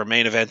 and then we have our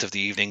main event of the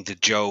evening, the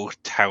Joe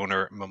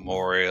Towner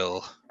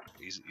Memorial.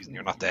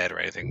 You're not dead or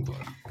anything, but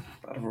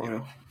Battle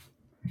Royal.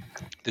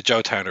 The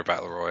Joe Towner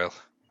Battle Royal.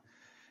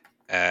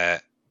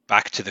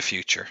 Back to the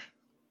Future.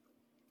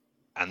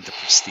 And The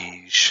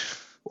Prestige.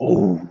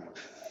 Oh.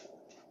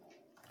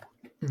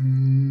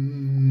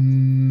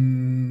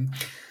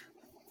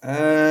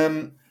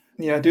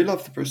 Yeah, I do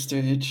love The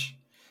Prestige.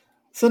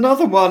 It's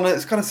another one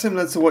that's kind of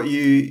similar to what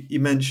you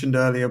mentioned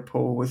earlier,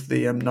 Paul, with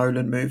the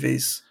Nolan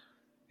movies.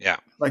 Yeah.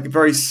 Like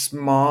very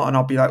smart, and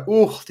I'll be like,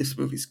 oh, this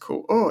movie's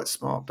cool. Oh, it's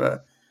smart,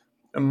 but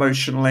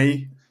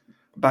emotionally,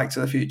 Back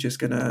to the Future is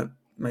going to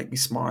make me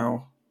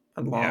smile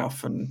and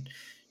laugh and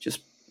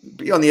just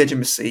be on the edge of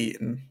my seat.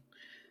 And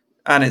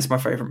it's my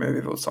favourite movie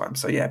of all time.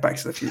 So yeah, Back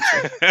to the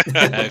Future.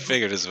 I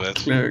figured as well.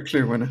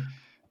 Clear winner.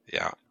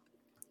 Yeah.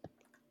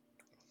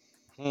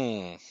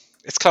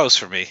 It's close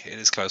for me. It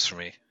is close for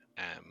me.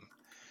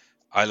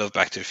 I love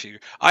Back to the Future.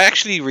 I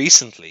actually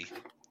recently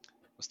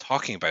was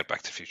talking about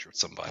Back to the Future with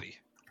somebody.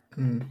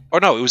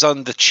 Or no, it was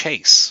on The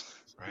Chase,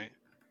 right?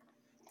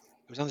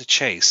 It was on The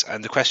Chase,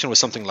 and the question was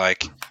something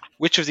like,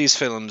 which of these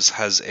films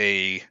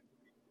which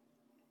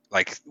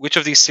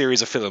of these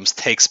series of films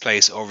takes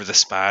place over the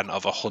span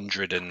of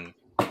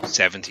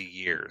 170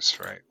 years,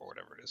 right? Or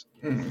whatever it is.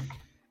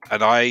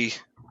 And I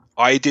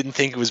didn't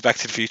think it was Back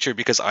to the Future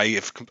because I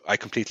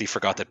completely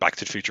forgot that Back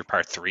to the Future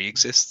Part 3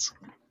 exists.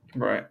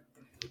 Right.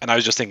 And I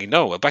was just thinking,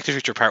 no, Back to the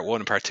Future Part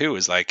 1 and Part 2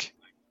 is like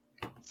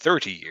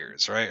 30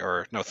 years, right?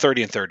 Or no,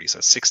 30 and 30, so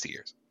 60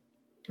 years.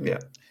 Yeah.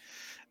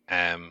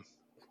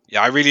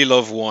 Yeah, I really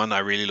love 1. I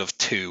really love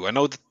 2. I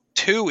know that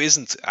 2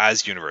 isn't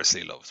as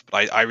universally loved,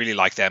 but I really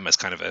like them as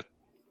kind of a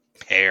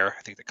pair.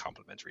 I think they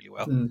complement really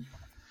well.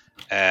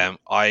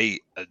 I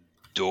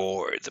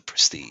adore The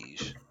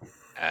Prestige.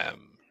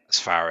 As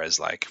far as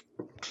like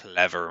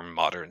clever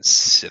modern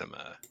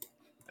cinema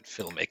and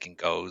filmmaking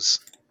goes.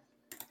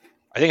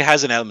 I think it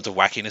has an element of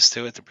wackiness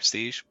to it, The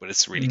Prestige, but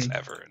it's really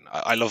clever. And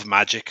I love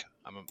magic.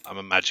 I'm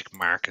a magic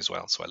mark as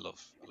well, so I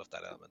love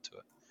that element to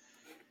it.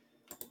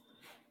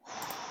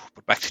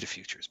 But Back to the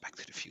Future is Back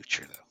to the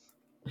Future, though.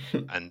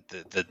 And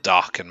the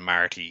Doc and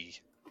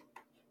Marty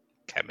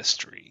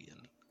chemistry,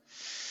 and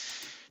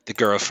the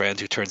girlfriend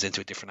who turns into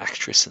a different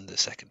actress in the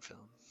second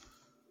film.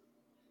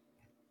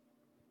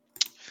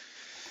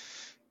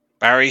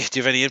 Barry, do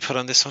you have any input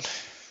on this one?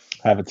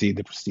 I haven't seen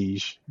The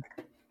Prestige.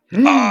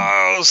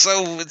 Oh,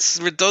 so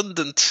it's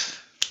redundant.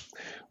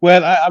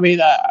 Well,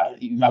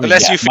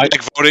 unless you feel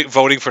like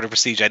voting for The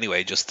Prestige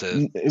anyway, just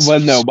to. Well,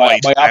 no, my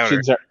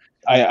options are.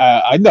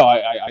 I know.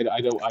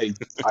 I don't. I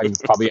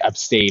probably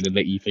abstain and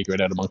let you figure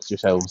it out amongst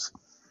yourselves.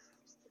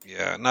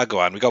 Yeah, now go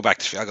on. I'll go Back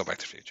to the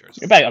Future.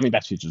 Back to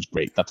the Future is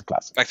great. That's a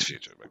classic. Back to the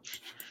Future.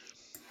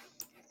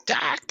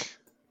 Doc.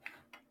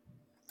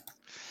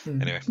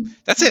 Anyway,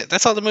 that's it.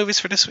 That's all the movies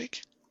for this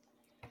week.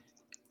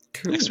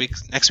 Cool.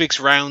 Next week's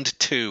round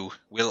 2.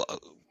 We'll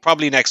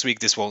probably next week.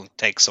 This won't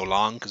take so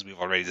long because we've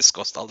already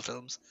discussed all the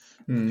films.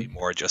 It'll be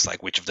more just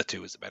like which of the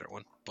two is the better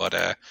one. But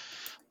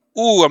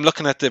I'm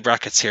looking at the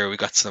brackets here. We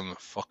got some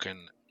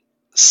fucking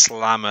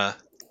slobber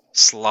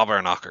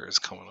knockers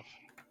coming up.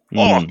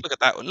 Oh, look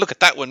at that one! Look at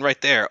that one right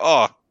there.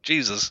 Oh,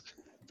 Jesus,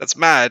 that's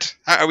mad.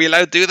 Are we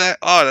allowed to do that?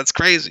 Oh, that's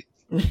crazy.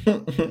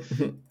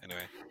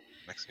 Anyway,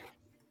 next week.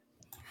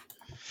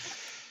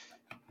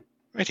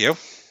 Rightio.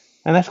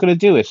 And that's going to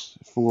do it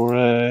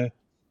for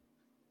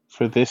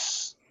for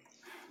this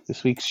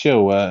week's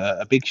show.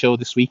 A big show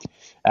this week.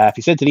 If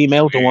you sent an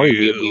email, don't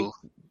worry,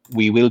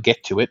 we will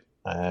get to it.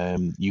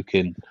 You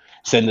can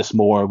send us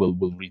more. We'll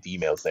read the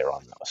emails there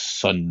on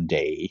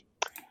Sunday.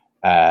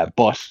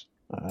 But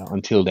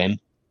until then,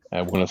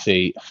 we're going to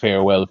say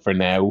farewell for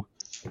now.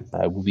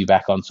 We'll be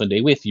back on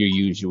Sunday with your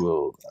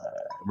usual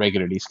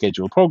regularly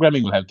scheduled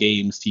programming. We'll have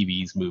games,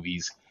 TVs,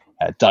 movies,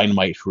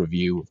 Dynamite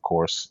review, of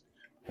course,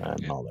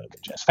 and all that other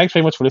jazz. Thanks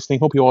very much for listening.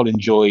 Hope you all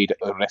enjoyed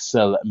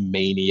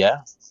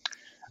WrestleMania.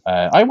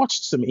 I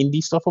watched some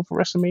indie stuff up for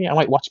WrestleMania. I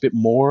might watch a bit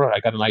more. I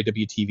got an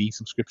IWTV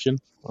subscription,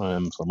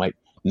 so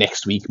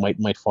next week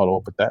might follow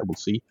up with that. We'll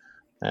see.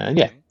 And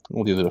yeah,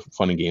 we'll do the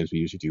fun and games we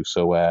usually do.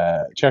 So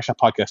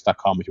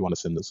ChairShotPodcast.com if you want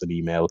to send us an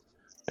email,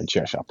 and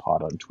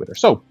ChairShotPod on Twitter.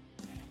 So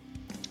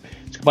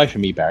it's goodbye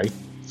from me, Barry.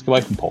 It's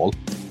goodbye from Paul.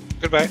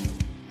 Goodbye.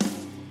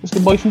 It's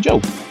goodbye from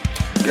Joe.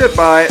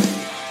 Goodbye.